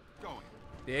that? Going.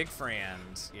 Big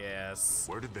friend, yes.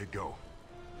 Where did they go?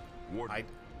 Warden,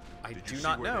 I did do you see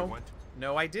not where they know. went?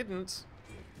 No, I didn't.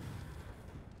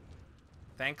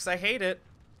 Thanks, I hate it.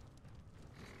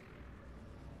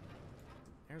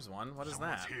 There's one. What is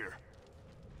Someone's that? here.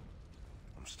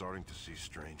 I'm starting to see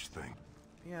strange things.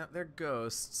 Yeah, they're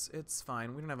ghosts. It's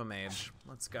fine. We don't have a mage.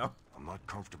 Let's go. I'm not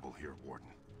comfortable here, Warden.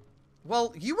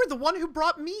 Well, you were the one who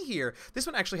brought me here. This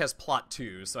one actually has plot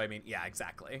too, so I mean, yeah,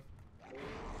 exactly.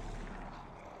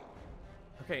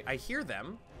 Okay, I hear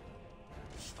them.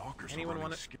 Stalkers Anyone are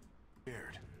running wanna-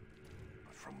 scared.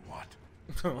 But from what?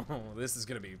 Oh, this is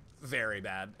gonna be very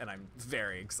bad, and I'm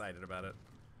very excited about it.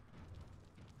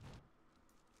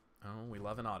 Oh, we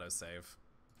love an autosave.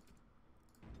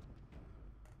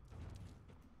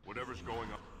 Whatever's going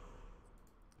on.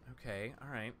 Okay,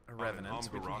 alright. A Revenant.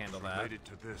 We can Umgarok handle that. related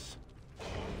to this.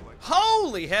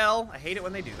 Holy hell! I hate it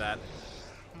when they do that.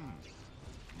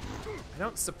 I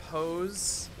don't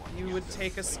suppose you would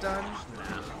take a stun?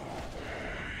 Nah.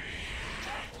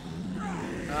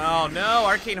 Oh no,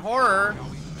 Arcane Horror!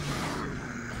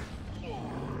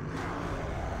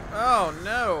 Oh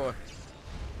no!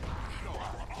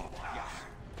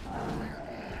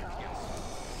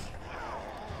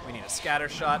 We need a scatter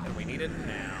shot, and we need it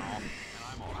now.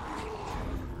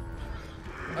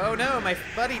 Oh no, my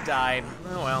buddy died.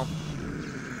 Oh well.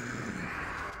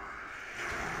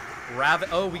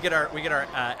 Oh, we get our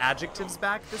adjectives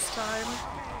back this time.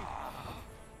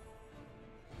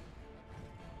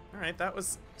 All right, that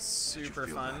was super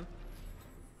feel fun.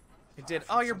 that? It did.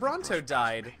 Oh, your Something Bronto brushed past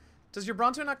died. me. Does your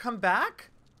Bronto not come back?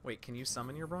 Wait, can you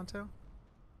summon your Bronto?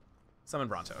 Summon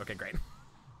Bronto. Okay, great.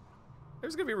 It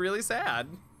was gonna be really sad.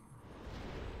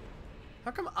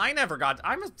 How come I never got...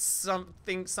 I'm a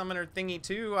summoner thingy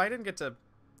too. I didn't get to...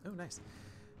 Oh, nice.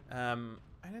 I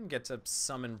didn't get to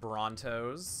summon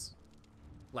Brontos.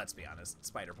 Let's be honest.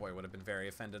 Spider-Boy would have been very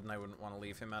offended and I wouldn't want to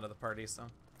leave him out of the party,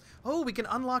 so... Oh, we can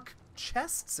unlock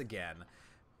chests again.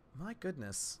 My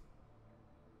goodness.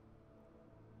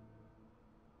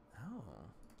 Oh.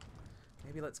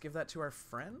 Maybe let's give that to our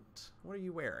friend? What are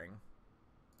you wearing?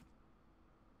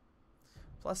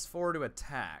 +4 to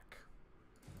attack.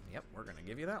 Yep, we're gonna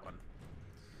give you that one.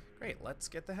 Great, let's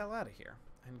get the hell out of here.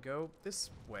 And go this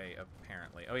way,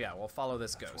 apparently. Oh yeah, we'll follow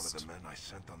this ghost. That's one of the men I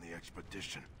sent on the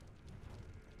expedition.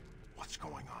 What's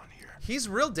going on here? He's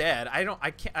real dead.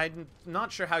 I'm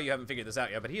not sure how you haven't figured this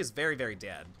out yet, but he is very, very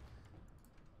dead.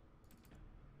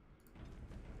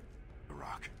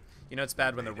 Garak. You know it's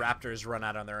bad when the raptors run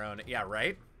out on their own. Yeah,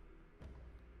 right?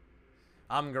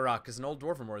 Amgarak is an old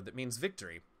dwarven word that means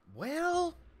victory.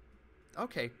 Well,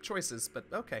 okay, choices, but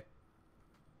okay.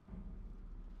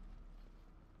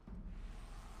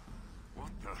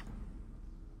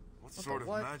 What sort of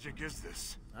magic is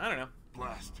this? I don't know.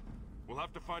 Blast. We'll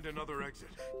have to find another exit.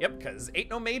 Yep, because ain't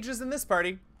no mages in this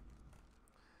party.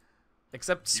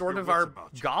 Except sort your of our wits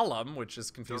about you. golem, which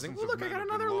is confusing. Dozens Oh, of look, I men got have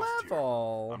been another lost here.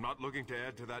 level. I'm not looking to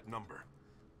add to that number.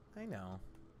 I know.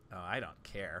 Oh, I don't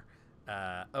care.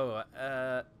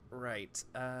 Right.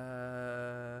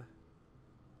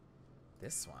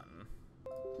 This one.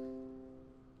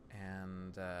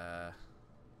 And, oh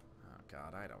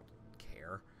god, I don't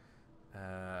care.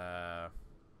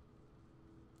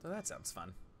 So that sounds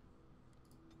fun.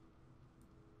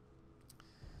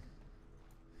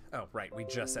 Oh, right, we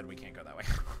just said we can't go that way.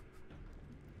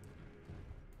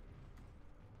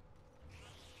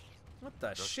 What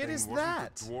the shit is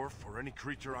that? A dwarf or any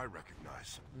creature I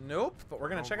recognize. Nope, but we're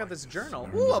gonna check out this journal.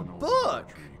 Learned Ooh, a of an old book!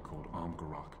 laboratory called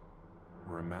Amgarak,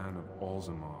 where a man of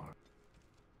Alzamar.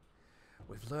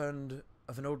 We've learned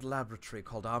of an old laboratory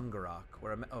called Amgarak,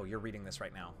 where oh, you're reading this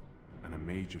right now. And a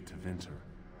mage of Tevinter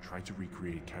tried to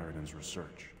recreate Caridan's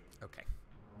research. Okay.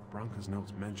 Branka's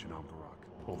notes mention Amgarak,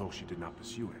 although she did not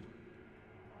pursue it.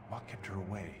 What kept her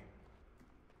away?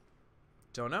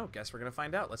 Don't know. Guess we're gonna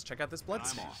find out. Let's check out this blood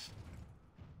smear.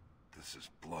 This is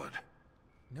blood.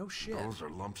 No shit. Those are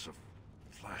lumps of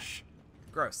flesh.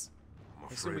 Gross. I'm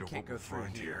I assume afraid we of can't what go we'll through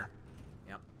find here.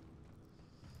 Yep.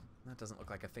 That doesn't look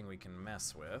like a thing we can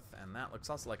mess with, and that looks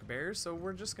also like a barrier, so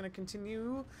we're just gonna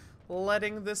continue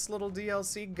letting this little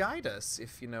DLC guide us,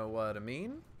 if you know what I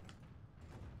mean.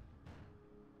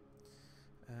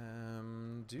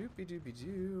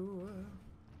 Doopy-doopy-doo.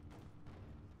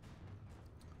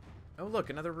 Oh, look,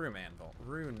 another rune anvil.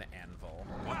 Rune anvil.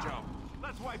 Watch out.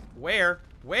 Let's wipe Where?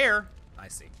 Where? I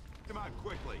see. them out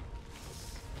quickly.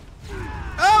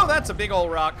 Oh, that's a big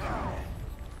old rock.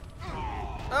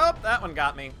 Oh, that one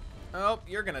got me. Oh,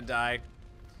 you're gonna die.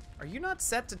 Are you not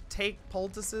set to take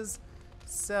poultices?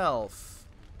 Self.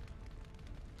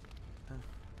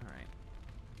 Alright.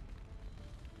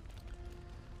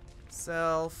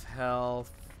 Self,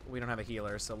 health. We don't have a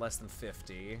healer, so less than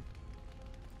 50.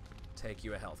 Take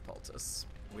you a health poultice.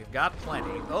 We've got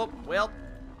plenty. Oh, well.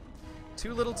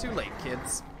 Too little too late,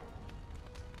 kids.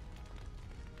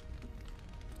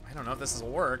 I don't know if this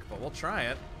will work, but we'll try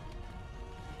it.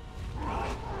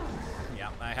 Yeah,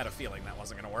 I had a feeling that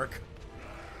wasn't gonna work.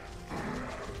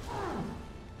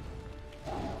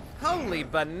 Holy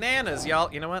bananas,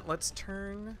 y'all. You know what? Let's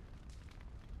turn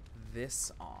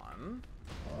this on.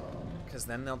 Because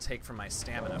then they'll take from my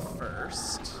stamina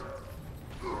first.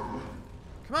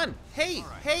 Come on. Hey,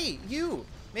 hey, you.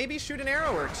 Maybe shoot an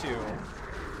arrow or two.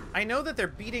 I know that they're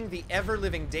beating the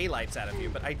ever-living daylights out of you,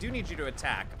 but I do need you to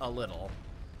attack a little.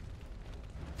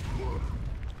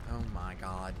 Oh my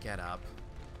god, get up.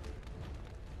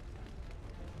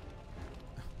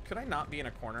 Could I not be in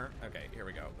a corner? Okay, here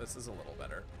we go. This is a little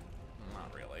better.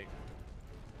 Not really.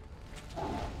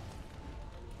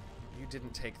 You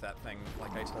didn't take that thing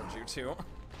like I told you to.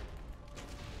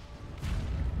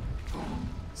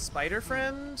 Spider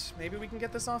friend? Maybe we can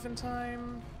get this off in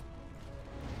time?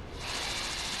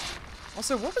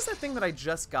 Also, what was that thing that I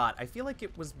just got? I feel like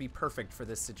it was be perfect for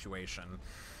this situation.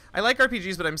 I like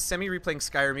RPGs, but I'm semi-replaying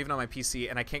Skyrim even on my PC,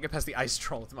 and I can't get past the ice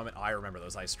troll at the moment. Oh, I remember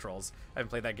those ice trolls. I haven't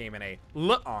played that game in a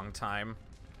long time.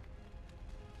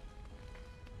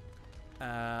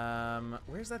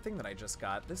 Where's that thing that I just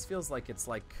got? This feels like it's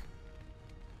like...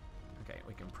 Okay,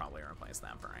 we can probably replace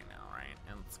that for right now, right?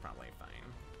 And it's probably fine.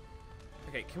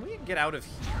 Okay, can we get out of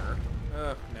here?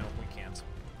 No, we can't.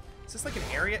 Is this like an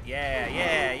area?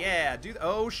 Yeah. Do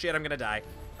oh shit, I'm gonna die.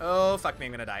 Oh, fuck me,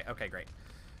 I'm gonna die. Okay, great.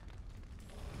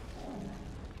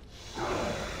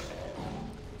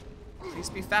 Please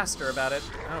be faster about it.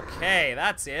 Okay,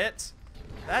 that's it.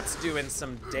 That's doing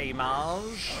some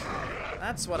damage.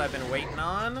 That's what I've been waiting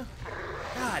on.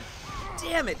 God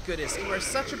damn it, Goodest. You are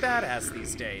such a badass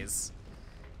these days.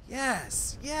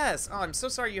 Yes, yes. Oh, I'm so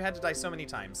sorry you had to die so many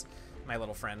times, my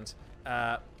little friend.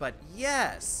 But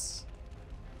yes.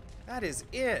 That is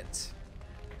it.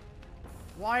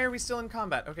 Why are we still in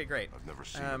combat? Okay, great. I've never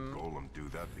seen a golem do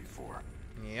that before.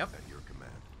 Yep. At your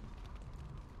command.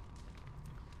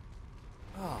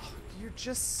 Oh, you're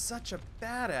just such a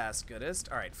badass, Goodest.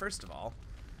 All right, first of all,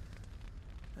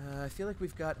 I feel like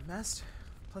we've got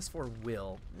 +4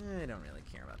 will. I don't really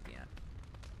care about that.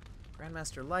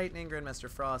 Grandmaster Lightning, Grandmaster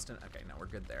Frost, and okay, no, we're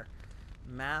good there.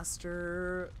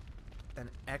 Master, an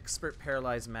expert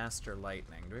paralyzed Master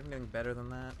Lightning. Do we have anything better than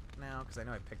that now? Because I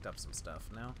know I picked up some stuff.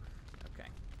 No? Okay.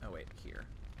 Oh wait, here.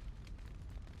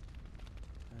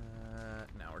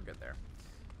 No, we're good there.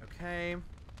 Okay.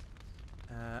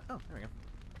 Oh, there we go.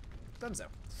 Dunzo.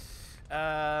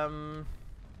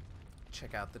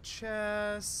 Check out the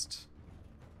chest.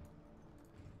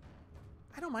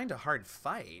 I don't mind a hard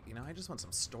fight, you know, I just want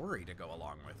some story to go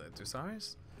along with it,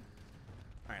 Tusaris.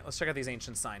 Alright, let's check out these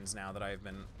ancient signs now that I've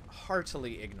been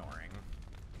heartily ignoring.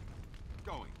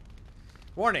 Going.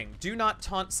 Warning, do not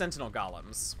taunt sentinel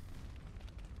golems.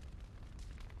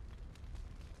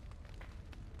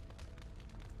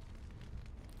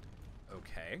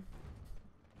 Okay.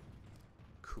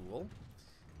 Cool.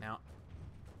 Now,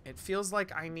 it feels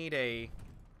like I need a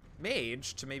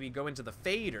mage to maybe go into the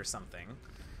Fade or something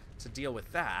to deal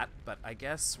with that, but I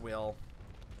guess we'll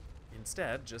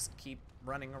instead just keep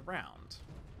running around.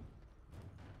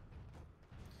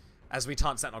 As we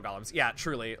taunt sentinel golems. Yeah,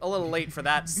 truly. A little late for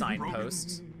that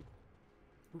signpost.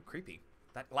 Ooh, creepy.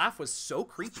 That laugh was so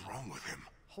creepy. What's wrong with him?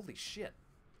 Holy shit.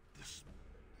 This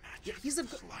Yeah, magic he's a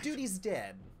slice. dude, he's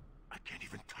dead. I can't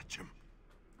even touch him.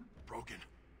 Broken.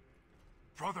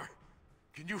 Brother,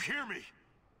 can you hear me?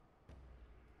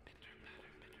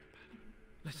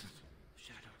 Listen,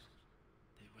 shadows.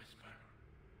 They whisper.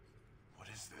 What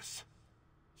is this?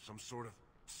 Some sort of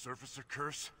surfacer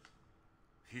curse?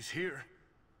 He's here.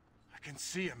 I can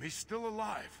see him. He's still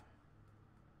alive.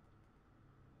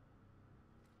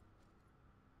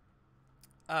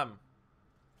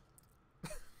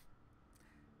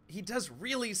 He does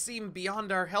really seem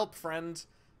beyond our help, friend.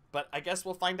 But I guess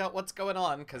we'll find out what's going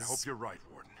on, because... I hope you're right,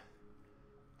 Warden.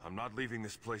 I'm not leaving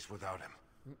this place without him.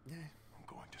 I'm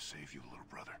going to save you, little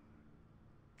brother.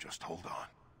 Just hold on.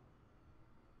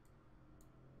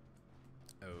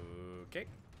 Okay.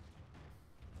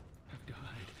 God.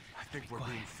 I think we're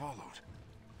being followed.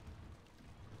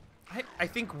 I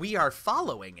think we are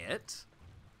following it.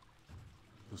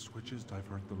 The switches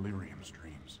divert the lyrium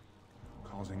streams,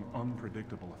 causing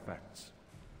unpredictable effects.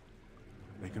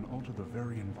 They can alter the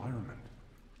very environment.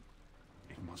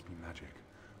 It must be magic,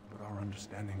 but our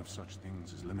understanding of such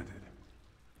things is limited.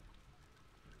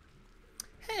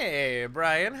 Hey,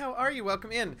 Brian, how are you?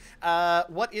 Welcome in.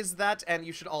 What is that? And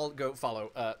you should all go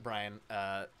follow Brian.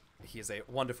 He is a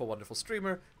wonderful, wonderful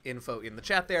streamer. Info in the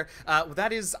chat there.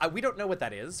 That is, we don't know what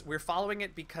that is. We're following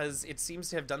it because it seems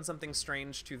to have done something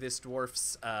strange to this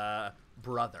dwarf's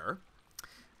brother.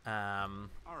 All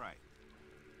right.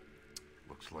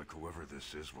 Looks like whoever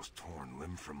this is was torn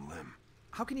limb from limb.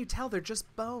 How can you tell? They're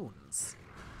just bones.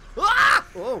 Ah!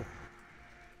 Oh,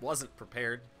 wasn't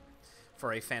prepared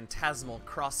for a phantasmal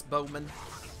crossbowman.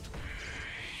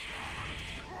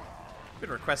 I'm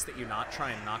gonna request that you not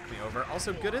try and knock me over.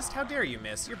 Also, Goodest, how dare you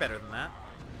miss? You're better than that.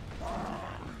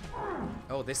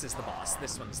 Oh, this is the boss.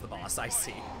 This one's the boss. I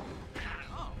see.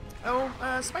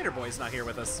 Oh, Spider Boy's not here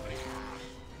with us.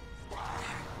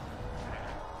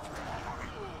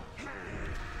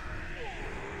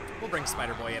 We'll bring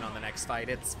Spider Boy in on the next fight.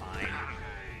 It's fine.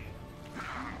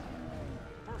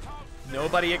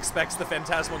 Nobody expects the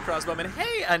Phantasmal Crossbowman.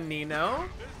 Hey, Anino.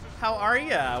 How are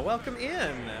ya? Welcome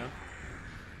in.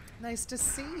 Nice to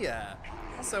see ya.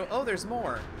 Also, oh, there's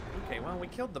more. Okay, well, we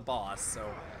killed the boss,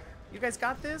 so... You guys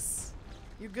got this?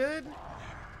 You good?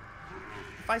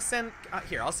 If I send...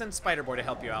 here, I'll send Spider Boy to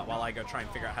help you out while I go try and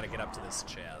figure out how to get up to this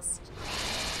chest.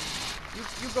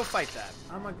 You go fight that.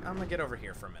 I'm gonna get over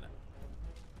here for a minute.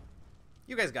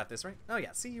 You guys got this, right? Oh,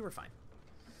 yeah. See, you were fine.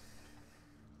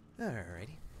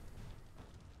 Alrighty.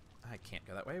 I can't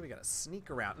go that way. We gotta sneak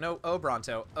around. No, oh,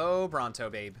 Bronto. Oh, Bronto,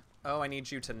 babe. Oh, I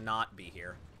need you to not be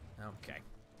here. Okay.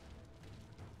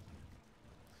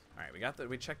 Alright,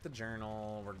 we checked the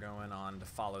journal. We're going on to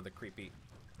follow the creepy...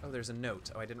 Oh, there's a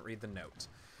note. Oh, I didn't read the note.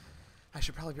 I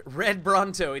should probably... Red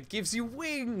Bronto, it gives you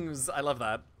wings! I love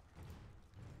that.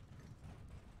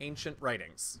 Ancient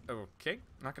writings. Okay,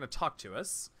 not going to talk to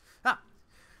us. Ah.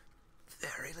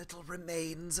 Very little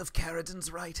remains of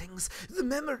Caridin's writings. The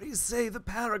memories say the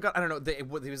Paragon... I don't know, it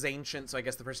was ancient, so I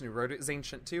guess the person who wrote it is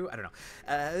ancient too? I don't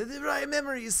know. The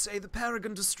memories say the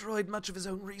Paragon destroyed much of his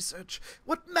own research.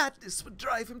 What madness would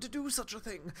drive him to do such a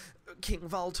thing? King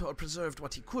Valtor preserved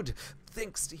what he could.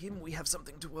 Thanks to him, we have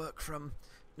something to work from.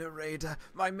 Nareda,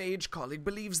 my mage colleague,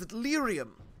 believes that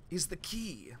lyrium is the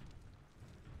key.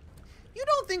 You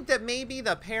don't think that maybe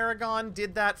the Paragon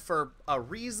did that for a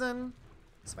reason?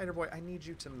 Spider-Boy, I need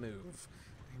you to move.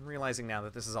 I'm realizing now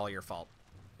that this is all your fault.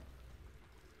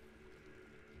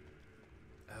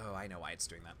 Oh, I know why it's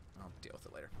doing that. I'll deal with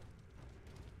it later.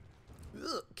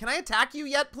 Ugh. Can I attack you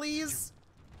yet, please?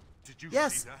 Did you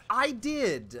Yes, see that? I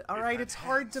did. All right, had it's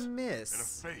hard to hands miss.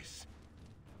 And a face.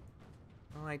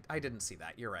 Oh, I didn't see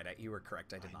that. You're right. You were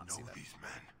correct. I did not see know that. these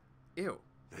men. Ew.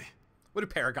 They What do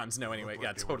Paragons know anyway? look Yeah,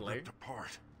 like they were totally. ripped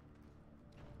apart.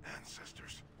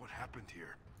 Ancestors, what happened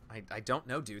here? I don't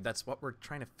know, dude. That's what we're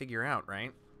trying to figure out,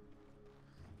 right?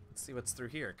 Let's see what's through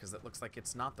here, because it looks like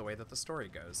it's not the way that the story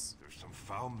goes. There's some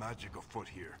foul magic afoot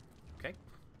here. Okay.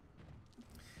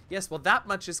 Yes, well, that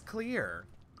much is clear.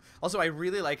 Also, I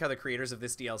really like how the creators of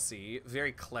this DLC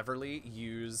very cleverly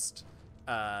used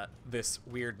this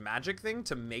weird magic thing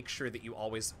to make sure that you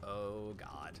always, oh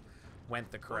god, went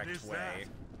the correct What is way.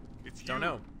 that? It's Don't you.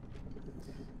 know.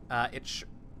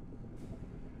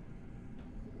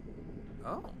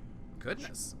 Oh,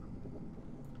 goodness.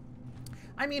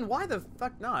 I mean, why the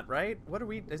fuck not, right? What are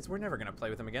we... we're never gonna play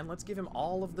with him again. Let's give him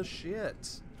all of the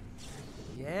shit.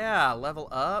 Yeah, level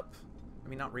up. I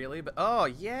mean, not really, but... oh,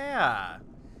 yeah.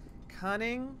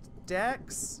 Cunning,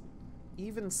 Dex,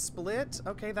 even split.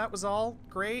 Okay, that was all.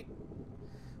 Great.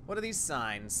 What do these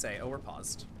signs say? Oh, we're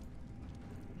paused.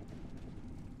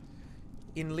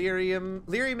 In lyrium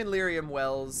and lyrium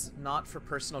wells, not for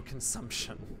personal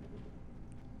consumption.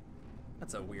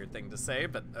 That's a weird thing to say,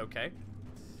 but okay.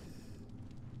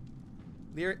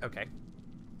 Okay.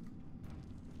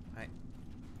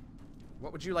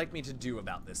 What would you like me to do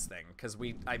about this thing? Because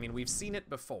I mean, we've seen it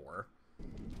before.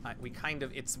 We kind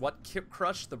of, it's what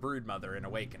crushed the Broodmother in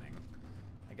Awakening.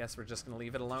 I guess we're just gonna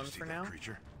leave it alone Did you see for that now.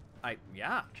 creature?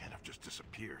 Yeah, Can't have just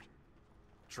disappeared.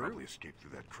 true. Probably escaped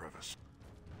through that crevice.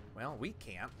 Well, we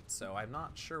can't, so I'm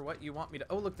not sure what you want me to...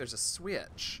 oh, look, there's a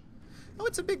switch. Oh,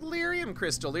 it's a big lyrium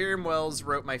crystal. Lyrium Wells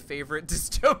wrote my favorite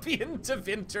dystopian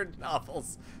Devinter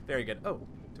novels. Very good. Oh,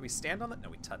 do we stand on it? No,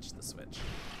 we touched the switch.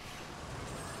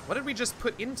 What did we just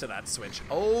put into that switch?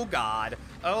 Oh, God.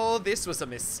 Oh, this was a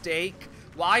mistake.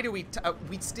 Why do we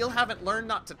still haven't learned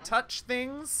not to touch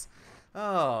things?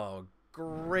 Oh,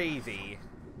 gravy.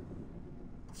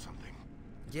 Something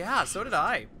Yeah, so did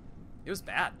I. It was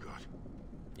bad. good.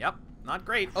 Yep, not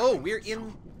great. Oh, we're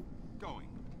in... Going.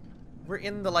 we're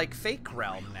in the, like, fake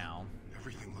realm now.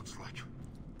 Everything looks like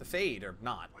The Fade, or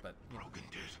not, but... Brogan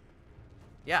did.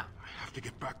 yeah. I have to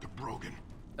get back to Brogan.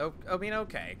 Oh, I mean,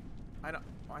 okay. I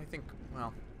think,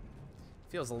 well...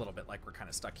 feels a little bit like we're kind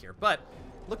of stuck here. But,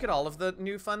 look at all of the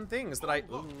new fun things that I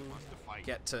Look, wants to fight.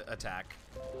 get to attack.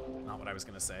 Not what I was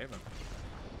going to say, but...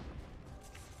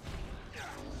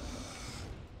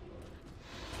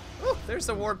 oh, there's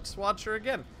the Warped Watcher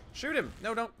again. Shoot him.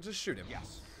 No, don't. Just shoot him.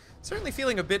 Yes. Certainly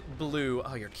feeling a bit blue.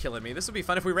 Oh, you're killing me. This would be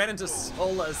fun if we ran into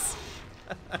Solas.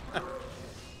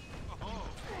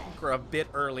 We're a bit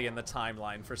early in the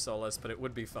timeline for Solas, but it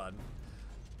would be fun.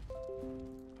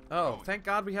 Oh, thank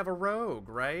God we have a rogue,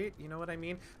 right? You know what I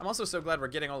mean? I'm also so glad we're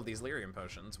getting all of these lyrium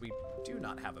potions. We do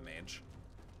not have a mage.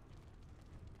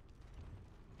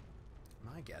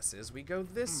 My guess is we go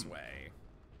this way.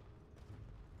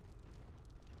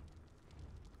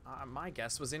 My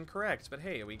guess was incorrect, but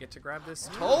hey, we get to grab this.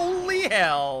 Holy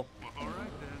hell! All right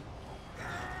then.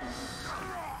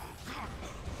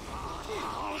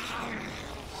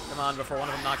 Come on, before one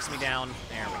of them knocks me down.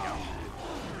 There we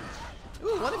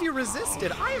go. Ooh, one of you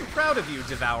resisted. I am proud of you,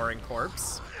 Devouring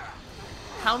Corpse.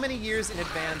 How many years in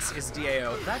advance is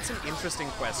DAO? That's an interesting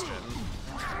question.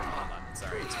 Hold on,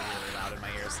 sorry, it's really loud in my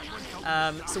ears.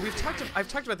 So I've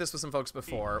talked about this with some folks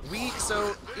before.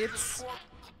 It's...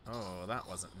 oh, that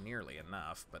wasn't nearly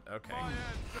enough, but okay.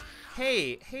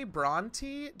 Hey,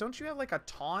 Bronte, don't you have like a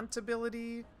taunt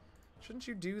ability? Shouldn't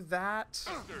you do that?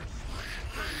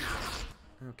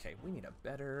 Okay, we need a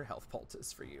better health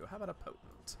poultice for you. How about a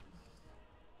potent?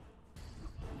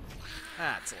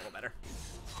 That's a little better.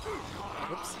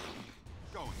 Whoops.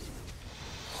 Going.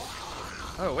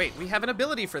 Oh, wait, we have an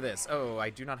ability for this. Oh, I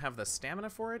do not have the stamina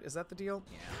for it? Is that the deal?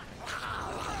 Yeah.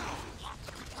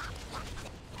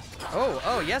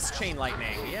 Oh, yes, Chain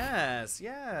Lightning. Yes.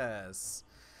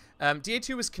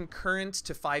 DA2 was concurrent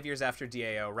to 5 years after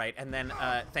DAO, right? And then,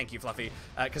 thank you, Fluffy,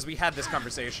 because we had this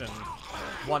conversation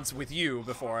once with you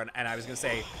before, and I was going to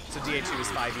say, so DA2 is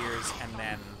 5 years, and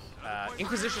then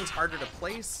Inquisition's harder to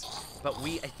place, but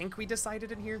I think we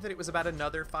decided in here that it was about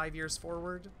another 5 years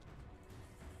forward.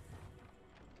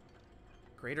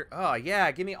 Greater, oh yeah,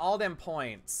 give me all them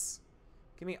points.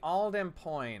 Give me all them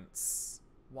points.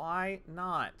 Why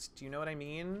not? Do you know what I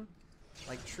mean?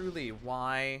 Like, truly,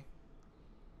 why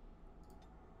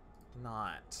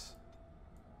not?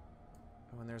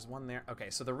 Oh, and there's one there. Okay,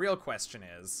 so the real question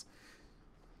is,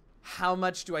 how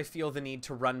much do I feel the need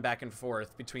to run back and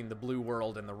forth between the blue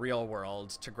world and the real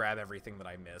world to grab everything that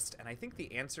I missed? And I think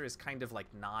the answer is kind of like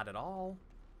not at all.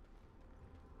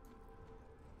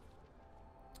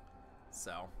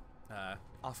 So,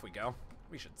 off we go.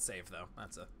 We should save, though.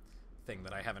 That's a thing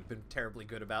that I haven't been terribly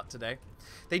good about today.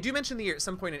 They do mention the year at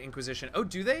some point in Inquisition. Oh,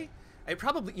 do they? I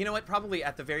probably, you know what, probably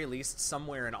at the very least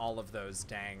somewhere in all of those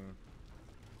dang...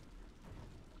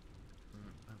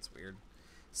 that's weird.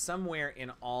 Somewhere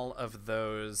in all of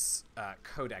those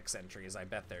codex entries, I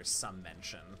bet there's some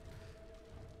mention.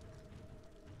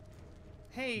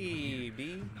 Hey,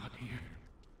 B. I'm not here.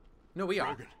 No, we are.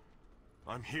 Brogan,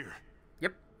 I'm here.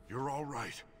 Yep. You're all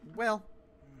right. Well,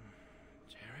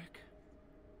 Jarek?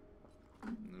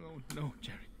 No, no,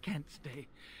 Jarek. Can't stay.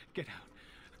 Get out.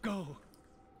 Go.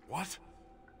 What?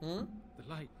 The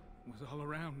light was all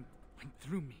around, went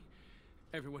through me.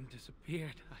 Everyone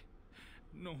disappeared.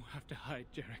 No, have to hide,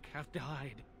 Jarek. Have to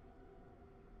hide.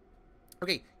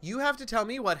 okay, you have to tell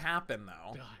me what happened,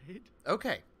 though. Died.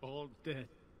 Okay, All dead.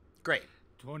 great.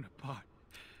 Torn apart.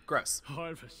 Gross.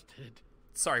 Harvested.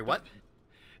 Sorry, what?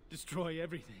 Destroy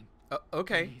everything.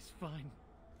 Okay. He's fine.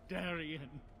 Darian.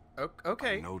 I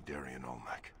Okay. know Darian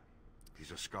Olmec.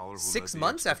 He's a scholar who 6 led the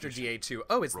months after expedition. DA2.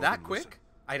 Oh, it's Brogan, that quick?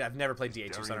 listen. I've never played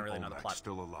DA2, so I don't Darian really know the Olmec plot.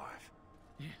 still alive.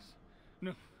 Yes.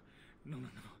 No. No, no, no.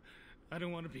 I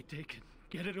don't want to be taken.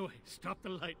 Get it away. Stop the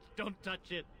light. Don't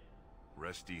touch it.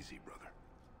 Rest easy, brother.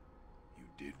 You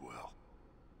did well.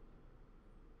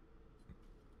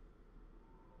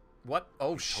 What? Oh,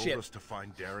 Told shit. us to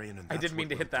find Darian, and I that's didn't mean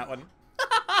what to hit we'll that do. one.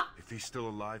 If he's still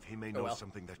alive, he may know well.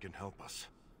 something that can help us.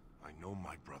 I know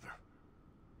my brother.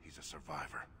 He's a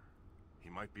survivor. He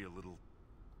might be a little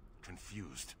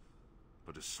confused,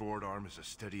 but his sword arm is as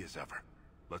steady as ever.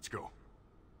 Let's go.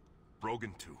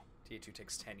 Brogan too. DA2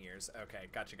 takes 10 years. Okay,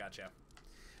 gotcha.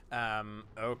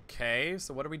 Okay,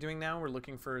 so what are we doing now? We're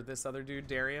looking for this other dude,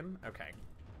 Darian? Okay.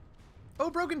 Oh,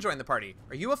 Brogan joined the party.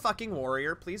 Are you a fucking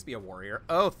warrior? Please be a warrior.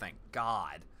 Oh, thank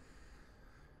God.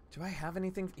 Do I have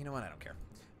anything? You know what? I don't care.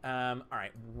 All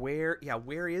right. Where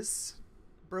is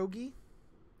Brogy?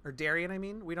 Or Darian, I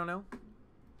mean? We don't know.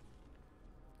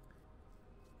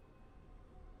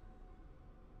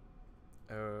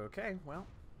 Okay, well.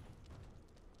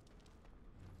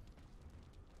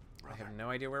 I have no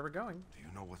idea where we're going. Do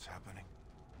you know what's happening?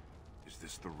 Is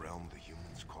this the realm the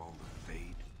humans call the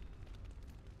Fade?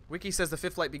 Wiki says the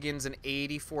fifth light begins in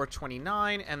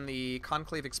 8429 and the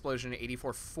conclave explosion in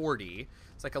 8440.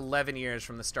 It's like 11 years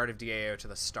from the start of DAO to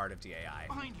the start of DAI.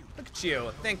 Behind you. Look at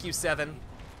you. Thank you, Seven.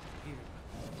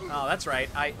 Oh, that's right.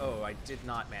 I did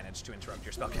not manage to interrupt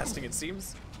your spellcasting, it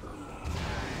seems.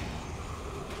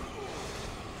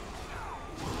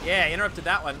 Yeah, interrupted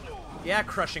that one. Yeah,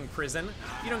 crushing prison.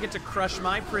 You don't get to crush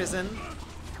my prison.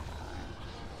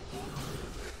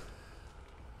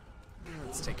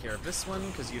 Let's take care of this one,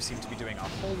 because you seem to be doing a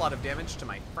whole lot of damage to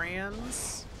my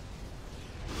friends.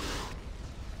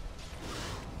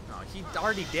 Oh, he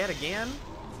already dead again?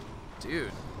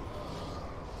 Dude.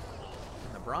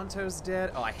 And the Bronto's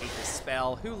dead. Oh, I hate this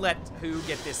spell. Who let who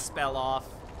get this spell off?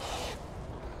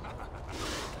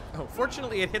 Oh,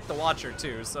 fortunately it hit the Watcher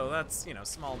too, so that's, you know,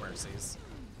 small mercies.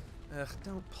 Ugh,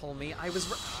 don't pull me.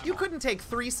 You couldn't take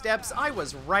 3 steps. I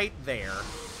was right there.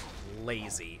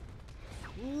 Lazy.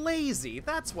 Lazy,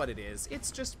 that's what it is.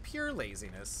 It's just pure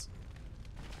laziness.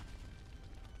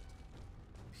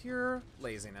 Pure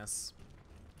laziness.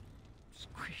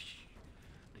 Squish.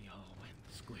 They all went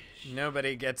squish.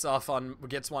 Nobody gets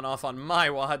one off on my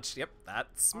watch. Yep,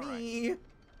 that's me.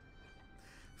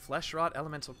 Flesh rot,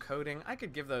 elemental coating. I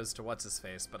could give those to what's his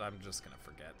face, but I'm just gonna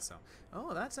forget. So,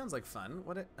 oh, that sounds like fun.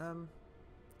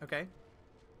 Okay.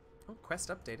 Oh, quest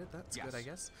updated. That's good, I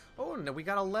guess. Oh, no, we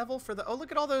got a level for the... Oh,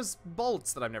 look at all those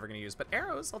bolts that I'm never going to use. But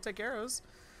arrows, I'll take arrows.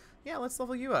 Yeah, let's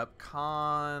level you up.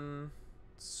 Con...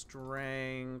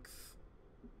 Strength...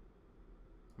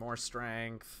 More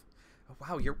strength. Oh,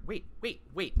 wow, you're... Wait.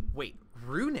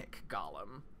 Runic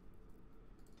Golem.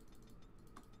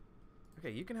 Okay,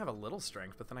 you can have a little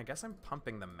strength, but then I guess I'm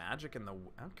pumping the magic and the...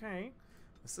 Okay.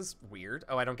 This is weird.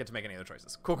 Oh, I don't get to make any other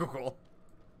choices. Cool, cool, cool.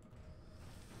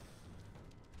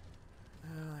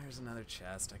 Oh, there's another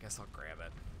chest. I guess I'll grab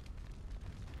it.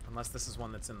 Unless this is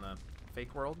one that's in the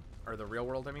fake world. Or the real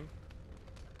world, I mean.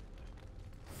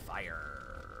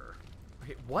 Fire.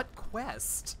 Okay, what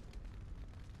quest?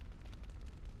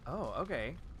 Oh,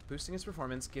 okay. Boosting its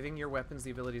performance, giving your weapons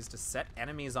the abilities to set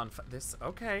enemies on this.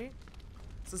 Okay.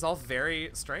 This is all very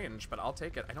strange, but I'll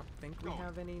take it. I don't think we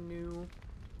have any new...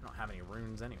 I don't have any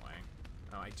runes anyway.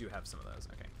 Oh, I do have some of those.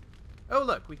 Okay. Oh,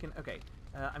 look, we can... Okay.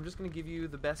 I'm just going to give you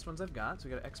the best ones I've got. So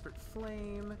we got Expert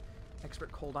Flame,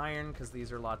 Expert Cold Iron, because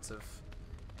these are lots of...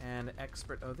 And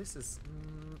Expert... Oh, this is...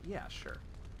 yeah, sure.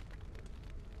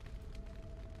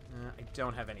 I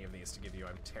don't have any of these to give you.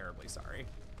 I'm terribly sorry.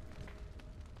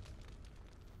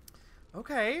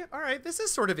 Okay, alright, this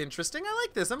is sort of interesting. I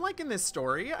like this. I'm liking this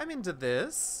story. I'm into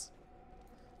this.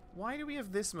 Why do we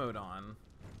have this mode on?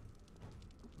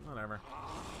 Whatever.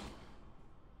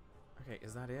 Okay,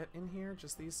 is that it in here?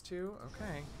 Just these two?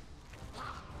 Okay.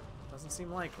 Doesn't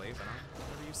seem likely, but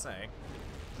whatever you say.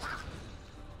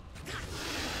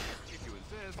 If you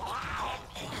insist.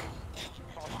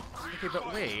 Okay,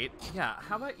 but wait. Yeah,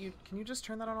 how about you... Can you just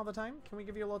turn that on all the time? Can we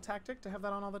give you a little tactic to have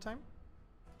that on all the time?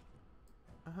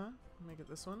 Uh-huh. Make it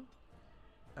this one.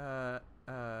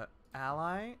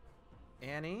 Ally.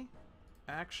 Annie.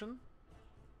 Action.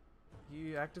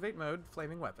 You activate mode.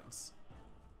 Flaming weapons.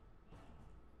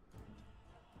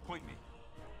 Point me.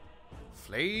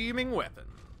 Flaming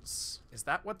weapons. Is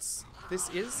that what's this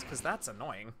is? Because that's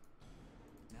annoying.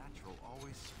 Natural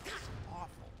always feels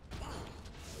awful.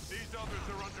 These others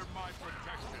are under my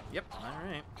protection. Yep. All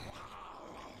right.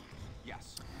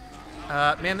 Yes.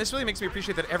 Man, this really makes me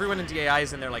appreciate that everyone in DAI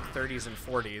is in their like 30s and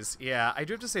 40s. Yeah, I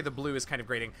do have to say the blue is kind of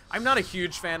grating. I'm not a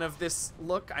huge fan of this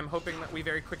look. I'm hoping that we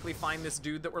very quickly find this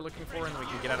dude that we're looking for and then we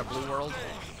can get out of Blue World.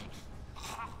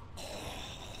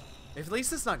 If at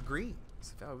least it's not green.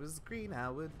 If I was green, I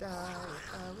would die.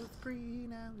 If I was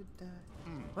green, I would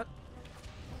die. What?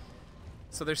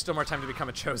 So there's still more time to become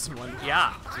a chosen one.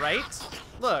 Yeah, right?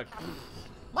 Look.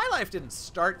 My life didn't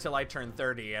start till I turned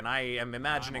 30, and I am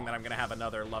imagining that I'm going to have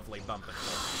another lovely bump at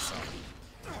 40,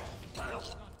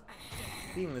 so...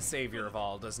 Being the savior of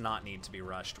all does not need to be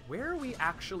rushed. Where are we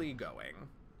actually going?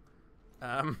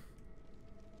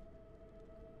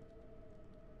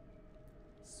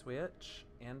 Switch,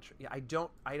 entry... Yeah, I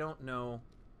don't know...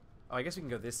 Oh, I guess we can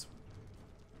go this...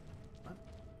 What?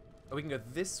 Oh, we can go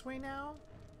this way now?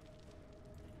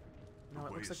 No,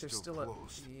 it looks like there's still a...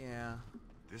 closed. Yeah...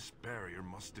 This barrier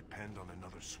must depend on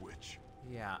another switch.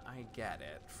 Yeah, I get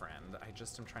it, friend. I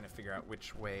just am trying to figure out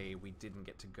which way we didn't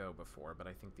get to go before, but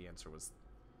I think the answer was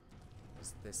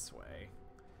this way.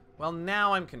 Well,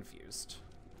 now I'm confused.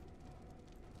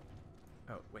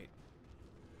 Oh, wait.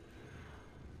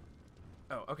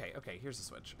 Oh, okay, okay, here's the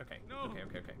switch. Okay,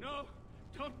 okay. No!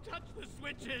 Don't touch the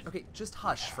switches! Okay, just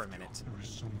hush for a minute. There is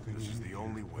something This is in the here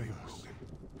only way, with us. Rogan.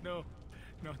 No,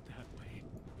 not that way.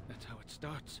 That's how it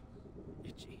starts.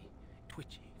 Itchy,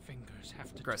 twitchy fingers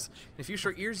have to Gross. touch. If you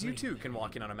show ears, you Flame too can there.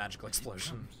 walk in on a magical It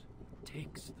explosion. comes,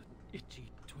 takes the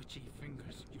itchy, twitchy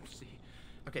fingers. You'll see.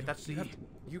 Okay, You'll that's see.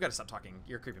 you gotta stop talking.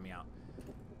 You're creeping me out.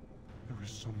 There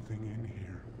is something in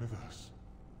here with us.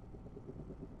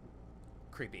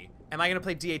 Creepy. Am I going to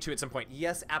play DA2 at some point?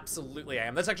 Yes, absolutely I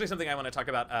am. That's actually something I want to talk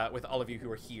about with all of you who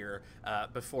are here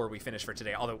before we finish for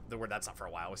today, although that's not for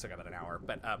a while. We still got about an hour.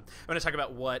 But I'm going to talk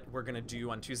about what we're going to do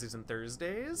on Tuesdays and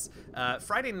Thursdays.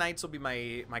 Friday nights will be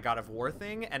my God of War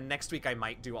thing, and next week I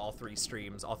might do all 3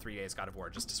 streams, all 3 days God of War,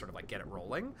 just to sort of like get it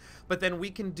rolling. But then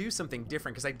we can do something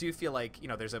different, because I do feel like, you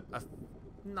know, there's a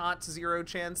not zero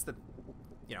chance that,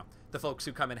 you know, the folks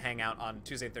who come and hang out on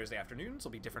Tuesday and Thursday afternoons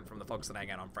will be different from the folks that hang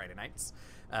out on Friday nights.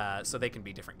 So they can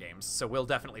be different games. So we'll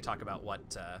definitely talk about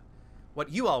what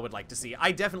you all would like to see.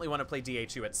 I definitely want to play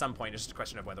DA2 at some point. It's just a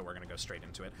question of whether we're going to go straight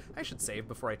into it. I should save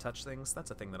before I touch things.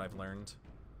 That's a thing that I've learned.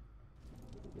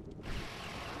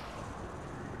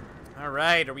 All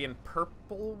right, are we in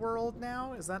Purple World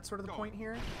now? Is that sort of the point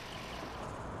here?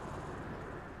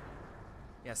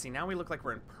 Yeah, see, now we look like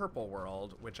we're in Purple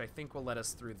World, which I think will let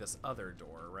us through this other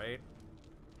door, right?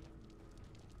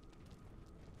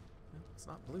 It's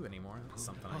not blue anymore. That's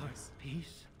something I guess.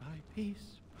 Piece by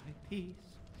piece by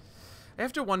piece. I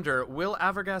have to wonder, will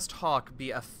Avergast Hawk be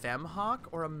a femme hawk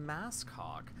or a mask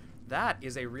hawk? That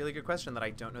is a really good question that I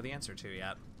don't know the answer to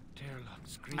yet.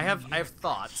 I have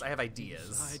thoughts. I have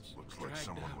ideas. Looks like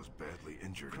someone was badly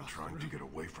injured and trying to get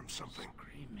away from something.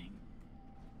 Screaming.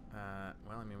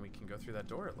 Well, I mean, we can go through that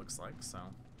door, it looks like, so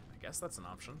I guess that's an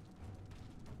option.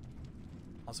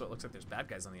 Also, it looks like there's bad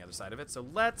guys on the other side of it, so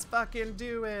let's fucking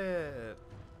do it!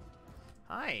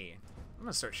 Hi. I'm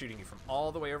gonna start shooting you from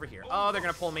all the way over here. Oh, they're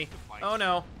gonna pull me. Oh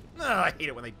no. Ugh, I hate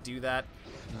it when they do that.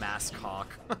 Mask hawk.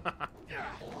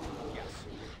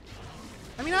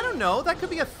 I mean, I don't know. That could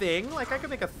be a thing. Like, I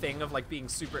could make a thing of like being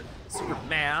super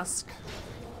mask.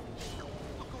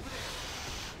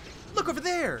 Look over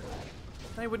there.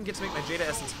 Then I wouldn't get to make my Jada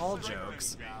Essence Hall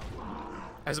jokes.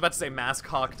 I was about to say mask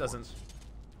hawk doesn't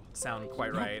sound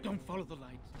quite right. Don't follow the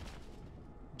lights.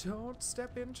 Don't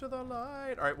step into the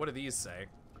light. All right, what do these say?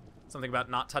 Something about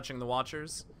not touching the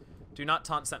Watchers. Do not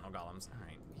taunt Sentinel Golems. All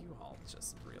right, you all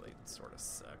just really sort of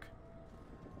suck.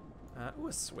 Ooh,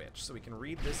 a switch, so we can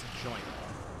read this joint.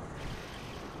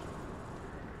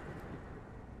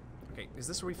 Okay, is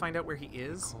this where we find out where he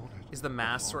is? Is the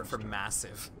mass sort for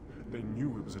massive? They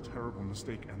knew it was a terrible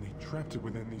mistake, and they trapped it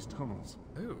within these tunnels.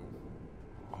 Ooh.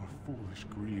 Our foolish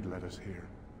greed led us here,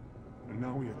 and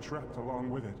now we are trapped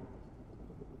along with it.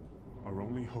 Our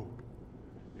only hope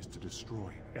is to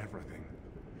destroy everything.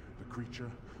 The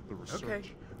creature, the research,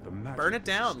 Okay. the magic. Burn it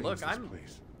down. that Look, sustains this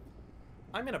place.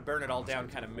 I'm in a burn it all down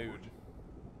kind of mood,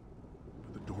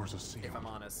 But the doors are sealed. if I'm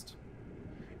honest.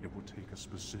 It will take a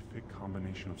specific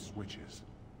combination of switches.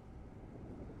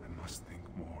 I must think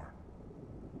more.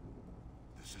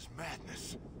 This is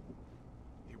madness.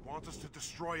 He wants us to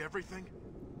destroy everything?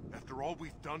 After all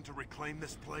we've done to reclaim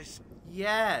this place? All the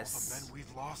Yes. men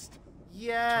we've lost?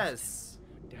 Yes.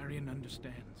 Darien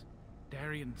understands.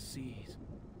 Darien sees.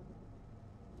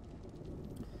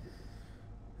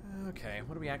 Okay,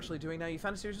 what are we actually doing now? You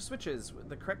found a series of switches.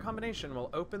 The correct combination will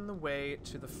open the way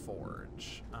to the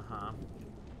forge. Uh-huh.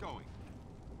 Going.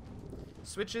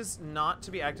 Switches not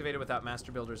to be activated without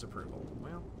Master Builder's approval.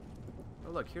 Well,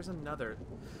 oh look, here's another.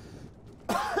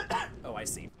 Oh, I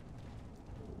see.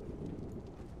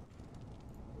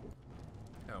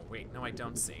 Oh, wait, no, I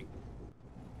don't see.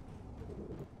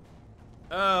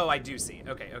 Oh, I do see.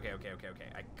 Okay.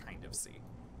 I kind of see.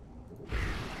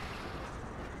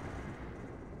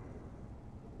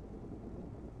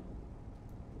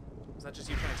 Was that just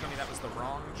you trying to tell me that was the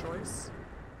wrong choice?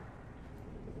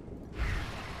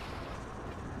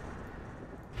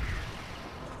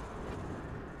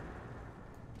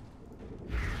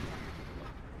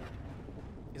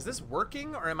 Is this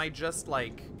working, or am I just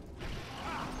like...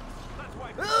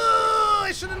 Oh,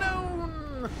 I should have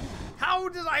known! How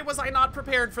was I not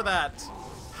prepared for that?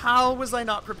 How was I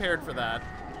not prepared for that?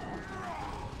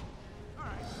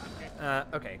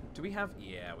 Okay, do we have...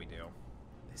 Yeah, we do.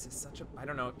 This is such a... I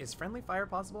don't know, is friendly fire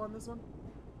possible on this one?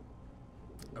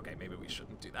 Okay, maybe we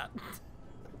shouldn't do that.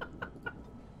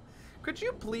 Could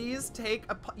you please take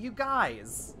a... You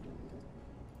guys...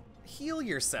 Heal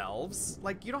yourselves.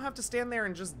 Like, you don't have to stand there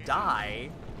and just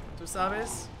die. ¿Tú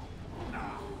sabes?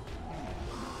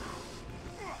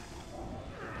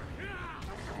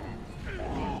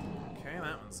 Okay,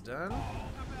 that one's done.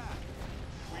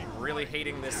 I'm really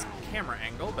hating this camera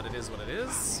angle, but it is what it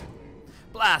is.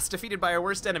 Blast, defeated by our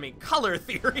worst enemy. Color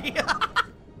theory.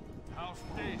 House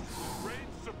Dace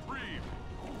reigns supreme.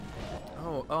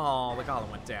 Oh, the golem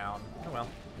went down. Oh well.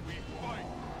 We fight.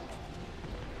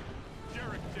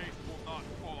 Jarek Dace will not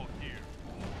fall here.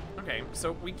 Okay,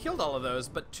 so we killed all of those,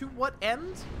 but to what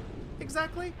end?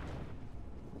 Exactly?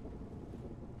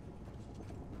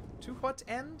 To what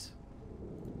end?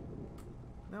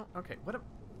 No? Okay, what a...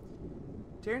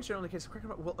 Darien should only case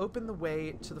will open the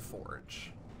way to the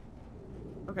forge.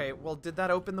 Okay, well, did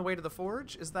that open the way to the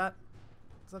forge? Is that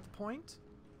the point?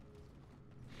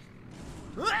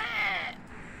 Well,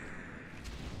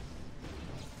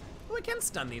 I can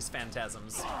stun these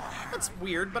phantasms. That's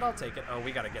weird, but I'll take it. Oh,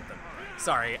 we gotta get them.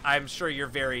 Sorry, I'm sure you're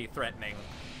very threatening,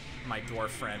 my dwarf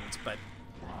friend, but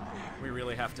we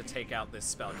really have to take out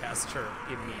this spellcaster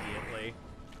immediately.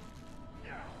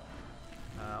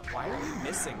 Why are you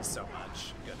missing so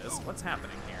much? Goodness, what's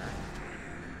happening here?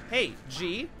 Hey,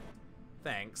 G.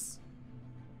 Thanks.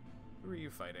 Who are you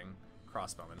fighting?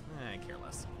 Crossbowman. I care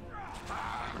less.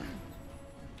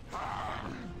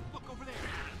 Look over there.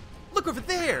 Look over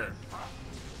there!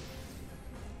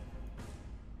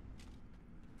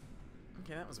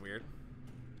 Okay, that was weird.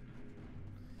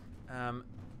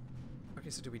 Okay,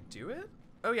 so do we do it?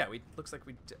 Oh yeah, looks like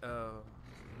we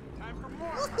Time for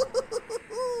more.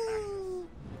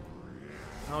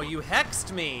 Oh, you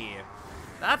hexed me!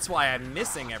 That's why I'm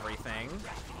missing everything.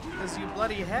 Because you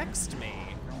bloody hexed me.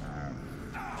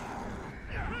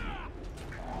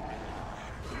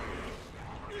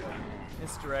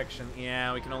 Misdirection.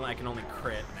 Yeah, I can only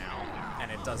crit now,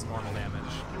 and it does normal damage.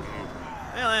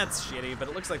 Well, that's shitty, but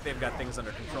it looks like they've got things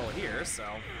under control here, so.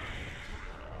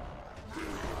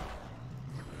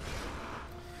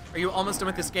 Are you almost done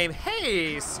with this game?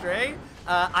 Hey, Stray.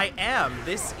 I am.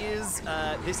 This is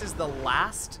the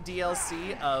last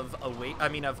DLC of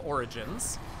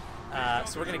Origins.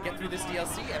 So we're gonna get through this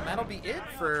DLC, and that'll be it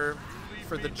for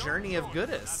the journey of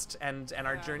Goodest and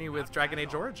our journey with Dragon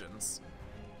Age Origins.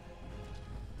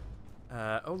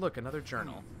 Oh look, another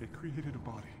journal. It created a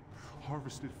body,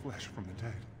 harvested flesh from the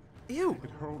dead. Ew. It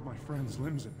hurled my friends'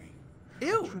 limbs at me.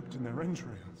 Ew. I tripped in their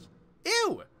entrails.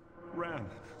 Ew. Ran,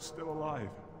 still alive.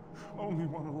 Only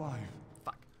one alive.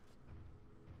 Fuck.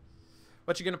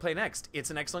 What you gonna play next? It's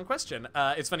an excellent question.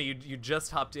 It's funny, you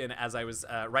just hopped in as I was,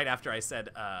 right after I said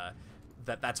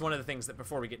that's one of the things that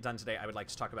before we get done today I would like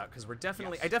to talk about, because I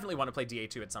definitely want to play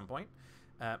DA2 at some point.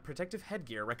 Protective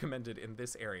headgear recommended in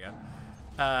this area.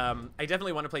 I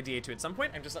definitely want to play DA2 at some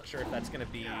point. I'm just not sure if that's gonna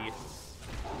be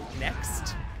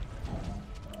next,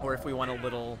 or if we want a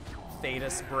little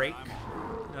Thedas break. You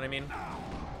know what I mean?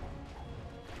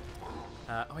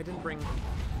 Oh, I didn't bring...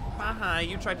 Haha,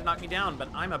 you tried to knock me down, but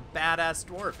I'm a badass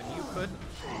dwarf, and you couldn't.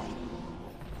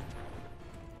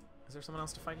 Is there someone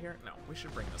else to fight here? No, we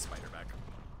should bring the spider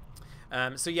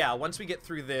back. So yeah, once we get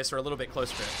through this, or a little bit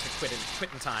closer to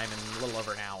quitting time in a little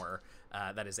over an hour,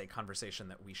 that is a conversation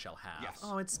that we shall have. Yes.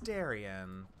 Oh, it's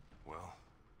Darian. Well,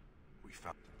 we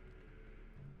found...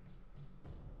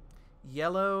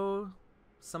 Yellow,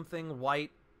 something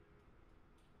white,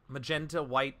 magenta,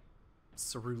 white,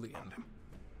 cerulean. Found him.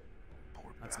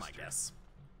 Poor That's my bastard. guess.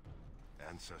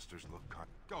 Ancestors look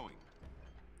Going.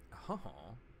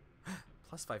 Oh.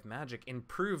 +5 magic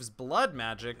improves blood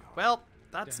magic. Well,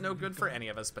 that's no good for any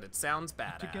of us, but it sounds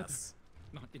Together, badass.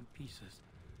 not in pieces.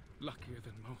 Luckier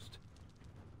than most.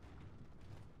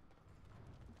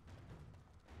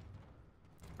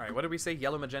 All right, what did we say?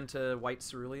 Yellow, magenta, white,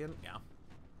 cerulean? Yeah.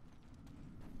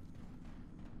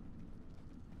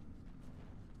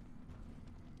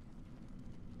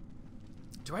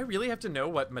 Do I really have to know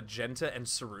what magenta and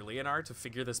cerulean are to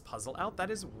figure this puzzle out?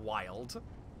 That is wild.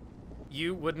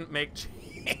 You wouldn't make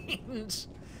change.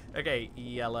 Okay,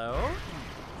 yellow.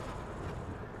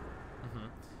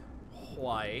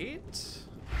 White.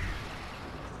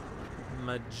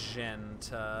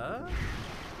 Magenta.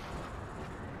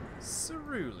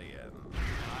 Cerulean.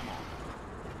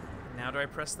 Now do I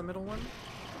press the middle one?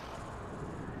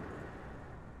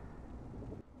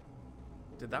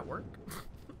 Did that work?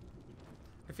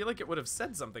 I feel like it would have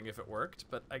said something if it worked,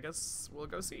 but I guess we'll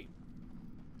go see.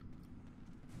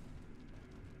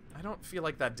 I don't feel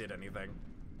like that did anything.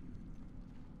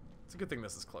 It's a good thing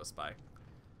this is close by.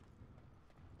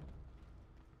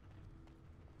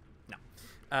 No.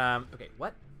 Okay,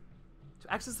 what?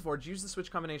 To access the forge, use the switch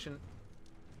combination.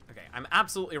 Okay, I'm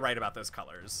absolutely right about those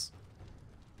colors.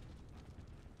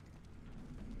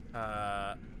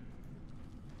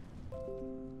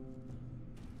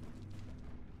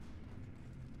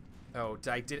 Oh,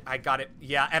 I got it.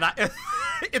 Yeah, and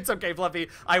it's okay, Fluffy.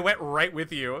 I went right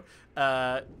with you.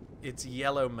 It's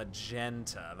yellow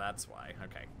magenta, that's why.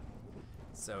 Okay.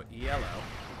 So, yellow.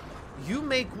 You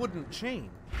make wouldn't change.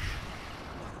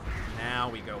 Now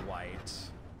we go white.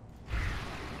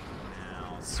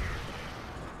 Now,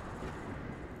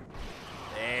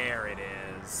 there it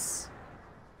is.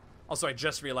 Also, I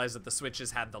just realized that the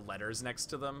switches had the letters next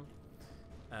to them.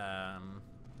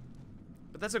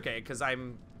 But that's okay, because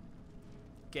I'm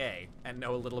gay and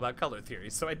know a little about color theory,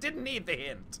 so I didn't need the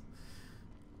hint.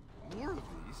 More of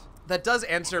these? That does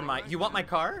answer my... You want my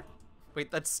car? Wait,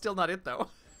 that's still not it, though.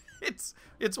 It's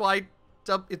YMWC,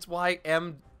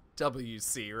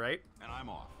 right? And I'm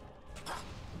off.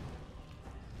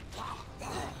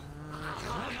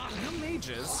 No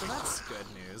mages, so that's good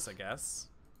news, I guess.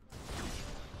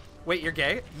 Wait, you're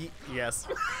gay? Yes.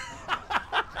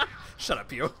 Shut up,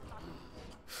 you.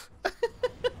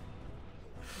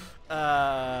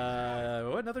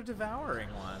 Oh, another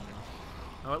devouring one.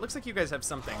 Oh, it looks like you guys have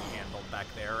something handled back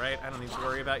there, right? I don't need to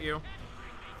worry about you.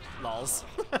 Lols.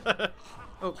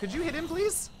 Oh, could you hit him,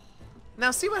 please?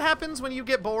 Now, see what happens when you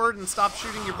get bored and stop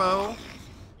shooting your bow?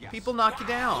 People knock you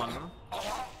down.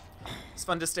 It's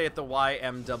fun to stay at the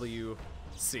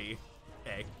YMWC.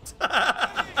 A.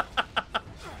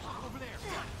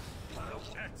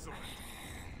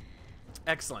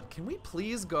 Excellent. Can we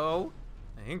please go?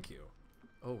 Thank you.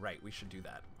 Oh, right. We should do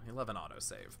that. I love an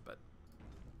autosave, but...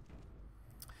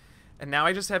 And now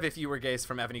I just have If You Were Gays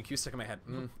from Avenue Q stuck in my head.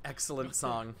 Excellent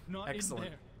song. Not Excellent.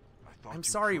 in there. I thought I'm you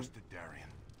sorry. trusted Darian.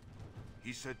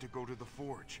 He said to go to the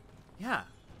forge. Yeah.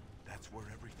 That's where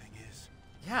everything is.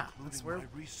 Yeah. Including That's where... my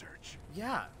research.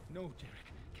 Yeah. No,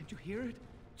 Derek. Can't you hear it?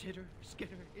 Jitter,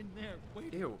 skitter, in there.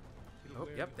 Wait. Ew. It'll Oh,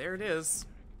 wear yep. you. There it is.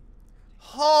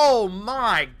 Oh,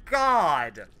 my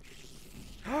God.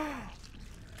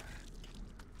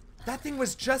 That thing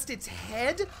was just its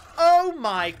head? Oh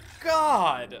my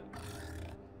god!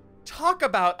 Talk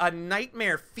about a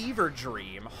nightmare fever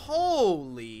dream.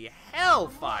 Holy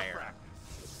hellfire.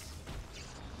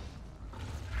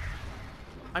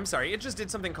 I'm sorry, it just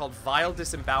did something called Vile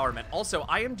Disembowelment. Also,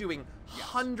 I am doing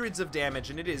hundreds of damage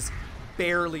and it is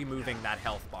barely moving that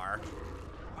health bar.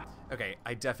 Okay,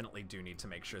 I definitely do need to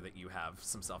make sure that you have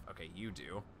some self. Okay, you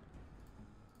do.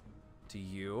 Do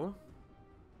you?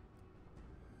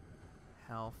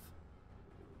 Health.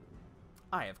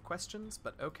 I have questions,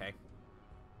 but okay.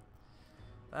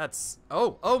 That's...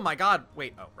 Oh my god.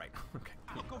 Wait, oh, right. Okay.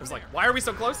 I was like, why are we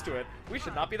so close to it? We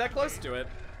should not be that close to it.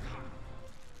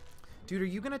 Dude, are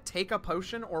you gonna take a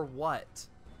potion or what?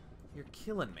 You're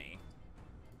killing me.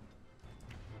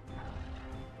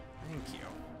 Thank you.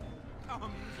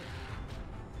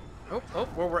 Oh,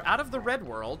 well, we're out of the red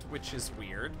world, which is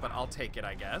weird, but I'll take it,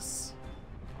 I guess.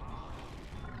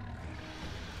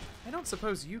 I don't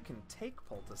suppose you can take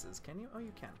poultices, can you? Oh,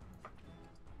 you can.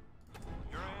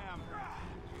 Here I am.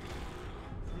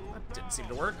 That didn't seem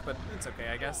to work, but it's okay,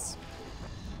 I guess.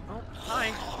 Oh,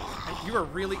 hi. You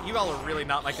all are really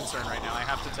not my concern right now, I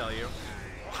have to tell you.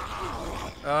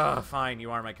 Ugh, fine,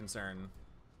 you are my concern.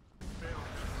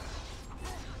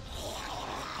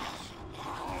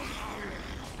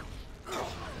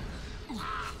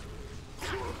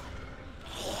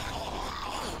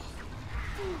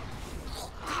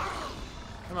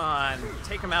 Come on,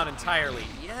 take him out entirely.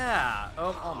 Yeah.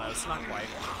 Oh, almost, not quite.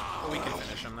 But we can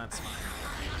finish him, that's fine.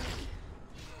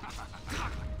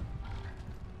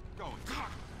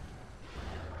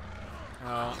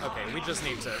 Oh, okay. We just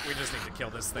need to kill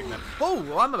this thing then. Oh,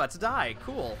 well, I'm about to die.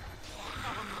 Cool.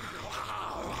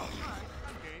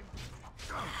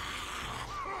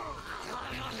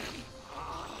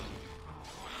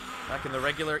 Back in the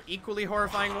regular, equally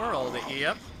horrifying world.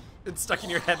 Yep. It's stuck in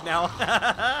your head now.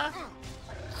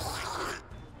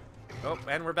 Oh,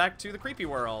 and we're back to the creepy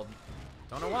world.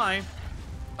 Don't know why.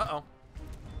 Uh-oh.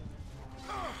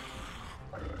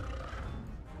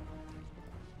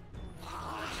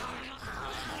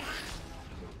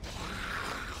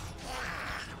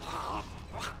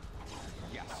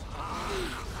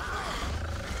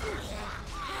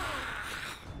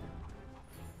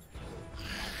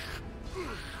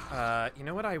 You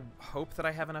know what? I hope that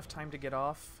I have enough time to get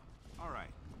off. All right.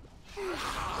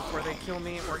 Before they kill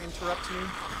me or interrupt me.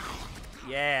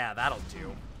 Yeah, that'll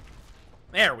do.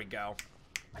 There we go.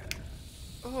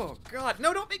 Oh, God.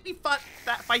 No, don't make me fight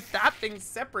that thing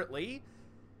separately.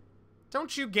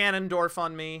 Don't you Ganondorf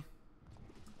on me.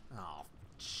 Oh,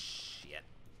 shit.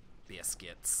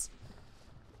 Biscuits.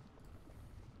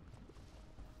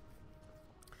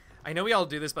 I know we all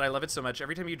do this, but I love it so much.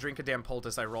 Every time you drink a damn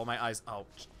poultice, I roll my eyes. Oh,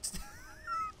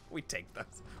 we take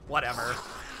this. Whatever.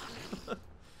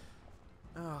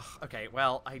 Oh, okay,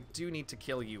 well, I do need to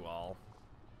kill you all.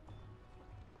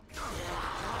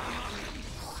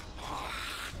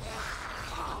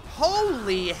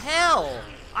 Holy hell!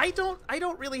 I don't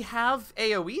really have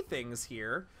AoE things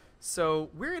here, so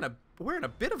we're in a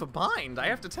bit of a bind, I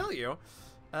have to tell you.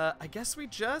 I guess we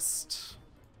just...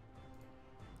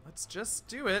 Let's just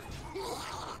do it.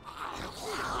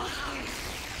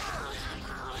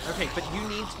 Okay, but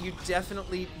you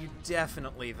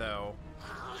definitely though,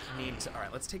 need to, all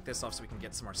right, let's take this off so we can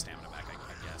get some more stamina back,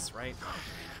 I guess, right?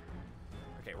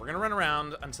 Okay, we're gonna run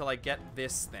around until I get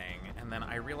this thing, and then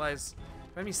I realize, do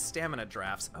I have any stamina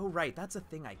drafts? Oh, right, that's a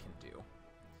thing I can do.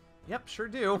 Yep, sure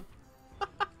do.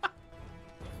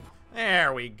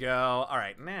 There we go. All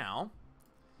right, now,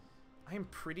 I am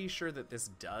pretty sure that this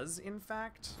does, in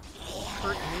fact,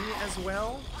 hurt me as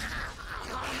well.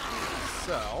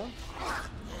 So,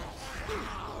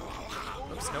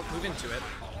 oops, nope, move into it.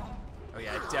 Oh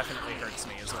yeah, it definitely hurts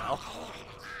me as well.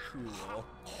 Cool.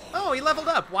 Oh, he leveled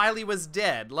up while he was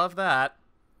dead. Love that.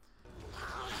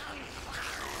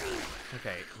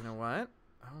 Okay, you know what?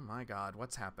 Oh my god,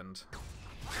 what's happened?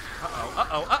 Uh-oh,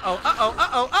 uh-oh, uh-oh, uh-oh,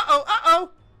 uh-oh, uh-oh,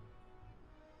 uh-oh!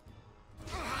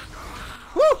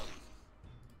 Woo!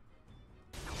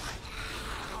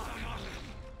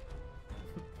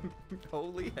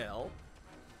 Holy hell.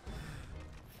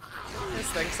 Yes,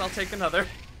 thanks, I'll take another.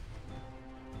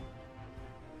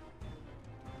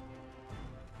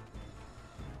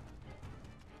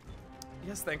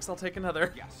 Yes, thanks, I'll take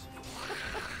another. Yes.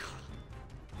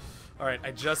 Alright,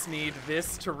 I just need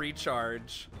this to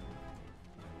recharge.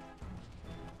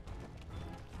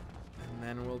 And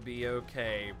then we'll be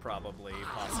okay, probably,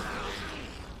 possibly.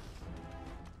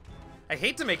 I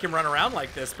hate to make him run around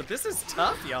like this, but this is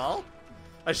tough, y'all.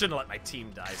 I shouldn't let my team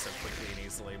die so quickly and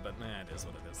easily, but it is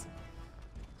what it is.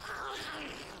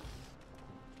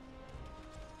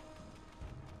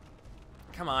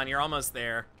 Come on, you're almost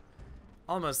there.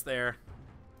 Almost there.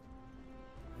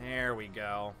 There we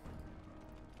go.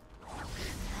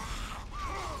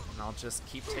 And I'll just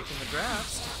keep taking the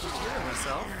drafts to keep healing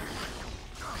myself.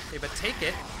 Okay, but take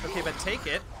it. Okay, but take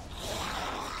it.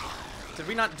 Did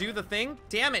we not do the thing?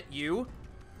 Damn it, you.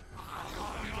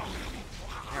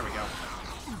 There we go.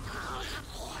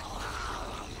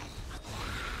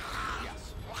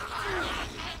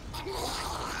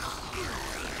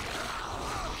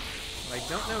 What I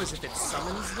don't know is if it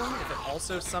summons them, if it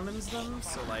also summons them,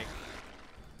 so like,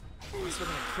 I guess we're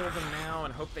gonna kill them now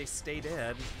and hope they stay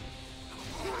dead.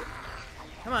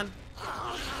 Come on.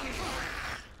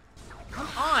 Come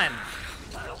on!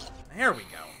 There we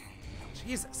go.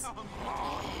 Jesus.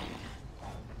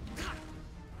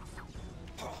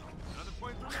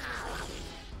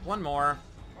 One more.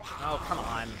 Oh, come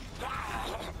on.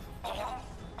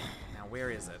 Now, where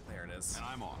is it? There it is. And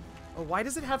I'm on. Oh, why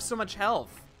does it have so much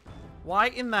health? Why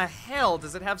in the hell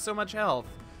does it have so much health?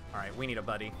 Alright, we need a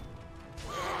buddy.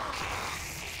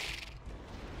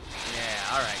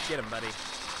 Yeah, alright, get him, buddy.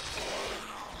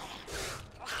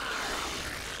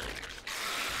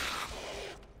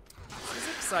 This is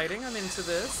exciting, I'm into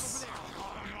this.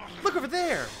 Look over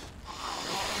there!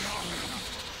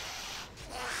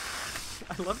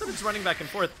 I love that it's running back and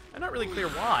forth. I'm not really clear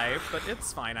why, but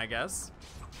it's fine, I guess.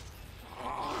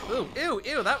 Ooh, ew,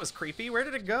 ew, that was creepy. Where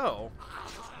did it go?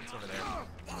 It's over there.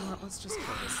 Let's just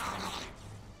kill this thing.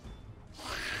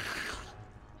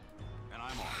 And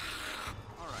I'm on.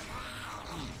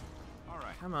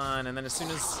 Alright. Come on, and then as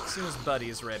soon as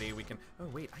Buddy's ready, we can. Oh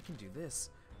wait, I can do this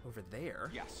over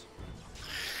there. Yes.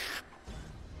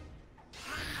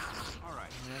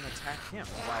 Alright. And then attack him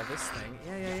while this thing.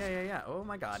 Yeah. Oh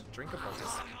my God, drink a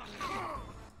poultice.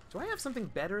 Do I have something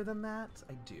better than that?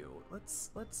 I do. Let's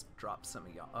drop some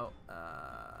of y'all. Oh,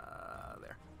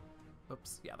 there.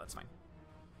 Oops. Yeah, that's fine.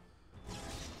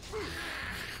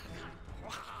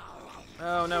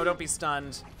 Oh no, don't be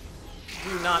stunned.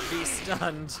 Do not be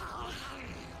stunned.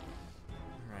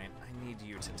 Alright, I need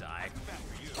you to die.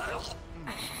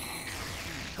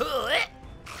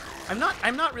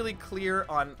 I'm not really clear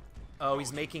on. Oh,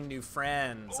 he's making new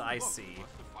friends. I see.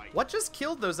 What just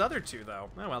killed those other two though?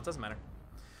 Oh well, it doesn't matter.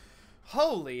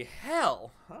 Holy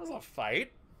hell! That was a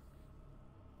fight.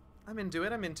 I'm into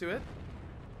it. I'm into it.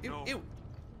 Ew, No. ew.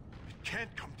 It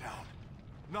can't come down.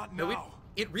 Not No, now.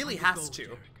 it really Time to has go, to.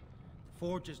 Jarek.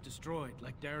 Forge is destroyed,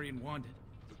 like Darien wanted.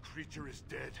 The creature is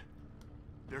dead.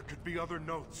 There could be other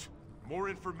notes. More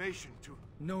information to...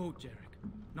 No, Jarek.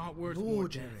 Not worth Oh, more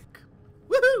death. Jarek.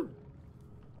 Woohoo!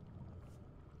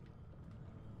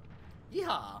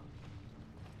 Yeah.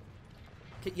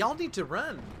 Okay, y'all need to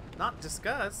run, not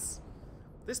discuss.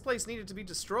 This place needed to be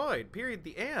destroyed. Period.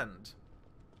 The end.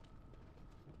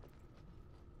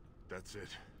 That's it.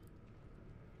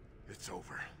 It's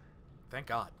over. Thank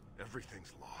God.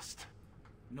 Everything's lost.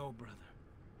 No, brother.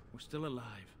 We're still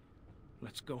alive.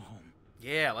 Let's go home.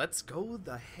 Yeah, let's go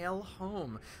the hell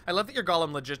home. I love that your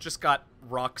golem legit just got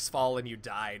rocks fall and you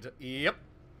died. Yep.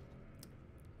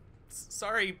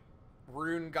 Sorry,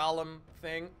 rune golem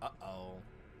thing. Uh-oh.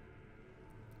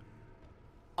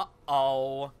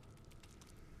 Uh-oh.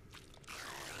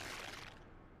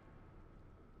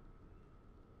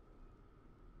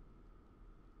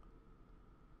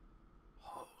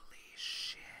 Holy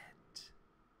shit.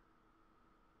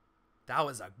 That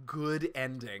was a good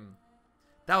ending.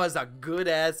 That was a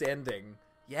good-ass ending.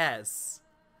 Yes.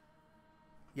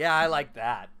 Yeah, I like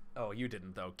that. Oh, you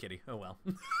didn't, though, kitty. Oh, well.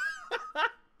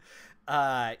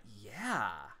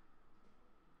 Yeah.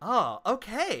 Oh,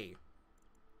 okay.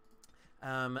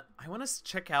 I want to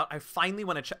check out... I finally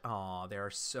want to check... Oh, there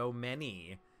are so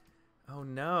many. Oh,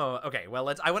 no. Okay,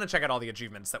 well, I want to check out all the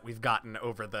achievements that we've gotten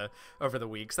over the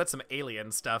weeks. That's some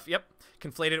alien stuff. Yep.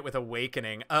 Conflated it with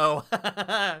Awakening. Oh.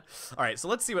 All right, so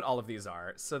let's see what all of these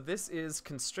are. So this is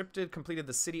Constricted, completed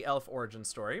the City Elf origin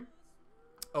story.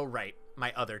 Oh, right.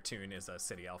 My other tune is a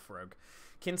City Elf rogue.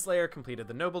 Kinslayer, completed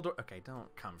the Noble Door. Okay,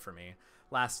 don't come for me.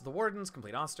 Last of the Wardens,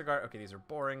 complete Ostergard. Okay, these are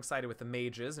boring. Sided with the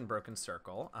Mages in Broken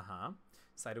Circle. Uh-huh.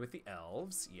 Sided with the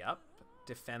Elves. Yep.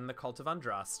 Defend the Cult of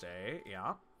Andraste.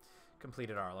 Yeah.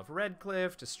 Completed Arl of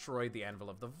Redcliffe. Destroyed the Anvil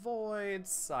of the Void.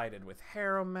 Sided with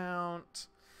Harrowmount.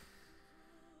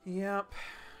 Yep.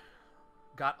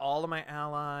 Got all of my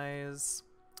allies.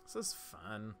 This is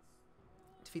fun.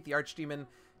 Defeat the Archdemon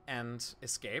and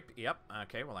escape. Yep.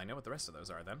 Okay, well, I know what the rest of those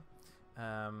are then.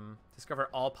 Discover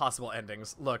all possible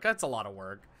endings. Look, that's a lot of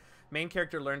work. Main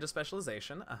character learned a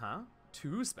specialization. Uh-huh.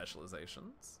 2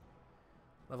 specializations.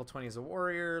 Level 20 is a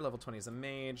warrior. Level 20 is a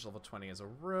mage. Level 20 is a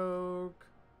rogue.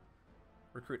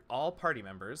 Recruit all party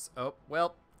members. Oh,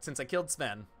 well, since I killed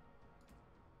Sven.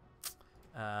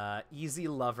 Easy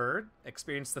lover.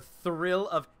 Experience the thrill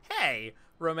of, hey,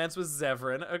 romance with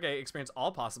Zevran. Okay, experience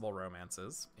all possible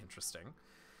romances. Interesting.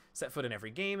 Set foot in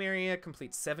every game area.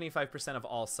 Complete 75% of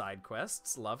all side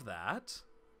quests. Love that.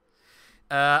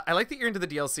 I like that you're into the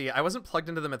DLC. I wasn't plugged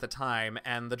into them at the time,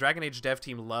 and the Dragon Age dev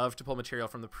team loved to pull material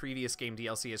from the previous game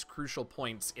DLC as crucial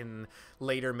points in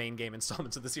later main game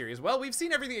installments of the series. Well, we've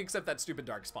seen everything except that stupid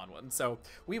Darkspawn one, so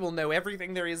we will know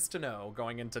everything there is to know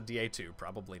going into DA2.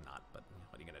 Probably not, but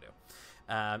what are you going to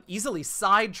do? Easily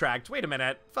sidetracked. Wait a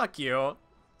minute. Fuck you.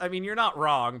 I mean, you're not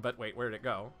wrong, but wait, where did it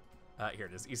go? Here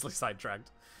it is. Easily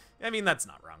sidetracked. I mean, that's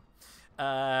not wrong.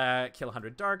 Kill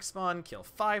 100 Darkspawn, kill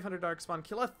 500 Darkspawn,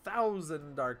 kill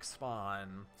 1,000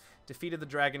 Darkspawn. Defeated the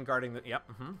dragon guarding the...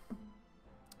 Yep,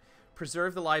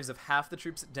 Preserve the lives of half the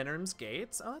troops at Denerim's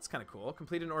Gates. Oh, that's kind of cool.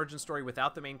 Complete an origin story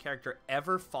without the main character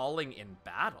ever falling in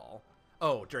battle.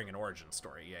 Oh, during an origin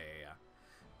story.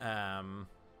 Yeah.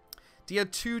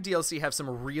 DA2 DLC have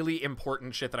some really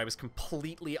important shit that I was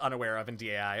completely unaware of in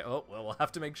DAI. Oh, well, we'll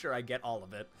have to make sure I get all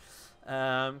of it.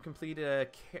 Complete a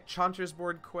Chaunter's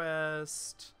Board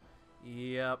quest.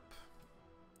 Yep.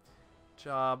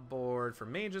 Job board for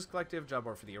Mages Collective. Job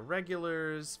board for the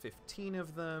Irregulars. 15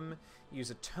 of them.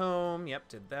 Use a tome. Yep,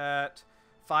 did that.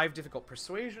 5 difficult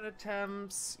persuasion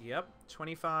attempts. Yep,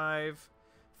 25.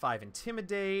 5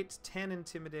 intimidate. 10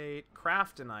 intimidate.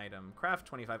 Craft an item. Craft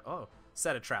 25. Oh,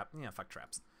 set a trap. Yeah, fuck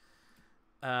traps.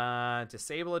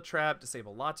 Disable a trap.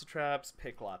 Disable lots of traps.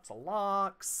 Pick lots of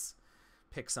locks.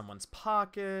 Pick someone's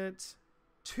pocket.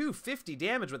 250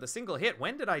 damage with a single hit.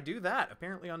 When did I do that?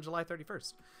 Apparently on July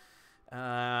 31st.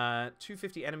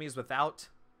 250 enemies without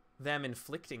them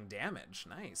inflicting damage.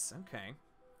 Nice. Okay.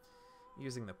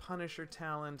 Using the Punisher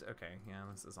talent. Okay, yeah,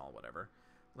 this is all whatever.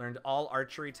 Learned all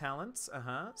archery talents.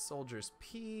 Soldier's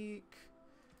Peak.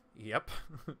 Yep.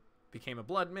 Became a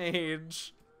blood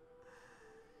mage.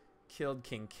 Killed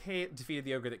King Kalen. Defeated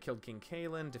the ogre that killed King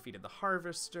Kalen. Defeated the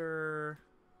Harvester.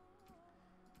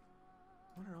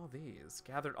 What are all these?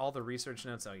 Gathered all the research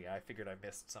notes. Oh yeah, I figured I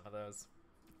missed some of those.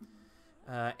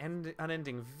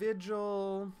 Unending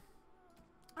Vigil.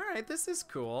 Alright, this is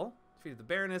cool. Defeated the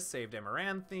Baroness, saved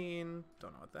Amaranthine.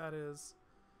 Don't know what that is.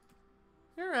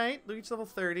 Alright, reach level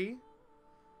 30.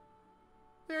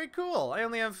 Very cool. I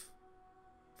only have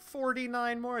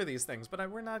 49 more of these things, but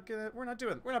we're not playing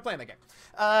that game.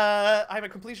 I'm a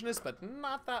completionist, but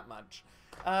not that much.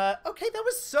 Okay, that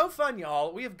was so fun,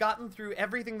 y'all. We have gotten through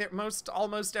everything there,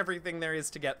 almost everything there is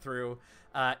to get through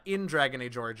in Dragon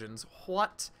Age Origins.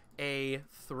 What a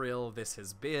thrill this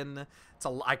has been.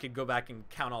 I could go back and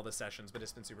count all the sessions, but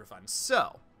it's been super fun.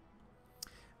 So,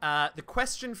 the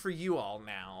question for you all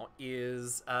now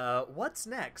is, what's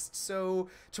next? So,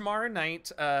 tomorrow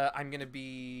night, I'm going to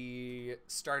be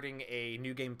starting a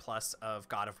New Game Plus of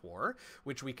God of War,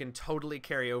 which we can totally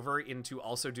carry over into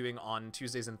also doing on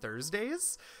Tuesdays and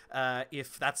Thursdays.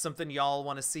 If that's something y'all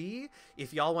want to see.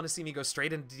 If y'all want to see me go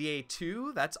straight into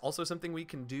DA2, that's also something we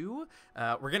can do.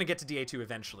 We're going to get to DA2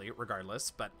 eventually, regardless,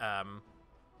 but...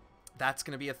 that's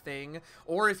going to be a thing.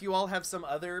 Or if you all have some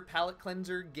other palate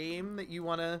cleanser game that you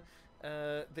want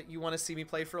to see me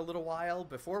play for a little while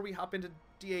before we hop into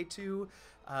DA2,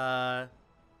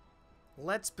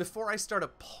 before I start a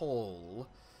poll,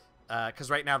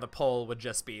 because right now the poll would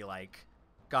just be like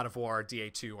God of War,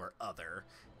 DA2, or other.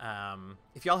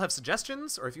 If y'all have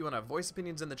suggestions or if you want to voice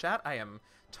opinions in the chat, I am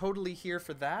totally here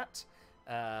for that.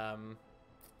 Yeah.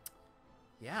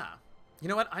 You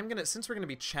know what? Since we're gonna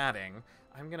be chatting,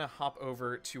 I'm gonna hop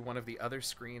over to one of the other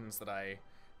screens that I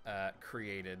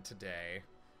created today,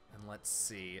 and let's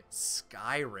see,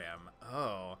 Skyrim.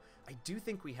 Oh, I do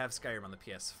think we have Skyrim on the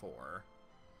PS4,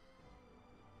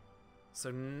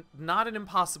 so not an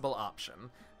impossible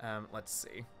option. Let's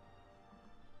see.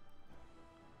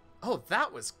 Oh,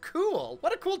 that was cool.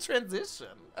 What a cool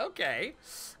transition. Okay.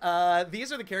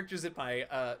 These are the characters in my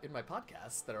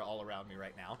podcast that are all around me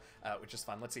right now, which is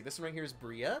fun. Let's see. This one right here is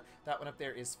Bria. That one up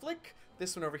there is Flick.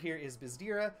 This one over here is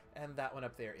Bizdira. And that one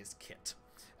up there is Kit.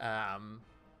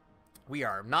 We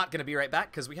are not going to be right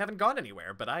back because we haven't gone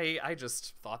anywhere, but I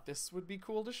just thought this would be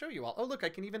cool to show you all. Oh, look, I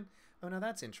can even... Oh, no,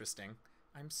 that's interesting.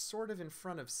 I'm sort of in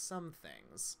front of some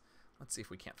things. Let's see if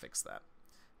we can't fix that.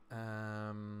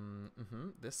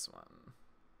 This one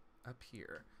up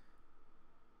here.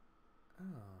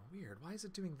 Oh, weird. Why is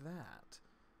it doing that?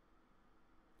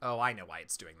 Oh, I know why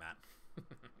it's doing that.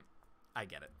 I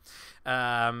get it.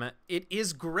 It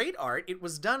is great art. It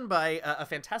was done by a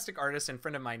fantastic artist and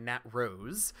friend of mine, Nat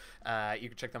Rose. You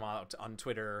can check them out on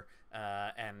Twitter,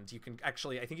 and you can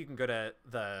actually, I think you can go to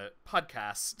the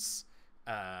podcast's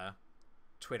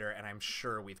Twitter, and I'm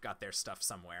sure we've got their stuff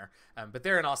somewhere. But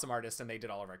they're an awesome artist, and they did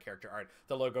all of our character art.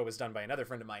 The logo was done by another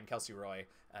friend of mine, Kelsey Roy.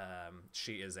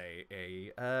 She is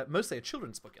mostly a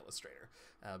children's book illustrator,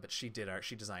 but she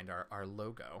designed our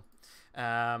logo.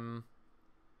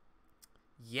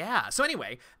 Yeah. So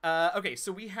anyway, okay.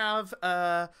 So we have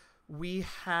Skyrim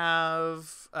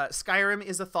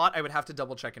is a thought. I would have to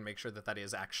double check and make sure that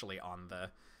is actually on the.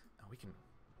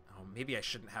 Oh, maybe I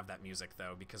shouldn't have that music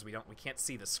though, because we can't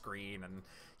see the screen, and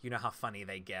you know how funny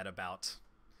they get about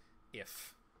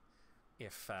if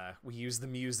we use the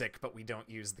music but we don't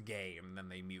use the game, then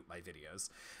they mute my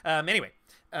videos. Anyway,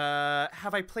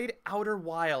 have I played Outer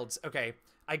Wilds? Okay.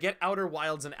 I get Outer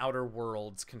Wilds and Outer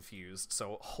Worlds confused,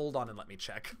 so hold on and let me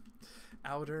check.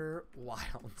 Outer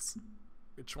Wilds.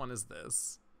 Which one is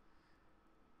this?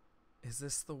 Is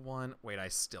this the one? Wait, I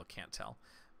still can't tell.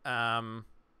 Okay.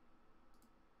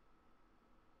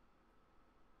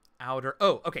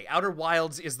 Outer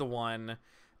Wilds is the one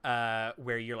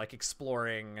where you're like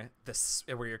exploring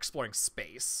where you're exploring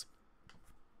space.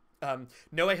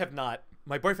 No, I have not.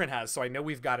 My boyfriend has, so I know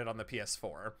we've got it on the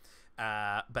PS4.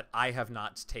 But I have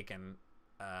not taken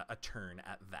a turn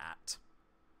at that.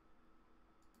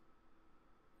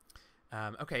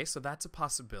 Okay, so that's a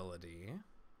possibility.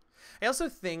 I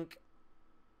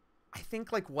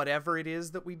think like whatever it is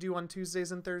that we do on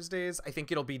Tuesdays and Thursdays, I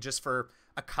think it'll be just for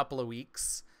a couple of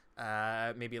weeks,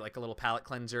 maybe like a little palate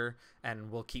cleanser,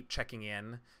 and we'll keep checking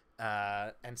in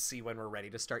and see when we're ready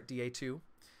to start DA2.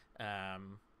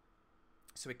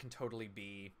 So it can totally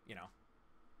be,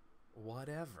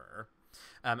 whatever.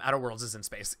 Outer Worlds is in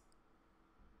space.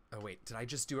 Oh wait, did I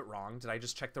just do it wrong? Did I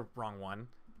just check the wrong one?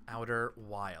 Outer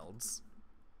Wilds.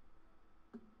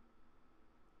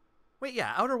 Wait,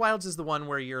 yeah, Outer Wilds is the one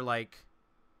where you're like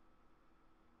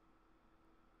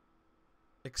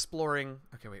exploring.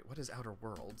 Okay, wait, what is Outer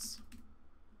Worlds?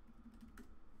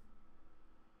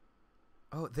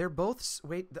 Oh, they're both.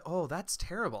 Wait, oh, that's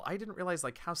terrible. I didn't realize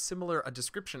like how similar a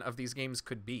description of these games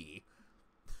could be.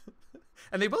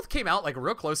 And they both came out like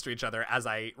real close to each other, as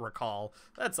I recall.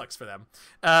 That sucks for them.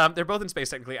 They're both in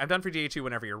space technically. I'm done for DA2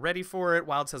 whenever you're ready for it.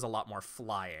 Wilds has a lot more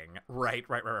flying. Right.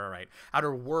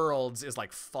 Outer Worlds is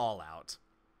like Fallout.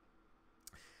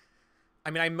 I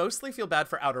mean, I mostly feel bad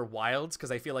for Outer Wilds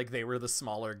because I feel like they were the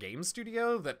smaller game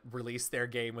studio that released their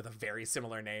game with a very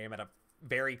similar name and a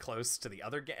very close to the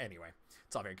other game. Anyway,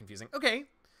 it's all very confusing. Okay.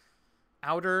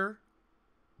 Outer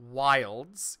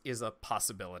Wilds is a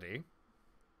possibility.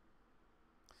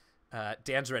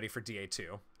 Dan's ready for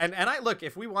DA2. And I look,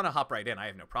 if we want to hop right in, I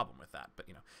have no problem with that. But,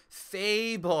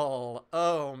 Fable.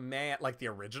 Oh, man. Like the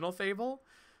original Fable?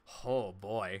 Oh,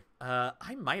 boy.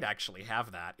 I might actually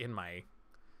have that in my...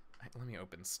 Let me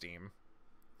open Steam.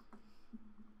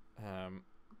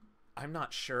 I'm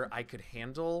not sure I could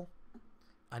handle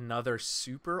another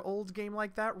super old game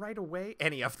like that right away.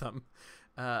 Any of them.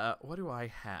 What do I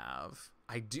have?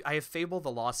 I have Fable The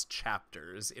Lost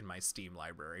Chapters in my Steam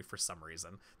library for some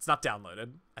reason. It's not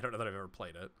downloaded. I don't know that I've ever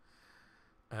played it.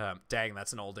 Dang,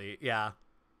 that's an oldie. Yeah.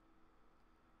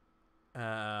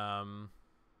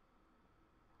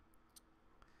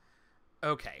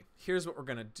 Okay, here's what we're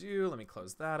going to do. Let me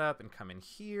close that up and come in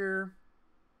here.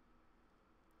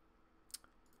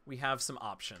 We have some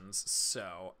options.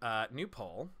 So, new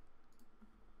poll.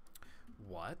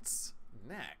 What's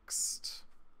next?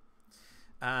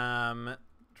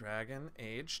 Dragon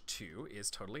Age 2 is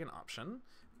totally an option.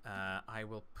 I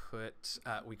will put,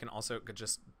 we can also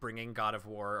just bringing God of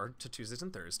War to Tuesdays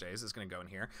and Thursdays is going to go in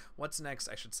here. What's next?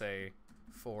 I should say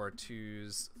for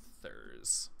Tues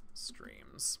Thurs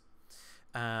streams.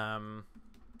 I'll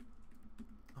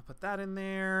put that in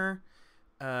there.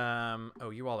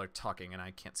 Oh, you all are talking and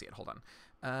I can't see it. Hold on.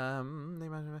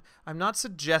 I'm not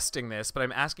suggesting this, but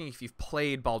I'm asking if you've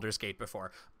played Baldur's Gate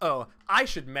before. Oh, I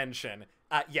should mention,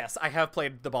 yes, I have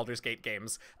played the Baldur's Gate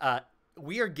games.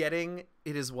 We are getting,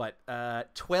 it is what,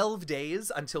 12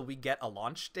 days until we get a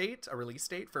launch date, a release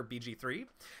date for BG3.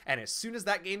 And as soon as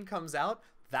that game comes out,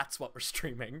 that's what we're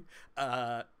streaming.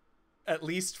 At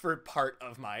least for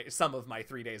some of my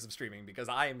 3 days of streaming, because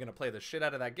I am going to play the shit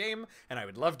out of that game, and I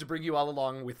would love to bring you all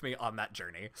along with me on that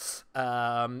journey.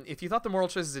 If you thought the moral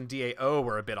choices in DAO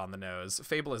were a bit on the nose,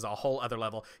 Fable is a whole other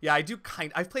level. Yeah,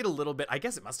 I've played a little bit. I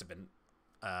guess it must have been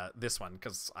this one,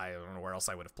 because I don't know where else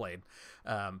I would have played.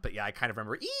 But yeah, I kind of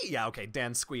remember. Yeah, okay,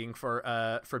 Dan squeeing for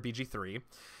BG3.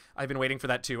 I've been waiting for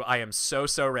that too. I am so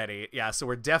ready. Yeah, so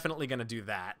we're definitely going to do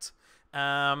that.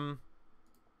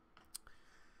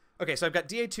 Okay, so I've got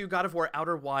DA2, God of War,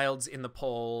 Outer Wilds in the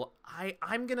poll.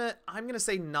 I'm gonna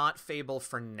say not Fable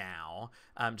for now,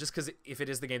 just because if it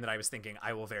is the game that I was thinking,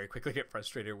 I will very quickly get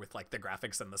frustrated with like the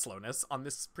graphics and the slowness on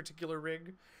this particular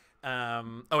rig.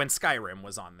 Oh, and Skyrim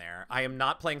was on there. I am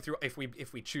not playing through. If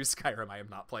we choose Skyrim, I am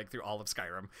not playing through all of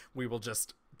Skyrim. We will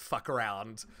just fuck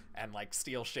around and like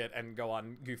steal shit and go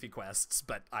on goofy quests,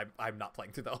 but I'm not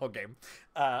playing through the whole game.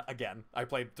 Again, I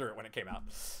played through it when it came out.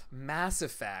 Mass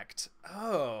Effect.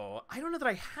 Oh, I don't know that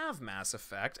I have Mass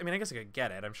Effect. I mean, I guess I could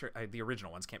get it. I'm sure the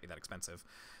original ones can't be that expensive.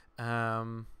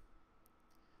 Let's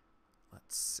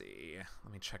see.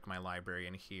 Let me check my library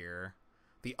in here.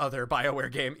 The other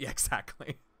BioWare game. Yeah,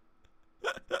 exactly.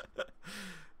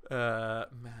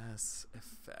 Mass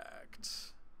Effect.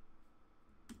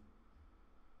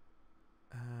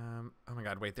 Oh my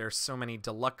god, wait, there's so many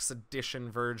deluxe edition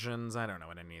versions. I don't know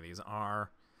what any of these are.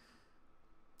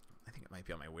 I think it might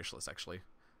be on my wish list, actually.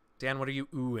 Dan, what are you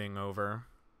oohing over?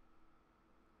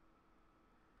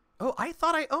 Oh, I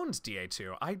thought I owned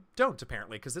DA2. I don't,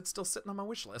 apparently, because it's still sitting on my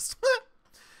wish list.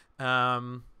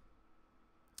 Oh,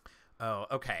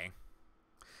 okay.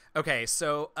 Okay,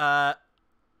 so,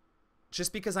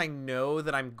 just because I know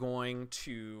that I'm going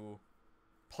to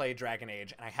play Dragon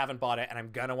Age and I haven't bought it and I'm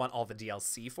gonna want all the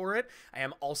DLC for it, I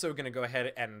am also gonna go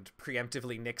ahead and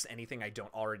preemptively nix anything I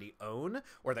don't already own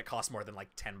or that costs more than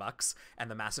like $10, and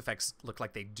the Mass Effects look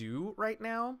like they do right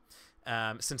now,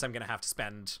 since I'm gonna have to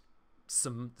spend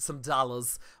some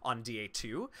dollars on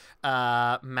DA2.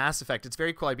 Mass Effect, it's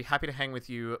very cool. I'd be happy to hang with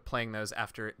you playing those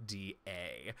after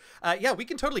DA. Yeah, we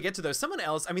can totally get to those. Someone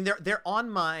else, I mean, they're on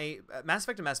my Mass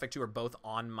Effect and Mass Effect 2 are both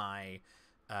on my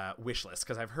wish list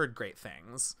because I've heard great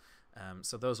things.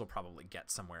 So those will probably get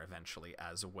somewhere eventually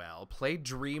as well. Play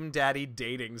Dream Daddy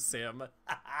Dating Sim.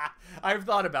 I've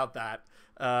thought about that.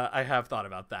 I have thought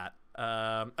about that.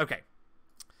 Okay.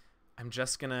 I'm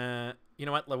just gonna, you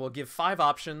know what? We'll give 5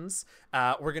 options.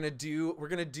 We're gonna do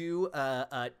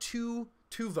two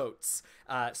votes.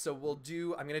 So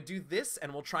I'm gonna do this,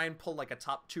 and we'll try and pull like a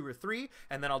top 2 or 3,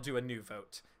 and then I'll do a new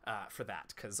vote for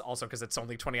that, because it's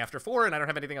only 20 after 4, and I don't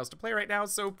have anything else to play right now,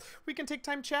 so we can take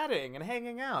time chatting and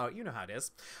hanging out. You know how it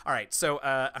is. All right, so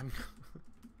I'm.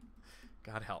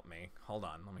 God help me. Hold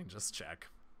on. Let me just check.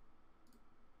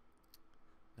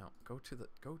 No, go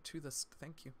to this.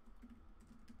 Thank you.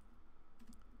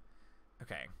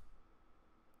 Okay.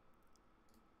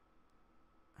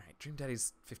 All right, Dream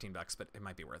Daddy's $15, but it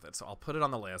might be worth it. So I'll put it on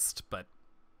the list, but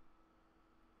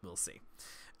we'll see.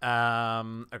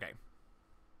 Okay.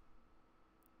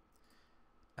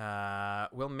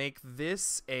 We'll make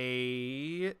this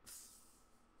a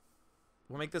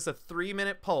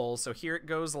 3-minute poll. So here it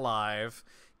goes live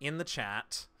in the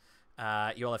chat.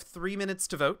 You'll have 3 minutes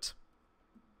to vote.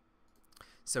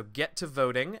 So get to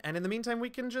voting, and in the meantime,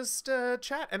 we can just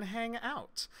chat and hang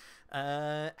out.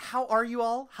 How are you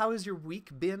all? How has your week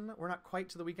been? We're not quite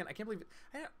to the weekend. I can't believe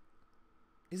it.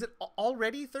 Is it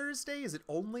already Thursday? Is it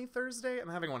only Thursday? I'm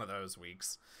having one of those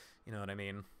weeks. You know what I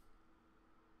mean?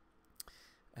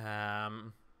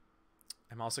 I'm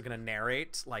also going to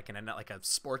narrate like a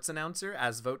sports announcer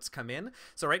as votes come in.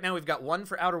 So right now we've got 1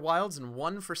 for Outer Wilds and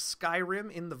 1 for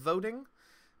Skyrim in the voting.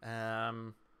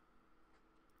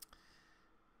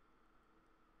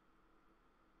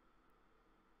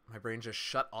 My brain just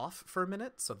shut off for a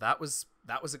minute, so that was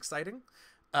exciting.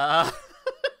 Do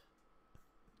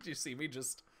you see me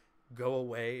just go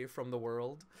away from the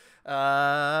world?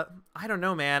 I don't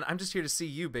know, man. I'm just here to see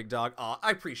you, big dog. Aw,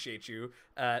 I appreciate you,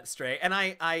 Stray, and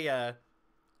I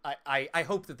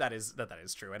hope that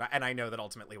is true, and I know that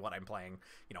ultimately what I'm playing,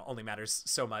 only matters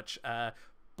so much.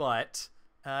 But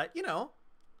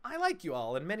I like you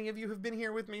all, and many of you have been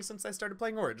here with me since I started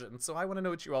playing Origins, so I want to know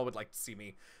what you all would like to see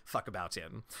me fuck about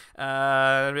in.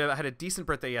 I had a decent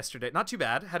birthday yesterday. Not too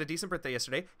bad. Had a decent birthday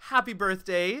yesterday. Happy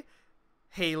birthday,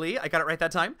 Haley. I got it right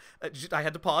that time. I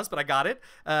had to pause, but I got it.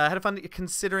 Had a fun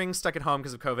considering stuck at home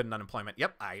because of COVID and unemployment.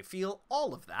 Yep, I feel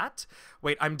all of that.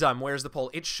 Wait, I'm dumb. Where's the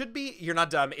poll? It should be, you're not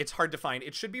dumb. It's hard to find.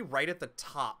 It should be right at the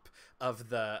top of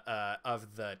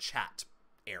the chat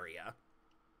area.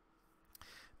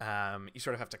 You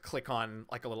sort of have to click on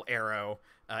like a little arrow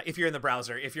if you're in the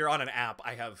browser. If you're on an app,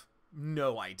 I have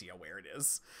no idea where it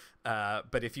is.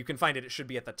 But if you can find it, it should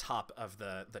be at the top of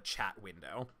the chat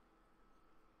window.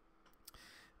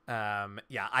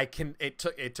 Yeah, I can. It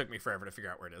took me forever to figure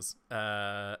out where it is.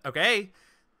 Okay,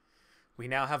 we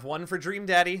now have 1 for Dream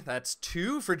Daddy. That's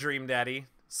 2 for Dream Daddy.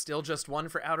 Still just 1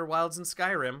 for Outer Wilds and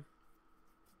Skyrim.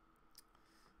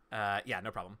 Yeah,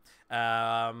 no problem.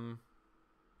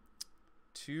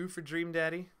 2 for Dream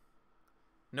Daddy.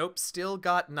 Nope, still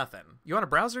got nothing. You on a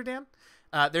browser, Dan?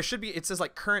 There should be, it says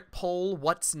like current poll,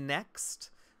 what's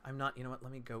next? I'm not, you know what,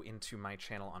 let me go into my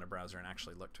channel on a browser and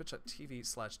actually look.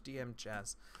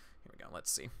 Twitch.tv/DMJazz. Here we go,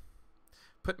 let's see.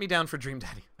 Put me down for Dream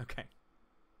Daddy. Okay.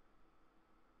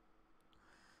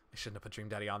 I shouldn't have put Dream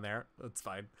Daddy on there. That's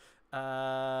fine.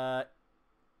 Oh,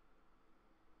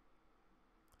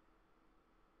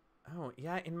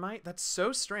 yeah, in my... That's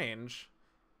so strange.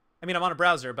 I mean, I'm on a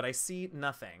browser, but I see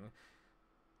nothing.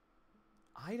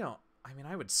 I mean,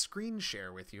 I would screen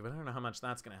share with you, but I don't know how much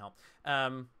that's going to help.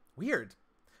 Weird.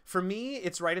 For me,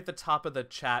 it's right at the top of the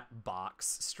chat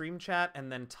box. Stream chat and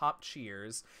then top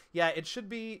cheers. Yeah, it should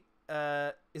be...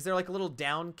 is there like a little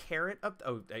down caret up?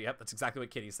 Oh, yep, that's exactly what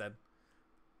Kitty said.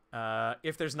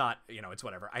 If there's not, you know, it's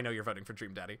whatever. I know you're voting for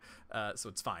Dream Daddy, so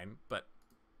it's fine, but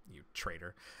you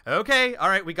traitor. Okay, all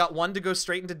right, we got one to go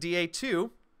straight into DA2.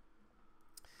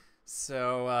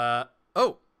 So,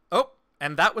 oh,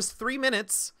 and that was 3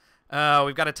 minutes.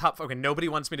 We've got a top, okay, nobody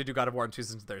wants me to do God of War on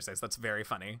Tuesdays and Thursdays. That's very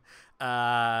funny.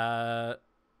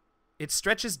 It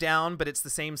stretches down, but it's the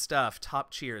same stuff.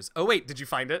 Top cheers. Oh, wait, did you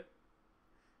find it?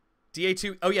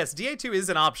 DA2, oh yes, DA2 is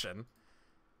an option.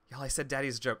 Y'all, I said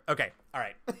Daddy's a joke. Okay, all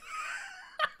right.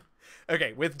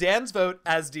 Okay, with Dan's vote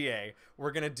as DA,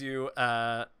 we're gonna do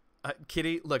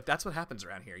Kitty. Look, that's what happens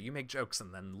around here. You make jokes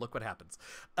and then look what happens.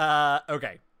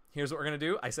 Okay, here's what we're gonna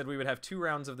do. I said we would have 2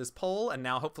 rounds of this poll, and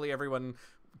now hopefully everyone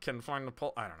can find the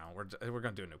poll. I don't know. We're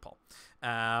gonna do a new poll.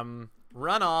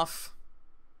 Runoff.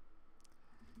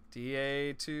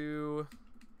 DA2,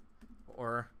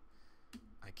 or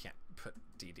I can't put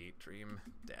DD. Dream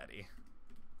Daddy.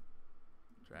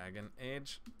 Dragon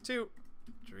Age 2,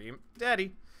 Dream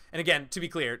Daddy. And again, to be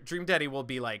clear, Dream Daddy will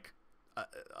be like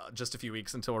just a few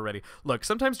weeks until we're ready. Look,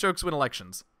 sometimes jokes win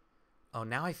elections. Oh,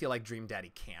 now I feel like Dream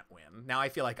Daddy can't win. Now I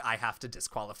feel like I have to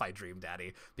disqualify Dream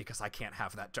Daddy because I can't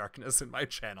have that darkness in my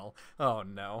channel. Oh,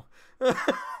 no.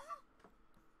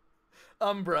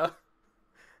 Umbra.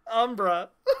 Umbra.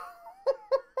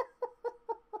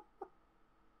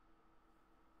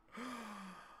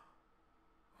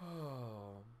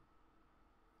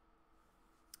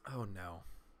 Oh, no.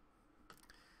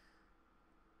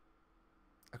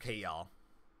 Okay, y'all.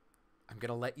 I'm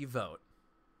gonna let you vote.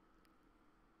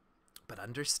 But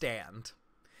understand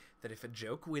that if a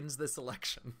joke wins this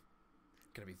election, I'm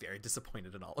gonna be very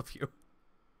disappointed in all of you.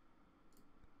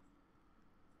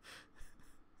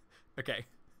 Okay.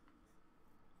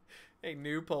 A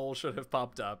new poll should have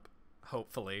popped up,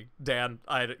 hopefully. Dan,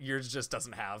 yours just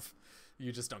doesn't have...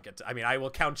 You just don't get to... I mean, I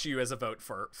will count you as a vote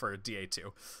for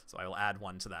DA2. So I will add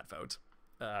 1 to that vote.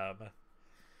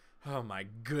 Oh my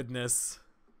goodness.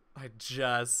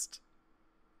 This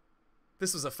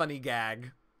was a funny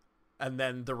gag. And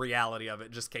then the reality of it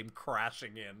just came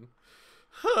crashing in.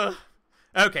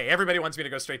 Okay, everybody wants me to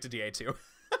go straight to DA2.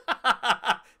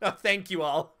 Oh, thank you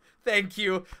all. Thank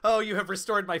you. Oh, you have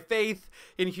restored my faith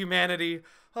in humanity.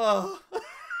 Oh...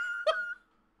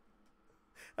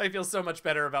 I feel so much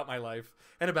better about my life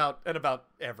and about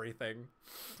everything.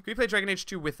 Can we play Dragon Age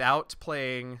 2 without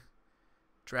playing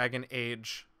Dragon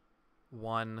Age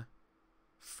 1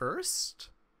 first?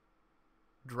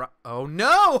 Oh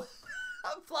no!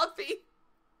 I'm Fluffy.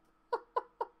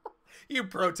 You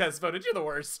protest voted. You're the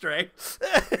worst, Stray.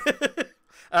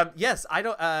 Yes, I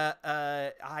don't.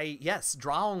 Yes,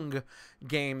 Drong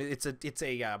game. It's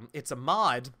a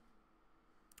mod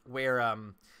where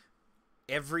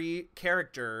every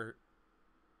character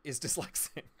is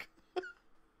dyslexic.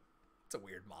 It's a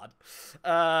weird mod.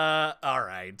 All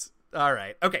right.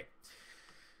 Okay.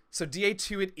 So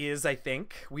DA2 it is, I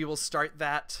think. We will start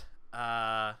that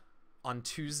on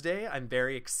Tuesday. I'm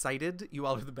very excited. You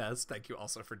all are the best. Thank you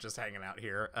also for just hanging out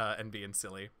here and being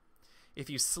silly. If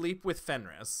you sleep with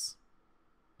Fenris,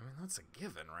 I mean, that's a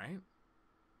given, right?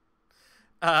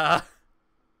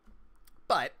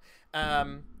 But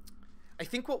I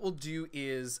think what we'll do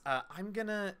is I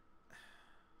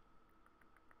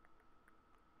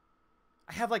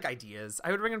have like ideas.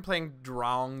 I would recommend playing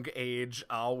Drong Age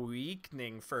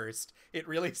Awakening first. It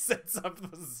really sets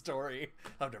up the story.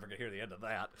 I'm never gonna hear the end of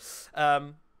that.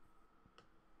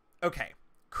 Okay,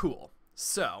 cool.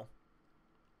 So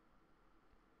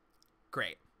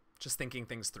great. Just thinking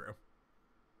things through.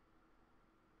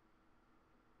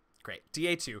 Great.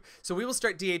 DA2. So we will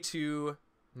start DA2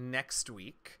 next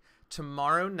week.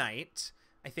 Tomorrow night,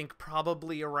 I think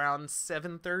probably around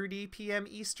 7:30 p.m.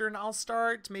 Eastern I'll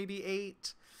start, maybe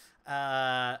 8.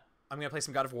 I'm going to play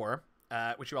some God of War,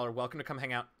 which you all are welcome to come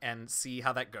hang out and see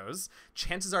how that goes.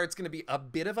 Chances are it's going to be a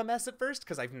bit of a mess at first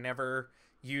because I've never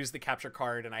used the capture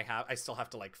card and I still have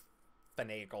to like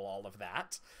finagle all of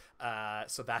that.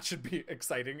 So that should be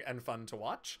exciting and fun to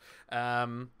watch.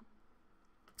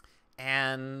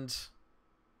 And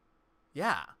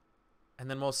yeah. And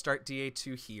then we'll start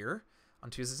DA2 here on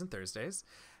Tuesdays and Thursdays.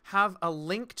 Have a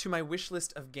link to my wish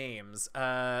list of games.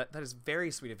 That is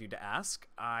very sweet of you to ask.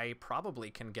 I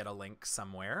probably can get a link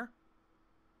somewhere.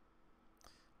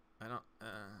 I don't...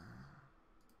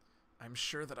 I'm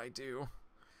sure that I do.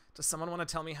 Does someone want to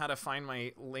tell me how to find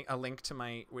my a link to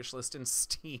my wish list in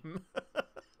Steam?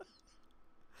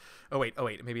 Oh wait,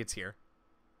 maybe it's here.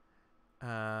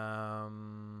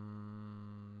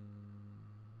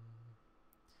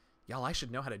 Y'all, I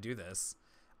should know how to do this.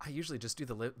 I usually just do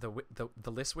the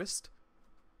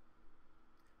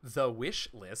wish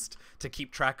list to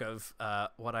keep track of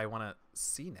what I want to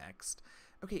see next.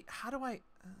 Okay, how do I?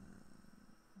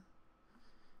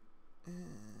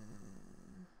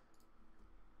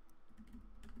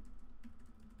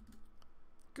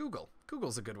 Google.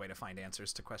 Google's a good way to find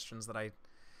answers to questions that I...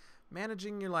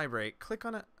 Managing your library. Click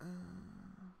on it.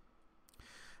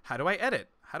 How do I edit?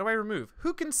 How do I remove?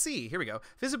 Who can see? Here we go.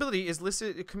 Visibility is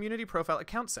listed community profile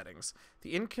account settings.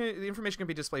 The information can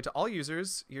be displayed to all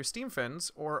users, your Steam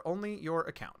friends, or only your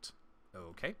account.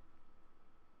 Okay.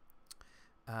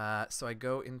 So I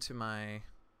go into my...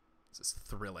 This is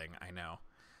thrilling, I know.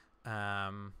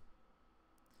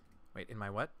 Wait, in my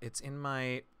what? It's in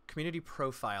my community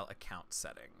profile account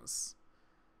settings.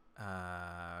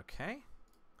 Okay.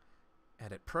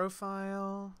 Edit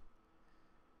profile.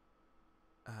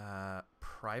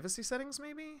 Privacy settings,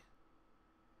 maybe?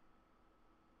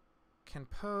 Can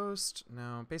post.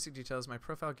 No. Basic details. My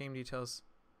profile, game details.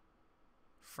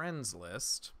 Friends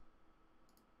list.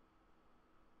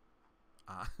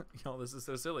 Y'all, this is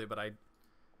so silly, but I'm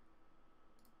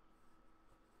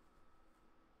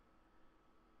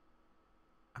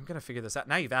gonna figure this out.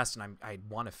 Now you've asked, and I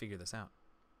want to figure this out.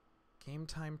 Game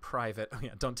time private. Oh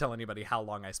yeah, don't tell anybody how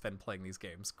long I spend playing these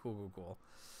games. Cool.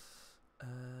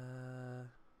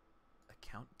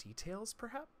 Account details,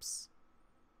 perhaps?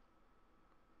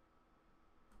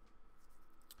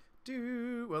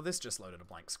 Well, this just loaded a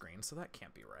blank screen, so that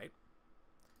can't be right.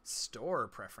 Store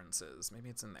preferences. Maybe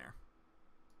it's in there.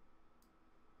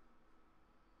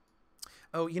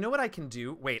 Oh, you know what I can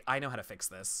do? Wait, I know how to fix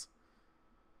this.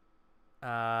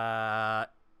 Ty,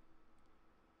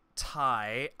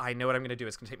 I know what I'm going to do.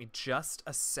 It's going to take me just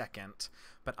a second,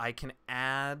 but I can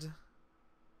add...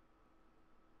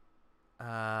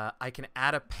 I can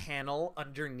add a panel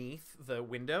underneath the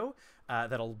window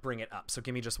that'll bring it up. So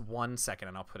give me just 1 second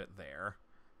and I'll put it there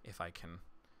if I can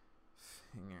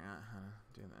figure out how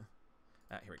to do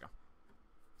that. Here we go.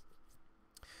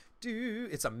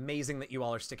 It's amazing that you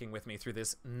all are sticking with me through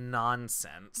this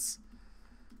nonsense.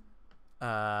 No,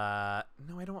 I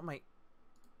don't want my...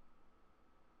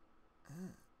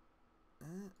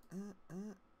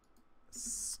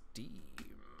 Steam.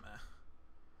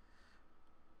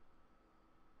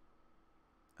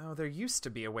 Oh, there used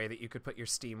to be a way that you could put your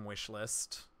Steam wish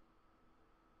list.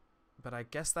 But I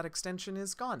guess that extension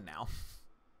is gone now.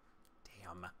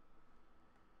 Damn.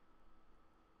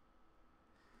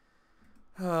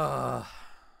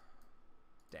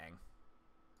 Dang.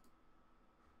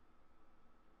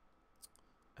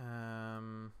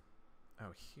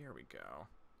 Oh, here we go.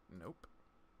 Nope.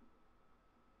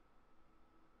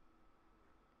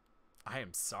 I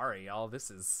am sorry, y'all.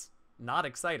 This is not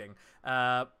exciting.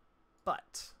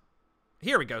 But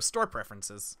here we go. Store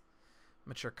preferences.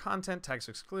 Mature content, tags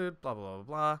to exclude, blah, blah, blah,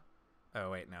 blah.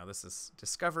 Oh, wait, no. This is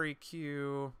discovery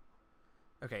queue.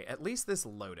 Okay, at least this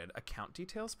loaded. Account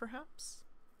details, perhaps?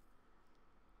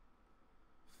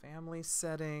 Family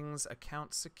settings,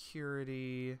 account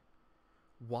security.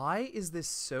 Why is this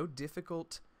so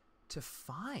difficult to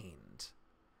find?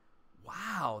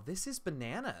 Wow, this is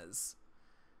bananas.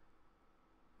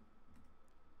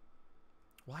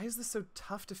 Why is this so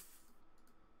tough to...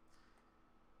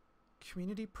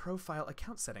 Community profile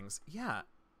account settings. Yeah.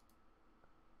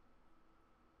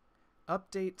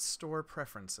 Update store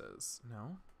preferences.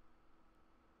 No.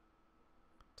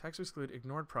 Tags to exclude,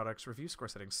 ignored products, review score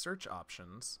settings, search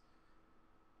options,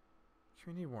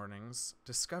 community warnings,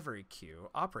 discovery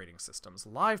queue, operating systems,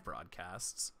 live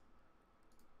broadcasts.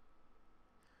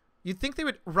 You'd think they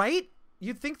would, right?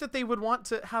 You'd think that they would want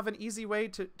to have an easy way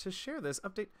to share this.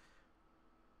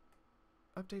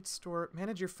 Update store,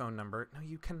 manage your phone number. No,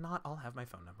 you cannot all have my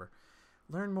phone number.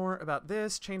 Learn more about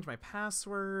this, change my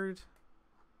password.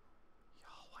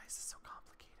 Y'all, why is this so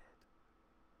complicated?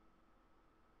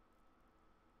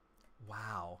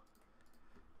 Wow.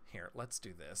 Here, let's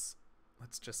do this.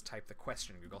 Let's just type the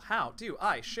question in Google. How do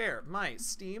I share my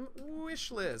Steam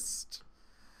wish list?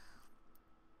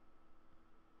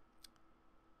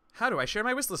 How do I share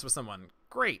my wish list with someone?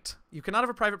 Great. You cannot have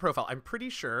a private profile. I'm pretty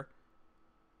sure...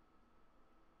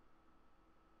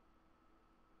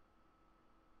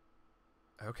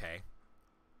 Okay.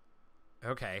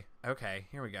 Okay. Okay.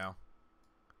 Here we go.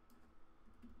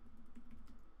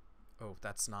 Oh,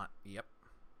 that's not... Yep.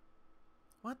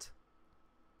 What?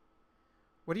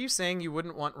 What are you saying? You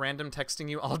wouldn't want random texting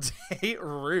you all day?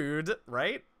 Rude,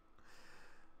 right?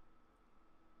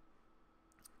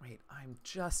 Wait, I'm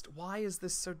just... Why is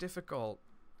this so difficult?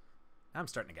 Now I'm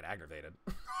starting to get aggravated.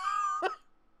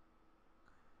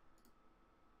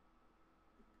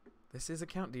 This is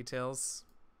account details.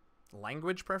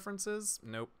 Language preferences?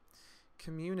 Nope.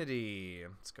 Community.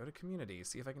 Let's go to community.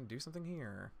 See if I can do something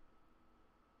here.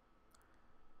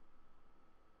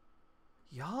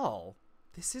 Y'all,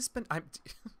 this has been... I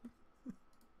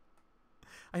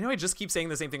know I just keep saying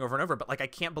the same thing over and over, but, like, I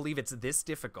can't believe it's this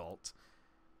difficult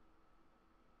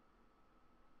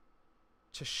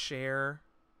to share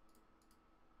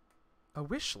a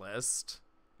wish list.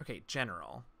 Okay,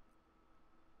 general.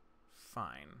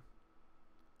 Fine.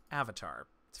 Avatar.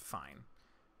 Fine.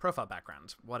 Profile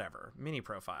background. Whatever. Mini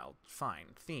profile. Fine.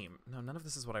 Theme. No, none of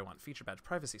this is what I want. Feature badge.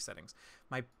 Privacy settings.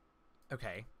 My...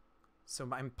 Okay. So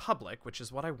I'm public, which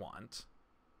is what I want.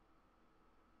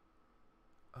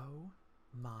 Oh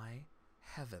my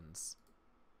heavens.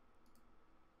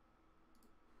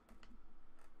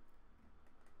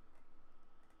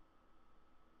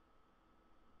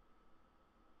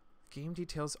 Game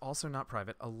details also not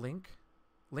private. A link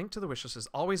to the wishlist is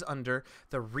always under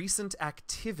the recent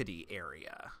activity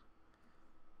area.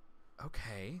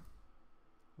 Okay.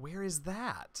 Where is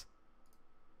that?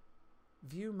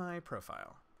 View my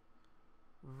profile.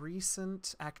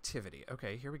 Recent activity.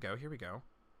 Okay, here we go. Here we go.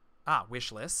 Ah,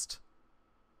 wish list.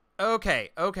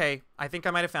 Okay, okay. I think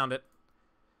I might have found it.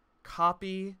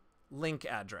 Copy link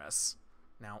address.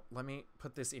 Now, let me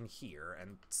put this in here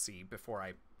and see before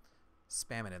I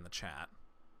spam it in the chat.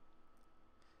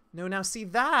 No, now see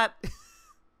that...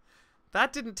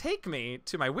 that didn't take me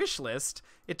to my wish list.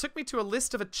 It took me to a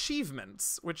list of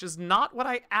achievements, which is not what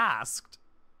I asked.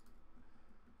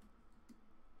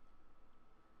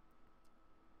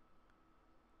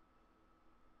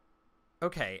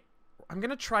 Okay, I'm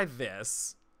gonna try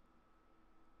this.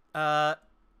 Okay,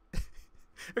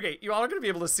 you all are gonna be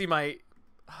able to see my...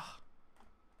 Oh,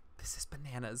 this is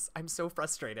bananas. I'm so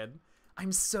frustrated.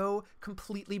 I'm so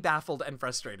completely baffled and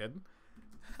frustrated.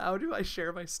 How do I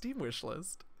share my Steam wish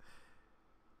list?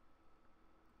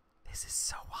 This is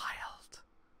so wild.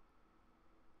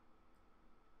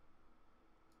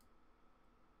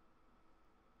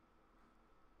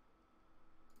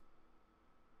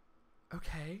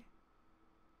 Okay.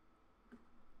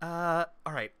 All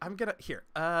right, I'm gonna, here,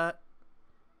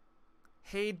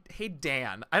 hey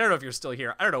Dan, I don't know if you're still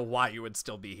here. I don't know why you would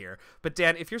still be here, but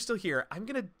Dan, if you're still here, I'm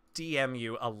gonna DM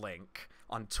you a link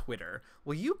on Twitter.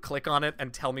 Will you click on it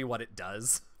and tell me what it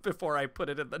does before I put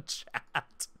it in the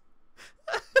chat?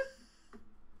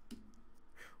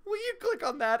 Will you click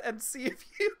on that and see if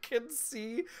you can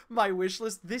see my wish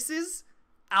list? This is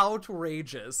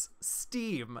outrageous.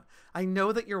 Steam, I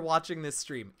know that you're watching this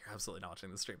stream. You're absolutely not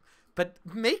watching this stream. But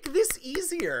make this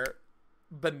easier.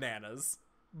 Bananas.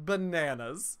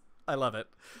 Bananas. I love it.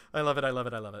 I love it. I love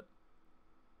it. I love it.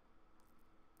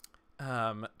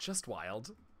 Just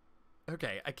wild.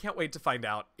 Okay, I can't wait to find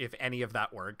out if any of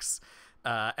that works.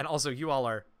 And also, you all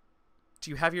are...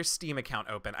 Do you have your Steam account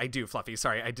open? I do, Fluffy.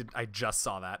 Sorry, I just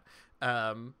saw that.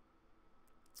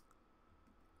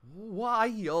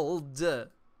 Wild.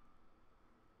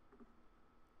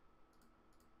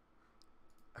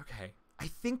 Okay. I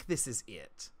think this is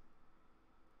it.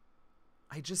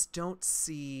 I just don't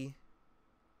see...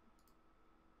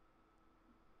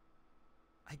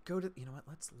 I go to... You know what?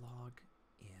 Let's log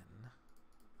in.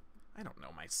 I don't know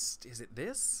my... Is it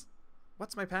this?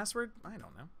 What's my password? I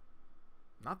don't know.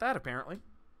 Not that, apparently.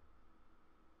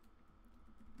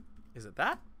 Is it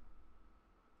that?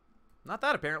 Not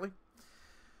that, apparently.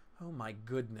 Oh my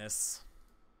goodness.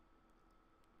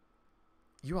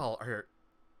 You all are...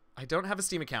 I don't have a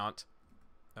Steam account.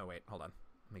 Oh, wait, hold on.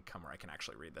 Let me come where I can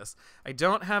actually read this. I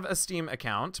don't have a Steam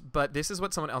account, but this is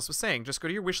what someone else was saying. Just go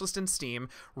to your wishlist in Steam,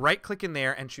 right-click in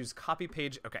there, and choose copy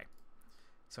page. Okay.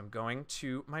 So I'm going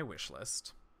to my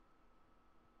wishlist.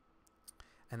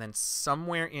 And then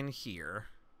somewhere in here,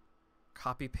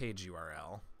 copy page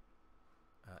URL.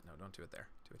 No, don't do it there.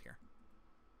 Do it here.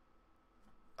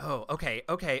 Oh, okay,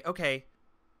 okay, okay.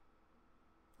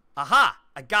 Aha!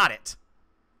 I got it!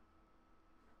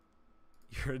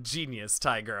 You're a genius,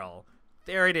 Ty Girl.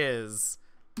 There it is.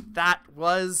 That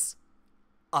was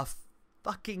a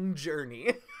fucking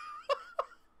journey.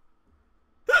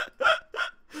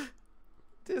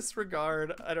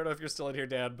 Disregard. I don't know if you're still in here,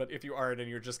 Dan, but if you aren't and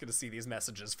you're just going to see these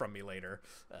messages from me later,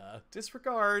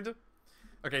 disregard.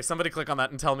 Okay, somebody click on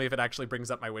that and tell me if it actually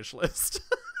brings up my wish list.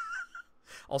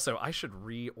 Also, I should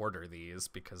reorder these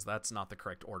because that's not the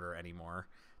correct order anymore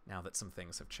now that some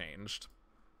things have changed.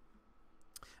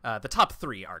 The top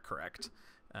 3 are correct.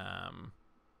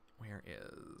 Where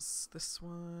is this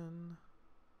one?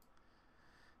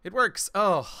 It works.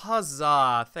 Oh,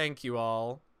 huzzah. Thank you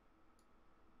all.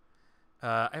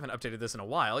 I haven't updated this in a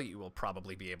while. You will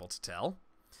probably be able to tell.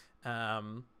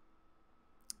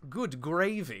 Good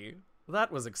gravy.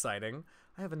 That was exciting.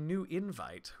 I have a new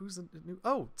invite. Who's a new...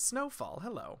 Oh, Snowfall.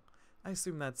 Hello. I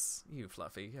assume that's you,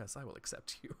 Fluffy. Yes, I will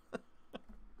accept you.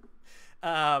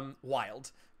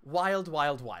 Wild. Wild,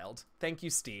 wild, wild. Thank you,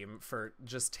 Steam, for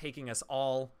just taking us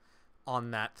all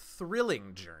on that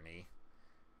thrilling journey.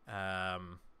 Oh, I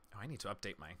need to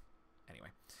update my... Anyway.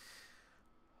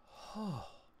 Oh.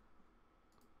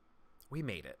 We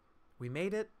made it. We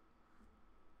made it.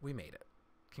 We made it.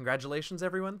 Congratulations,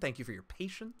 everyone. Thank you for your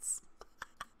patience.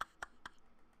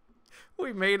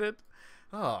 We made it.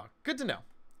 Oh, good to know.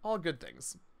 All good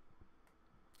things.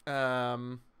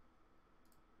 Okay.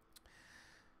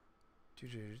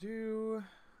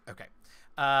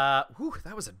 Whew,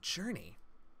 that was a journey.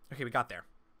 Okay, we got there.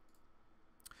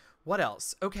 What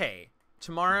else? Okay.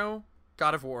 Tomorrow,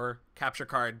 God of War, capture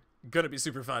card. Gonna be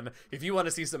super fun. If you want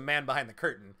to see some man behind the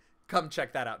curtain, come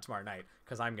check that out tomorrow night,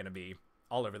 because I'm gonna be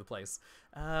all over the place.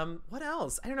 What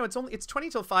else? I don't know. It's 20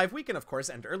 till 5. We can, of course,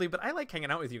 end early, but I like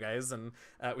hanging out with you guys and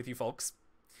with you folks,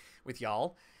 with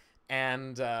y'all,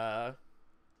 and I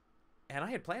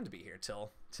had planned to be here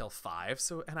till 5.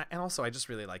 So and also I just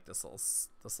really like this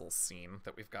little scene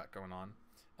that we've got going on.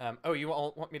 Oh, you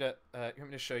all want me to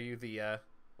show you the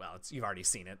well, you've already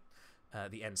seen it.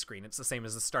 The end screen. It's the same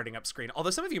as the starting up screen.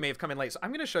 Although some of you may have come in late, so I'm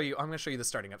going to show you the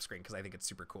starting up screen because I think it's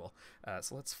super cool.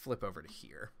 So let's flip over to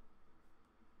here.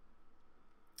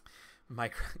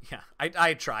 Yeah,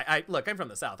 I try. Look, I'm from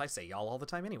the South. I say y'all all the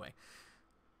time anyway.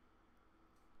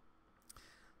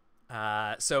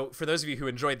 So for those of you who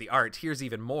enjoyed the art, here's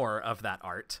even more of that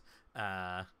art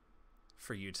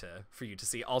for you to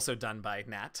see. Also done by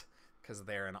Nat, because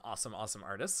they're an awesome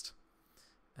artist.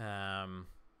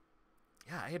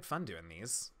 Yeah, I had fun doing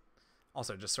these.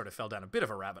 Also just sort of fell down a bit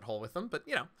of a rabbit hole with them, but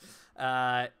you know,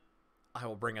 I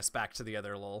will bring us back to the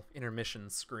other little intermission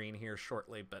screen here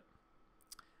shortly, but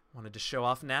wanted to show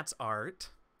off Nat's art.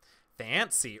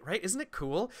 Fancy, right? Isn't it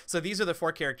cool? So these are the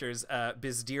 4 characters,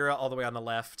 Bizdira all the way on the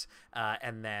left,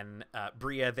 and then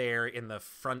Bria there in the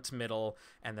front middle,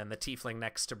 and then the tiefling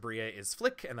next to Bria is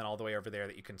Flick, and then all the way over there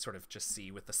that you can sort of just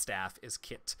see with the staff is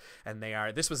Kit. And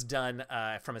this was done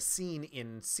from a scene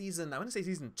in I want to say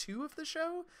season 2 of the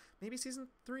show? Maybe season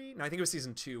 3? No, I think it was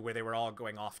season 2, where they were all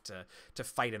going off to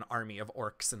fight an army of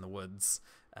orcs in the woods.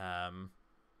 Yeah,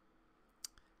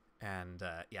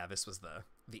 this was the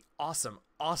awesome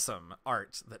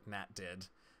art that Nat did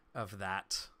of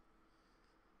that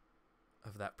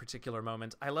particular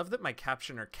moment. I love that my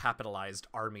captioner capitalized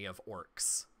army of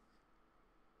orcs.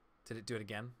 Did it do it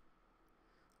again?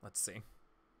 Let's see.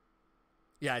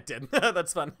 Yeah, it did.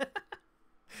 That's fun.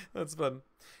 That's fun.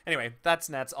 Anyway, that's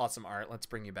Nat's awesome art. Let's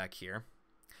bring you back here.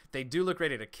 They do look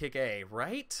ready to kick A,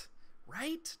 right?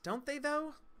 Right? Don't they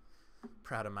though?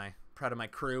 Proud of my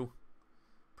crew.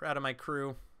 Proud of my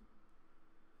crew.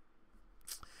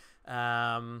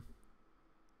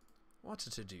 What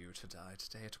to do today at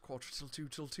 2:45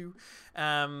 till 2.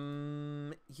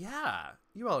 Yeah,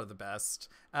 you all are the best.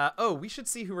 Oh, we should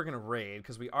see who we're gonna raid,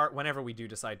 because whenever we do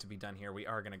decide to be done here, we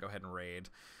are gonna go ahead and raid.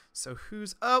 So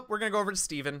we're gonna go over to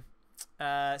Steven.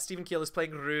 Steven Keel is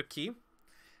playing Rookie.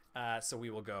 So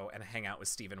we will go and hang out with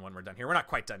Steven when we're done here. We're not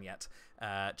quite done yet,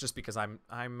 just because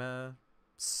I'm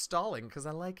stalling because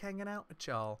I like hanging out with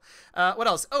y'all. What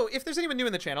else? Oh, if there's anyone new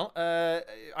in the channel,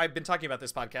 I've been talking about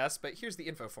this podcast, but here's the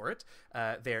info for it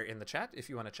there in the chat if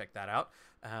you want to check that out.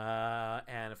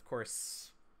 And of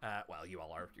course, well, you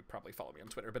probably follow me on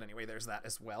Twitter, but anyway, there's that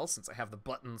as well, since I have the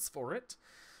buttons for it.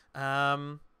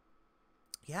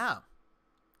 Yeah.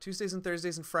 Tuesdays and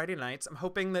Thursdays and Friday nights. I'm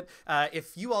hoping that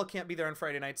if you all can't be there on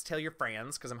Friday nights, tell your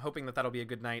friends, because I'm hoping that that'll be a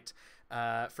good night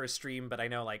for a stream. But I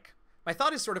know, like, my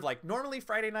thought is sort of like, normally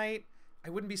Friday night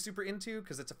I wouldn't be super into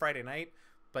because it's a Friday night,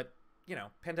 but you know,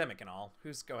 pandemic and all,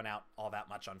 who's going out all that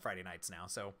much on Friday nights now?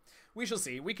 So we shall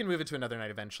see. We can move it to another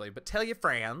night eventually, but tell your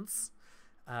friends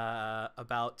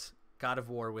about God of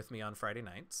War with me on Friday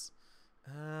nights.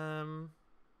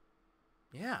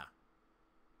 Yeah.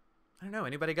 I don't know.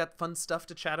 Anybody got fun stuff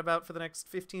to chat about for the next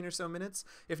 15 or so minutes?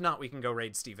 If not, we can go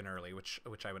raid Steven early, which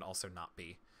I would also not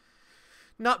be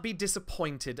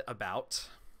disappointed about.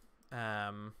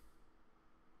 Not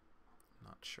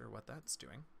sure what that's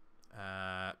doing.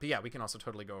 But yeah, we can also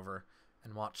totally go over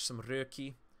and watch some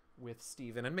Röki with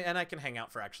Steven. And I can hang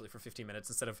out for 15 minutes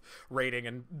instead of raiding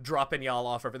and dropping y'all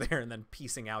off over there and then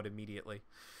piecing out immediately.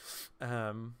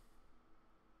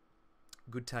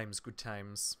 Good times, good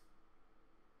times.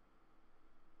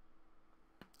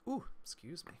 Ooh,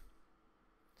 excuse me.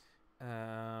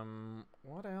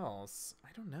 What else? I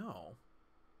don't know.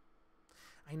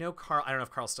 I know Carl, I don't know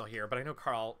if Carl's still here, but I know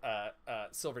Carl,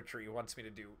 Silvertree wants me to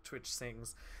do Twitch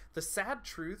Sings. The sad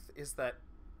truth is that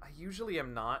I usually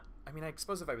am not, I mean, I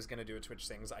suppose if I was going to do a Twitch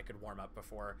Sings, I could warm up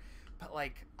before, but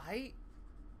like, I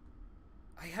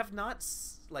have not,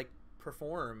 like,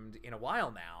 performed in a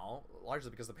while now,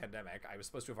 largely because of the pandemic. I was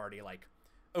supposed to have already, like,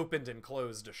 opened and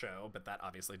closed a show, but that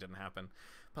obviously didn't happen.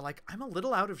 But, like, I'm a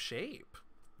little out of shape,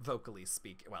 vocally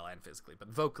speaking, well, and physically, but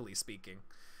vocally speaking.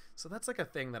 So that's, like, a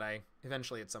thing that I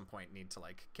eventually at some point need to,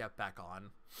 like, get back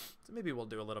on. So maybe we'll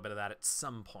do a little bit of that at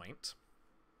some point.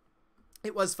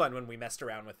 It was fun when we messed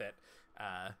around with it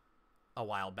a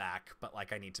while back, but,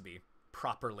 like, I need to be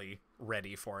properly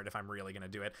ready for it if I'm really going to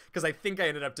do it. Because I think I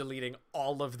ended up deleting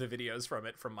all of the videos from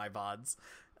it from my VODs.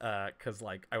 Because,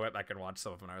 like, I went back and watched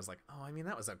some of them and I was like, oh, I mean,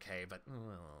 that was okay, but...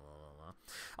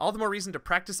 All the more reason to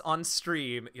practice on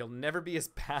stream. You'll never be as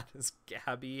bad as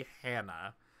Gabby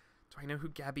Hanna. Do I know who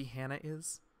Gabby Hanna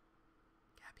is?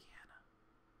 Gabby Hanna.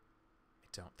 I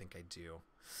don't think I do.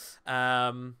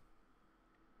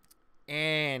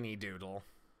 Any doodle.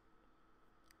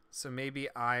 So maybe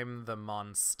I'm the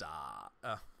monster.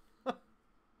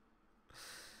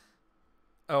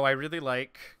 Oh, I really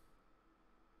like...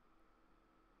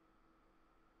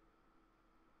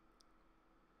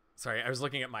 Sorry, I was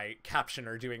looking at my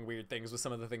captioner doing weird things with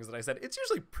some of the things that I said. It's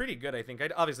usually pretty good, I think. I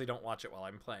obviously don't watch it while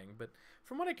I'm playing, but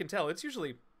from what I can tell, it's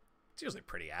usually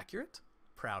pretty accurate.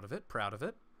 Proud of it, proud of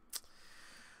it.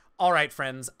 All right,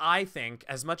 friends, I think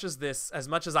as much as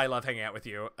I love hanging out with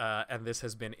you, and this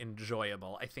has been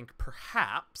enjoyable, I think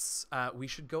perhaps we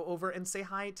should go over and say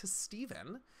hi to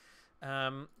Steven.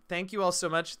 Thank you all so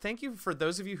much. Thank you for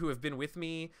those of you who have been with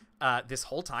me this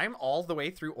whole time, all the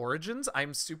way through Origins.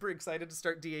 I'm super excited to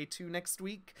start DA2 next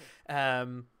week.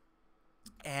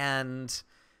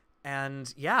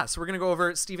 And yeah, so we're going to go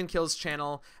over Steven Kill's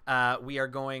channel. We are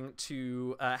going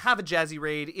to have a Jazzy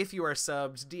raid. If you are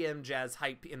subbed, DM Jazz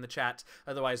Hype in the chat.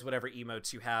 Otherwise, whatever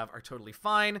emotes you have are totally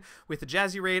fine with the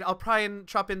Jazzy raid. I'll try and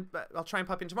pop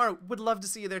in tomorrow. Would love to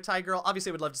see you there, Ty Girl.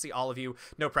 Obviously, I would love to see all of you.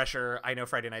 No pressure. I know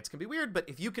Friday nights can be weird, but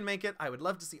if you can make it, I would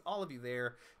love to see all of you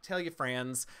there. Tell your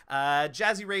friends.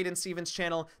 Jazzy raid in Steven's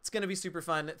channel. It's going to be super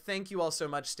fun. Thank you all so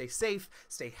much. Stay safe,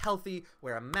 stay healthy,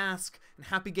 wear a mask, and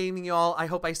happy gaming, y'all. I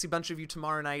hope I see a bunch of you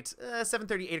tomorrow night,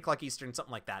 7:30, 8 o'clock Eastern,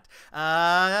 something like that.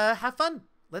 Have fun.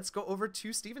 Let's go over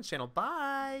to Steven's channel.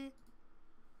 Bye.